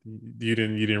 You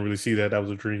didn't really see that. That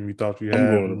was a dream you thought you had. I'm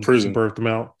going to prison. Birthed them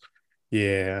out.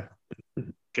 Yeah.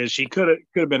 Because she could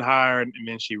have been hired and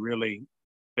then she really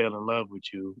fell in love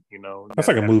with you, you know. That's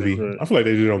like a movie. I feel like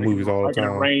they do it on movies all the time.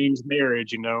 Like an arranged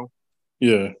marriage, you know.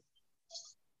 Yeah.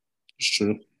 It's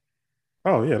true.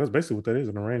 Oh yeah, that's basically what that is,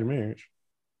 an arranged marriage.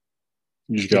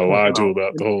 You just got lied to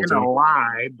about the whole thing. A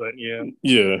lie, but yeah.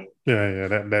 Yeah,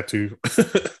 that too.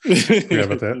 Yeah,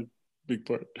 about that. Big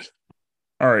part.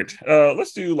 All right.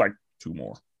 Let's do like two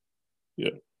more. Yeah.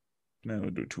 No,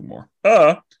 we'll do two more.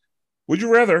 Would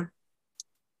you rather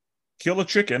kill a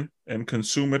chicken and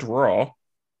consume it raw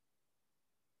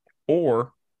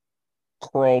or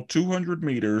crawl 200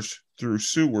 meters through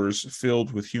sewers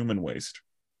filled with human waste?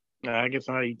 I guess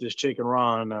I'll eat this chicken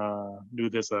raw and do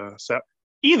this.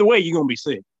 Either way, you're gonna be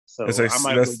sick. So that's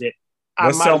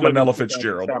Salmonella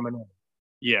Fitzgerald.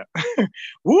 Yeah.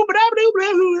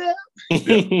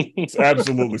 It's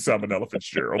absolutely Salmonella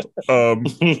Fitzgerald.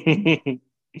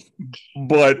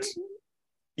 But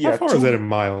how far is that in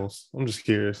miles? I'm just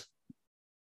curious.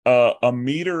 A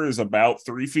meter is about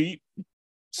 3 feet.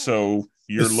 So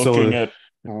you're looking at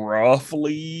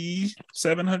roughly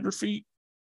 700 feet.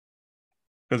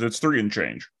 Because it's 3 and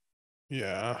change.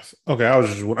 Yeah. Okay.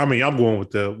 I'm going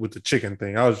with the chicken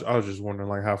thing. I was just wondering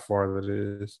like how far that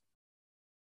is.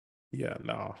 Yeah.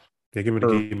 No. Yeah. Give me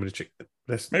the chicken.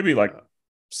 That's maybe like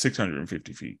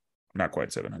 650 feet. Not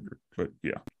quite 700, but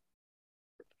yeah.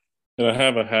 And I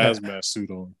have a hazmat suit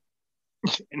on.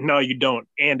 No, you don't.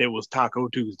 And it was Taco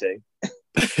Tuesday.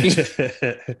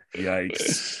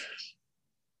 Yikes.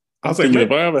 I was thinking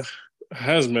if I have a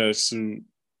hazmat suit,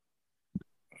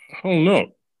 I don't know.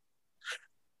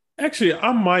 Actually,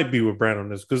 I might be with Brad on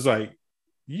this because, like,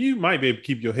 you might be able to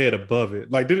keep your head above it.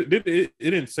 Like, it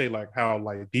didn't say like how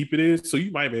like deep it is, so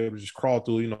you might be able to just crawl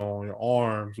through, on your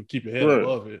arms and keep your head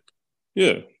above it.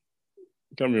 Yeah,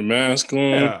 got your mask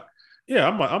on. Yeah. I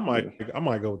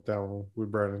might go with that one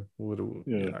with Brandon. I'm gonna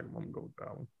go with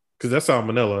that one because that's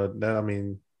salmonella. That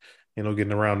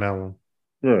getting around that one.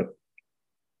 Right.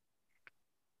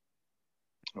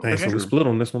 Dang, so we split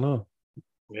on this one, huh?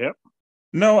 Yep.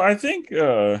 No, I think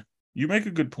you make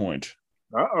a good point.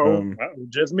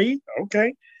 Just me?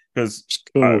 Okay. Because,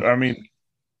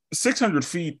 600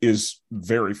 feet is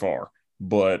very far,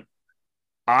 but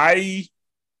I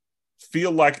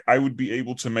feel like I would be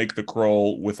able to make the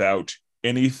crawl without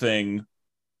anything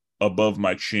above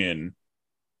my chin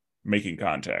making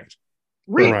contact.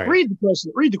 Read the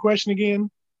question. Read the question again.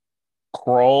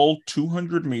 Crawl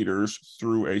 200 meters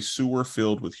through a sewer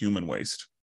filled with human waste.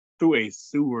 Through a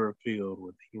sewer filled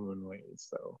with human waste.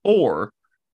 So, or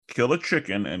kill a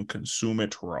chicken and consume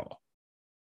it raw.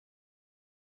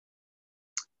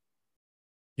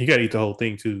 You gotta eat the whole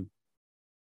thing too.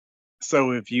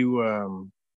 So if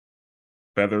you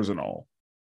feathers and all,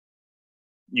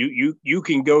 you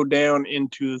can go down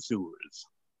into the sewers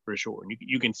for sure.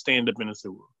 You can stand up in a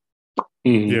sewer.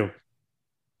 Mm-hmm. Yeah,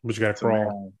 but you gotta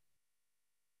crawl.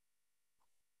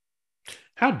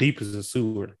 How deep is the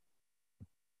sewer?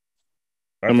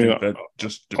 I mean, that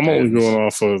just depends. I'm only going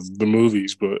off of the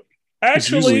movies, but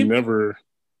actually, it's usually never.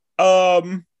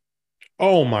 Oh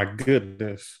my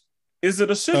goodness! Is it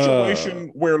a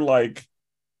situation where like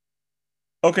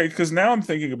Okay, because now I'm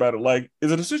thinking about it. Like,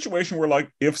 is it a situation where,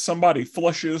 like, if somebody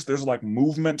flushes, there's like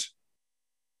movement?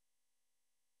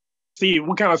 See,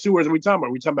 what kind of sewers are we talking about?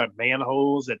 Are we talking about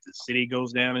manholes that the city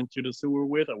goes down into the sewer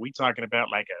with? Are we talking about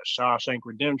like a Shawshank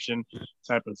Redemption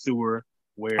type of sewer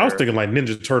I was where, thinking like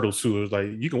Ninja Turtle sewers. Like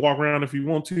you can walk around if you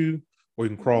want to, or you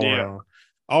can crawl yeah, around.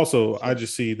 Also, I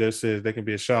just see that says they can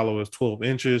be as shallow as 12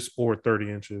 inches or 30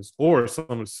 inches, or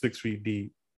some is 6 feet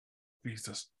deep.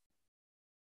 Jesus.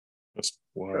 That's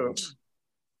wild.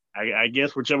 I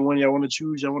guess whichever one y'all want to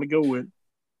choose, y'all want to go with.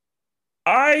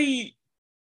 I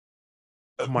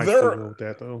I might still there go with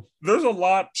that though. there's a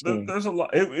lot. Hmm. There's a lot.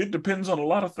 It depends on a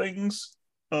lot of things.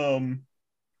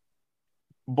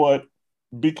 But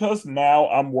because now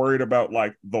I'm worried about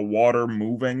like the water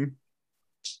moving,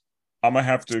 I'm gonna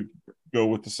have to go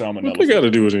with the What salmonella. they got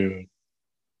to do with it?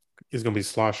 He's gonna be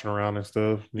sloshing around and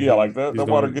stuff. Yeah, like the He's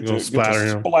water gonna get to splatter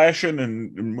him. splashing I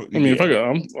mean, if yeah.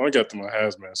 I got my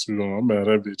hazmat suit on, I'm mad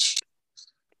at that bitch.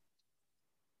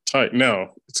 Tight. Now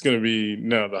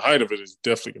the height of it is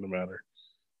definitely gonna matter.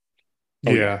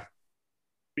 Oh, Yeah.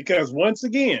 Because once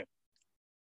again,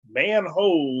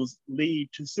 manholes lead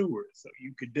to sewers. So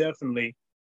you could definitely,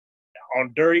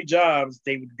 on dirty jobs,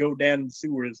 they would go down the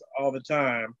sewers all the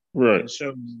time Right. and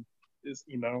show you this,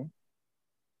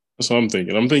 That's what I'm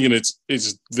thinking. I'm thinking it's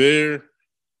there,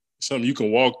 something you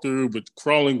can walk through, but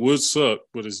crawling would suck,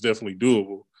 but it's definitely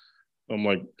doable. I'm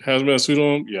like, hazmat suit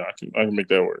on, yeah, I can make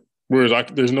that work. Whereas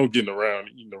there's no getting around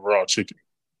eating the raw chicken.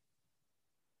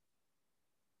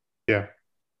 Yeah.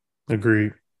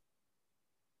 Agreed.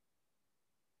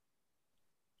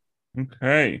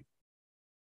 Okay.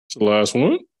 It's the last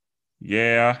one.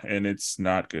 Yeah, and it's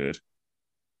not good.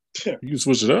 You can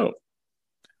switch it out.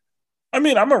 I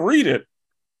mean, I'm gonna read it,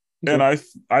 Okay. and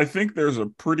I think there's a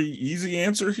pretty easy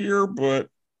answer here, but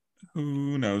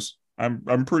who knows?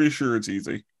 I'm pretty sure it's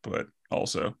easy, but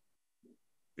also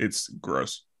it's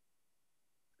gross.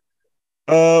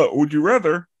 Would you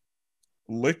rather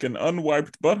lick an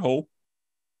unwiped butthole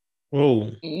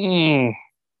Oh,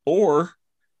 or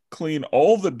clean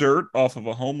all the dirt off of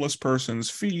a homeless person's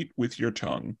feet with your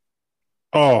tongue?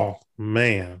 oh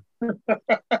man.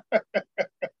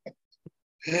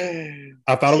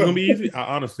 I thought it was gonna be easy.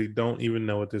 I honestly don't even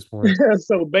know at this point.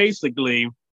 So basically,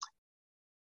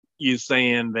 you're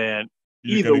saying that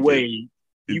You're either gonna way,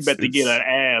 get you better get an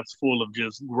ass full of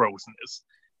just grossness.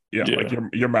 yeah, Yeah. like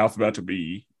your mouth about to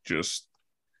be just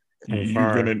On you're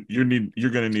fire.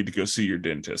 gonna need to go see your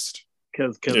dentist.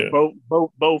 Because Yeah.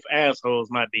 both assholes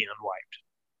might be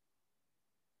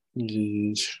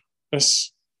unwiped.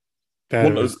 That's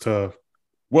That Well, is tough.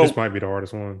 Well, This might be the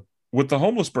hardest one. with the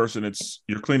homeless person, it's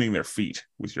you're cleaning their feet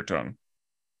with your tongue.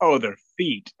 Oh, their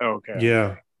feet. Okay.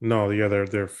 Yeah. No, yeah,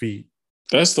 their feet.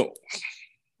 that's the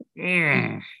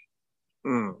Mm.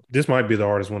 This might be the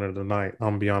hardest one of the night. I'm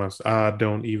gonna be honest. I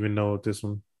don't even know this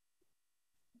one.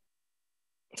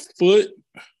 foot.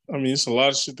 I mean, it's a lot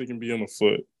of shit that can be on the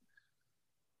foot.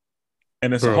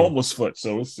 And it's a Bro. homeless foot,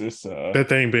 so it's this That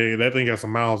thing big. That thing got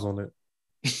some miles on it.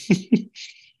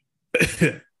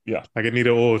 Yeah. Like it need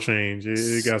an oil change.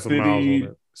 It got some miles on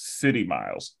it. city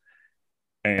miles.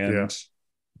 And Yeah.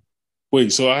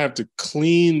 Wait, so I have to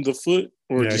clean the foot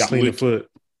or Yeah, just clean the lick? foot.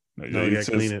 no, No, it you gotta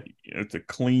says clean it. you have to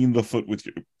clean the foot with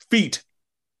your feet.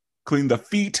 Clean the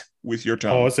feet with your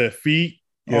tongue. Oh, it's at feet.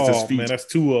 Yeah, it says Oh feet. man, that's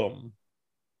two of them.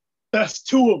 That's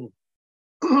two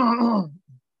of them.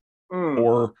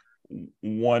 Or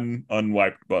one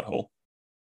unwiped butthole.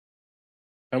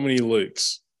 How many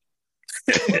licks?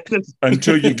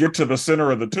 Until you get to the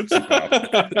center of the Tootsie Pop.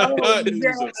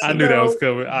 I knew that was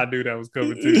coming. I knew that was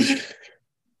coming too.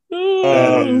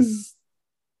 Uh, That is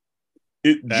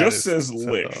It that just is says tough.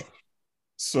 lick.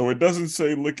 So it doesn't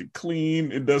say lick it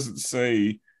clean. It doesn't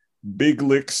say big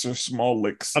licks or small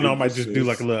licks. I know I It might just do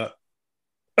like a little.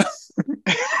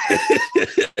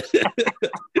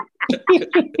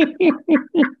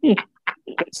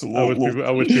 It's a little,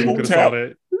 I wish people little could have saw tap,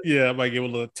 that. Yeah, I might give a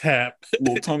little tap.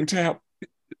 little tongue tap.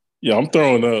 Yeah, I'm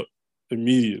throwing up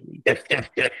immediately.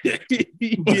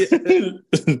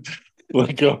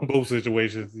 Like, Both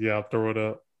situations. Yeah, I'll throw it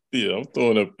up. yeah, I'm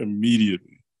throwing up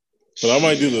immediately. But I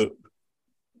might do the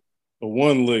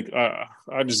one lick.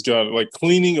 I just got it. Like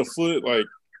cleaning a foot, like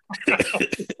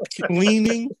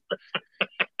cleaning.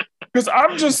 Because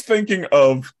I'm just thinking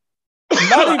of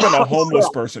not even a homeless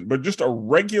person, but just a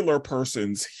regular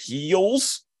person's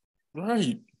heels.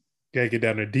 Right. Gotta get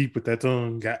down there deep with that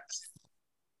tongue. So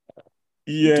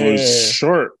Yeah. it's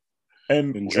short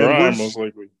And and dry, most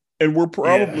likely. And we're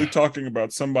probably Yeah. talking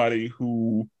about somebody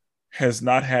who has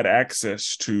not had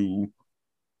access to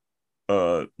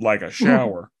like a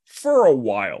shower for a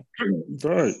while.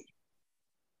 Right.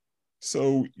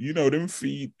 So, them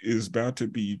feet is about to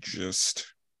be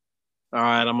just. All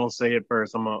right, I'm gonna say it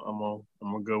first. I'm gonna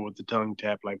go with the tongue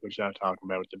tap, like what y'all talking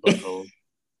about with the butthole.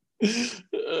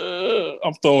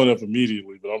 I'm throwing up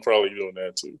immediately, but I'm probably doing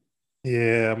that too.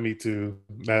 Yeah, me too.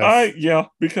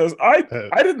 Because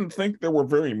I didn't think there were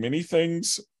very many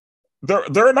things.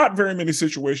 There are not very many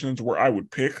situations where I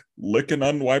would pick lick an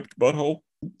unwiped butthole.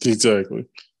 Exactly.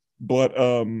 But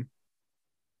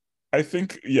I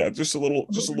think just a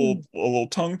little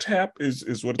tongue tap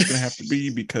is what it's gonna have to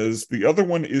be, because the other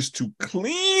one is to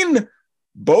clean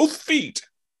both feet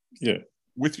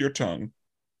with your tongue.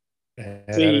 Yeah,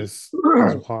 that's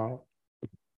wild.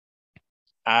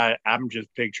 I'm just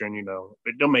picturing, it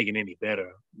don't make it any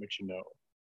better, but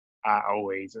I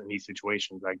always in these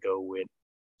situations I go with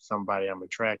somebody I'm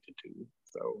attracted to.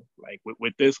 So like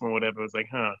with this one, whatever, it's like,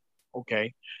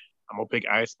 okay, I'm gonna pick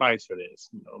Ice Spice for this.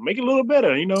 Make it a little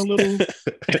better, a little.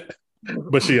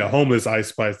 But she a homeless Ice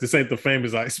Spice. This ain't the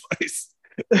famous Ice Spice.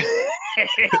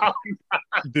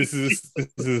 This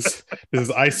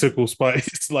is Icicle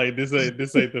Spice. Like this ain't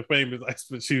the famous Ice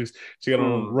Spice. She got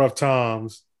on rough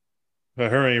times.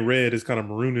 Her ain't red. It's kind of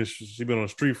maroonish. She been on the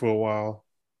street for a while.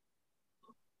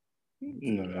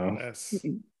 No,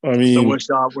 I mean, so what's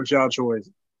y'all choice?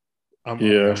 I'm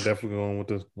definitely going with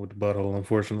the butthole.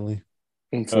 Unfortunately.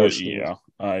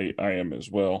 I am as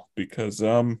well, because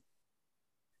it's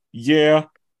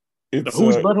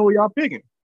whose butthole y'all picking?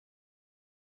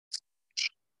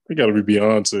 It gotta be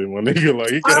Beyonce, my nigga.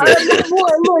 Like,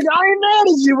 look, I ain't mad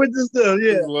at you with this stuff.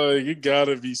 Yeah, like it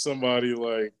gotta be somebody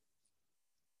like.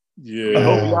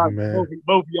 Yeah,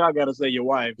 both of y'all gotta say your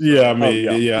wife. So. Yeah, I mean,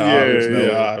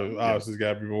 obviously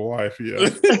gotta be my wife. Yeah,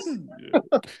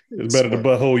 it's better the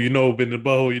butthole you know than the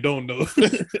butthole you don't know.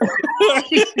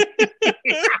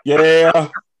 Yeah,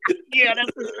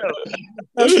 that's the show.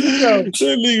 That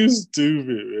nigga's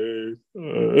stupid,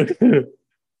 man.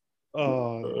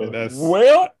 That's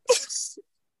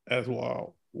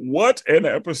wild. What an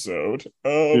episode!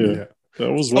 That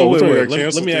was wrong. Wait.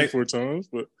 Let me 4 times,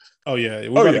 but we're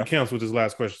about to cancel with this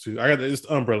last question too. I got this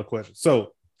umbrella question.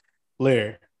 So,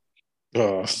 Larry,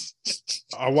 I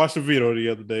watched a video the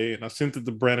other day and I sent it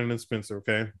to Brandon and Spencer.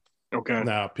 Okay.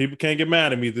 Now people can't get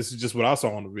mad at me. This is just what I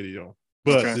saw on the video.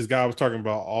 But this guy was talking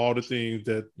about all the things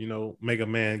that make a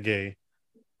man gay.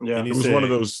 Yeah, and it was one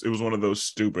of those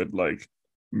stupid like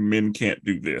men can't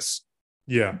do this.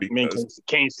 Yeah, men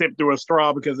can't sip through a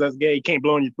straw because that's gay. You can't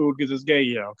blow on your food because it's gay.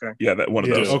 Yeah, okay. Yeah, that one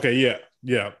of those. Okay,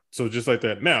 yeah. So just like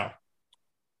that. Now,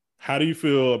 how do you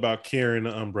feel about carrying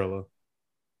an umbrella?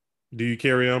 Do you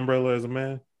carry an umbrella as a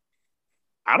man?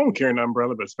 I don't carry an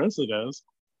umbrella, but Spencer does.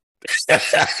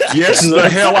 Yes, the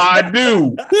hell I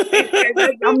do.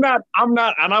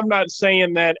 I'm not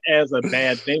saying that as a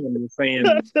bad thing. I'm saying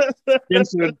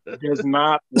Spencer does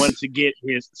not want to get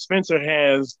Spencer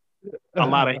has a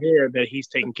lot of hair that he's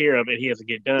taking care of and he has to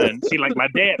get done. See, like my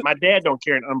dad don't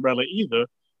carry an umbrella either.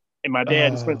 And my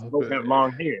dad and Spencer both have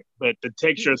long hair. But the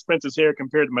texture of Spencer's hair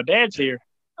compared to my dad's hair,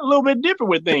 a little bit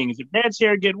different with things. If dad's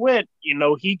hair get wet, it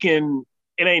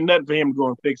ain't nothing for him to go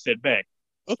and fix that back.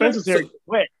 Spencer's hair get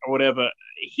wet or whatever,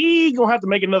 he gonna have to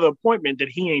make another appointment that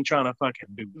he ain't trying to fucking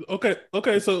do. Okay.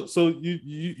 So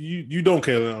you don't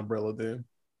carry an umbrella then?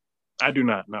 I do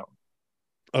not know.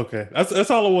 Okay,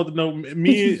 that's all I want to know.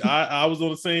 Me, I was on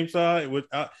the same side.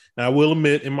 I will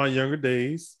admit, in my younger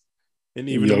days, and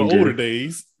even in my older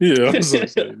days, I am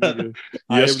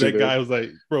that guy who was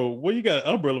like, "Bro, what you got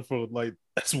an umbrella for? Like,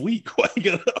 that's weak. Why you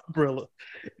got an umbrella?"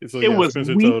 So, it was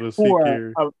Spencer weak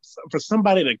for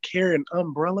somebody to carry an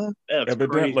umbrella. That's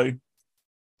evidently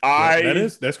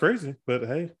crazy. That's crazy. But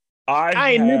hey,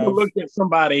 I ain't never looked at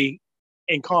somebody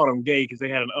and called them gay because they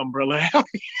had an umbrella out.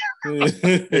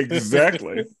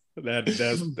 Exactly.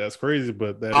 That's crazy,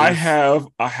 but I have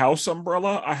a house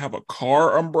umbrella, I have a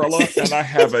car umbrella, and I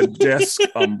have a desk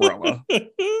umbrella.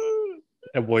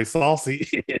 That boy saucy.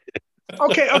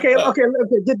 Okay.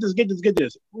 Get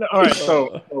this. All right,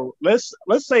 so let's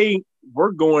say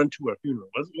we're going to a funeral.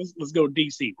 Let's go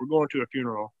DC. We're going to a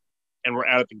funeral, and we're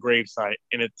out at the gravesite,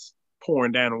 and it's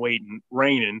pouring down and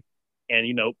raining,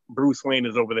 and Bruce Wayne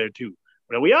is over there too.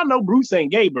 Now, we all know Bruce ain't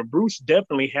gay, but Bruce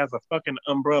definitely has a fucking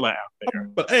umbrella out there.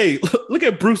 But hey, look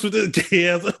at Bruce with this gay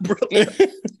ass umbrella.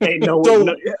 Hey,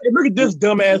 look at this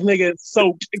dumbass nigga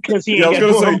soaked because he ain't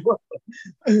got no umbrella.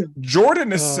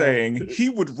 Jordan is saying he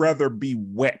would rather be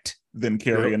wet than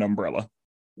carry an umbrella.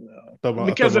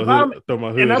 Because that's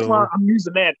why I'm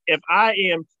using that. If I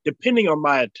am, depending on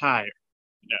my attire,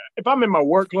 if I'm in my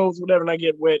work clothes, whatever, and I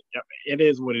get wet, it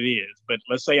is what it is. But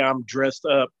let's say I'm dressed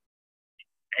up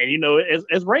And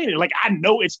it's raining. Like I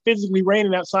know it's physically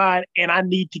raining outside, and I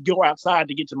need to go outside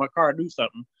to get to my car and do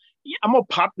something. Yeah, I'm gonna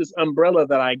pop this umbrella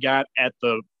that I got at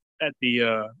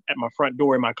my front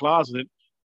door in my closet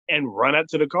and run out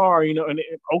to the car.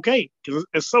 Okay, because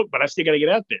it's soaked, but I still gotta get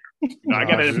out there. I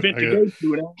got an event to go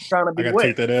to, and I'm trying to be wet.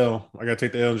 Take that L. I gotta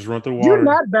take the L and just run through the You're water.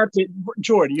 not about to,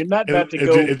 Jordan. You're not about to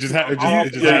go. It just happened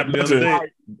the other day.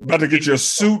 About to get your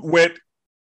suit wet.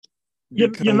 You're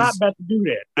not about to do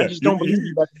that. I just don't believe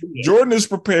you're about to do that. Jordan is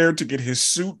prepared to get his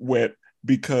suit wet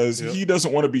because he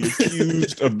doesn't want to be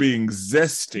accused of being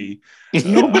zesty.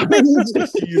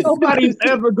 Nobody's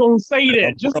ever going to say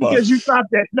that. Just because you thought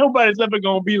that, nobody's ever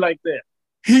going to be like that.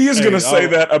 He is going to say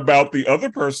that about the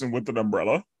other person with an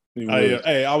umbrella.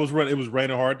 I was running. It was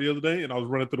raining hard the other day, and I was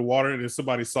running through the water, and then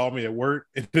somebody saw me at work,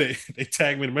 and they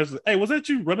tagged me in the message. Hey, was that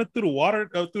you running through the water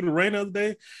through the rain the other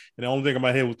day? And the only thing in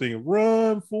my head was thinking,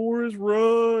 "Run, Forrest,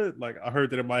 run!" Like I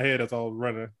heard that in my head as I was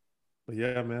running. But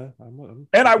yeah, man.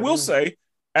 And I will say,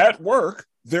 at work,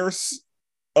 there's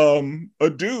a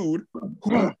dude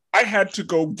who I had to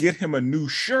go get him a new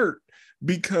shirt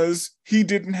because he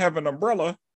didn't have an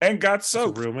umbrella and got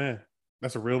soaked. That's a real man.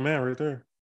 That's a real man right there.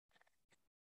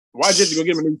 Why'd you have to go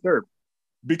get him a new shirt?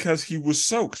 Because he was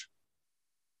soaked.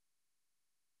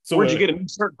 So where'd you get a new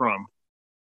shirt from?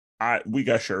 We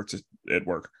got shirts at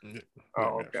work.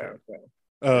 Oh, okay.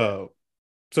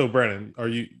 So Brandon, are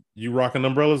you rocking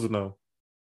umbrellas or no?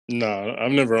 No,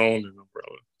 I've never owned an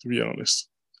umbrella, to be honest.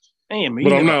 Damn,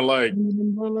 but I'm not like.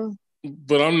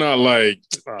 But I'm not like,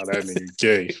 oh, that nigga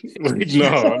gay. Like, no,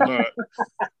 I'm not.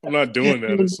 I'm not doing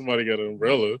that. If somebody got an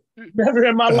umbrella, never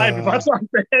in my life if I saw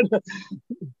that.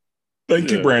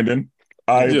 Thank you, Brandon.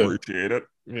 I appreciate it.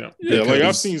 Yeah. Like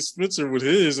I've seen Spencer with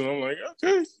his, and I'm like,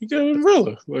 okay, you got an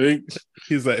umbrella. Like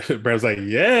he's like, Brad's like,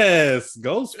 yes,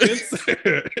 go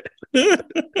Spencer.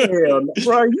 Hell,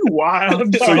 bro, you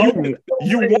wild. So you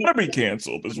want to be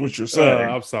canceled, is what you're saying.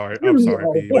 I'm sorry, P.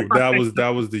 Like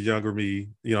that was the younger me.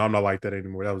 I'm not like that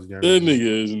anymore. That was the younger. That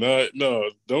nigga is not. No,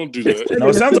 don't do that. No,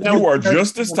 it sounds like you are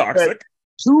just as toxic.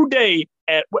 Today,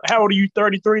 at how old are you?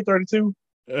 33, 32?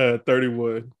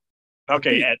 31.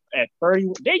 Okay, at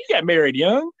 31. Yeah, you got married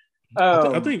young.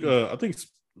 I think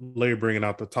Larry bringing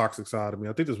out the toxic side of me.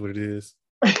 I think that's what it is.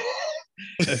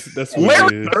 That's what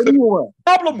Larry, it is. 31.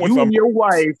 Problem with you and your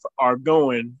wife are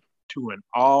going to an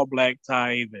all black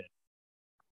tie event.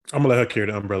 I'm gonna let her carry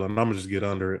the umbrella, and I'm gonna just get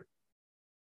under it.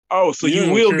 Oh, so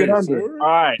you will get under it. All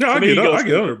right. No, so I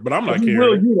get under it, but I'm not carrying. He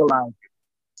will utilize it.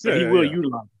 So he will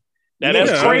utilize it. Now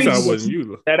that's crazy.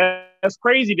 That's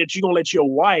crazy that you're gonna let your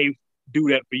wife do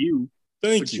that for you.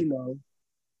 Thank you.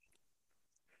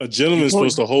 A gentleman's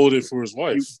supposed to hold it for his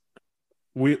wife.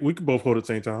 We can both hold it at the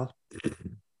same time.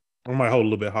 I might hold a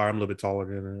little bit higher. I'm a little bit taller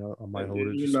than her. I might hold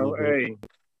it. Just a little bit.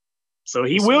 So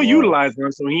he will utilize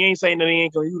one. So he ain't saying that he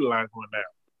ain't gonna utilize one now.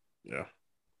 Yeah.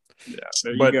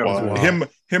 But him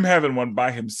having one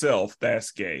by himself, that's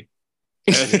gay.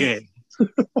 That's gay.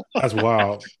 That's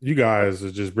wild. You guys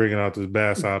are just bringing out this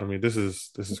bad side of me. This is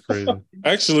crazy.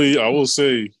 Actually, I will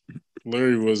say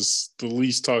Larry was the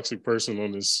least toxic person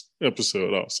on this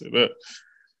episode. I'll say that.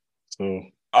 So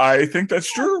I think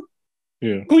that's true.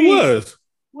 Yeah. Who was?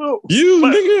 Well,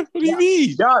 nigga. What do you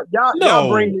mean? Y'all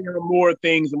bring in more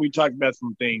things, and we talk about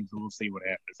some things, and we'll see what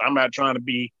happens. I'm not trying to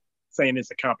be saying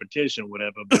it's a competition,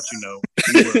 whatever, but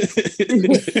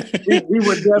we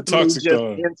were definitely just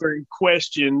answering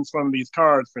questions from these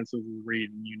cards Francis was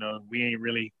reading. We ain't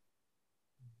really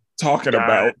talking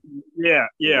about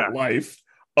life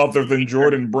other than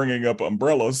Jordan bringing up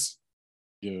umbrellas.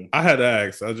 Yeah, I had to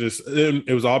ask.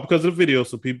 It was all because of the video,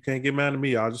 so people can't get mad at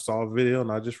me. I just saw a video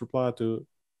and I just replied to it.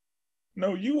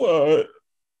 No, it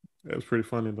was pretty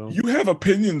funny though. You have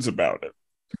opinions about it.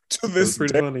 To this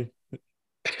pretty funny.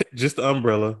 Just the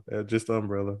umbrella. Just the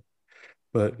umbrella.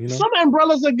 But some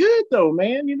umbrellas are good though,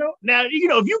 man. Now if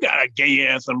you got a gay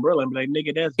ass umbrella, I'm like,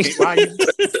 nigga, that's gay. Why you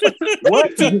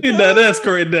what? Nah, that's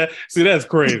crazy. See, that's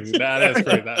crazy. Nah, that's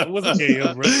crazy. It wasn't gay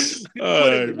umbrella. All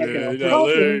right, man.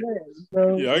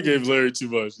 Larry, I gave Larry too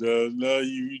much. No,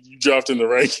 you dropped in the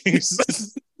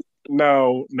rankings.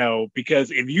 No,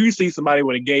 because if you see somebody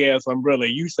with a gay ass umbrella,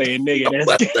 you say a nigga,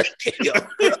 that's gay.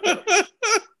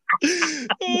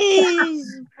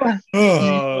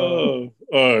 All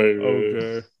right.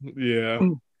 Okay. Yeah.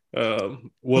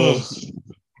 Well,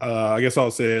 I guess I'll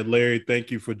say, Larry,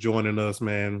 thank you for joining us,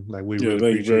 man. Like we really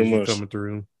appreciate you coming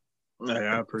through. Hey,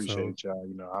 I appreciate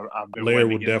y'all. I've been Larry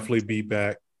will definitely be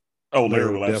back. Oh,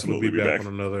 Larry will definitely be back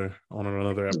on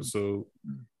another episode.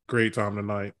 Great time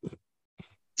tonight.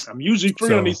 I'm usually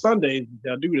free on these Sundays.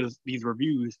 I do these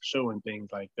reviews showing things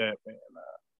like that, man.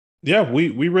 Yeah,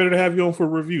 we ready to have you on for a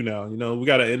review now. You know, we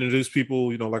got to introduce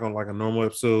people. You know, like on like a normal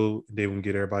episode. Then we can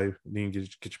get everybody. Then get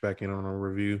you back in on a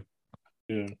review.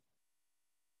 Yeah.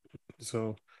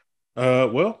 So,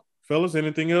 well, fellas,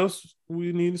 anything else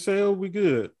we need to say? Oh, we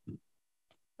good.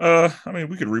 I mean,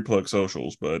 we could replug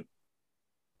socials, but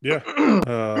Yeah.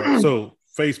 So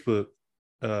Facebook,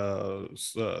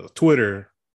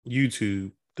 Twitter,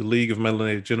 YouTube, the League of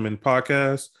Melanated Gentlemen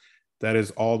podcast. That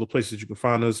is all the places you can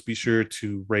find us. Be sure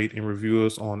to rate and review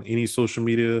us on any social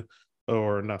media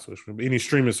or not social, any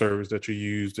streaming service that you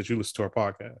use that you listen to our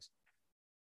podcast.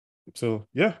 So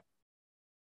yeah.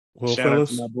 Well, Shout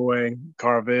fellas, out to my boy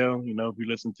Carvel. You know, if you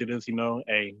listen to this, you know,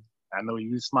 hey, I know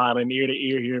you smiling ear to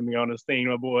ear hearing me on this thing.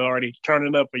 My boy already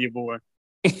turning up for your boy.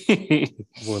 boy,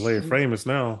 Larry famous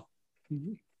now.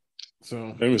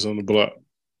 So Famous on the block.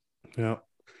 yeah.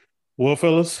 Well,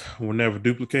 fellas, we'll never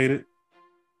duplicate it.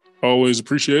 Always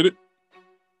appreciate it.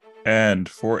 and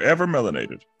forever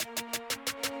melanated.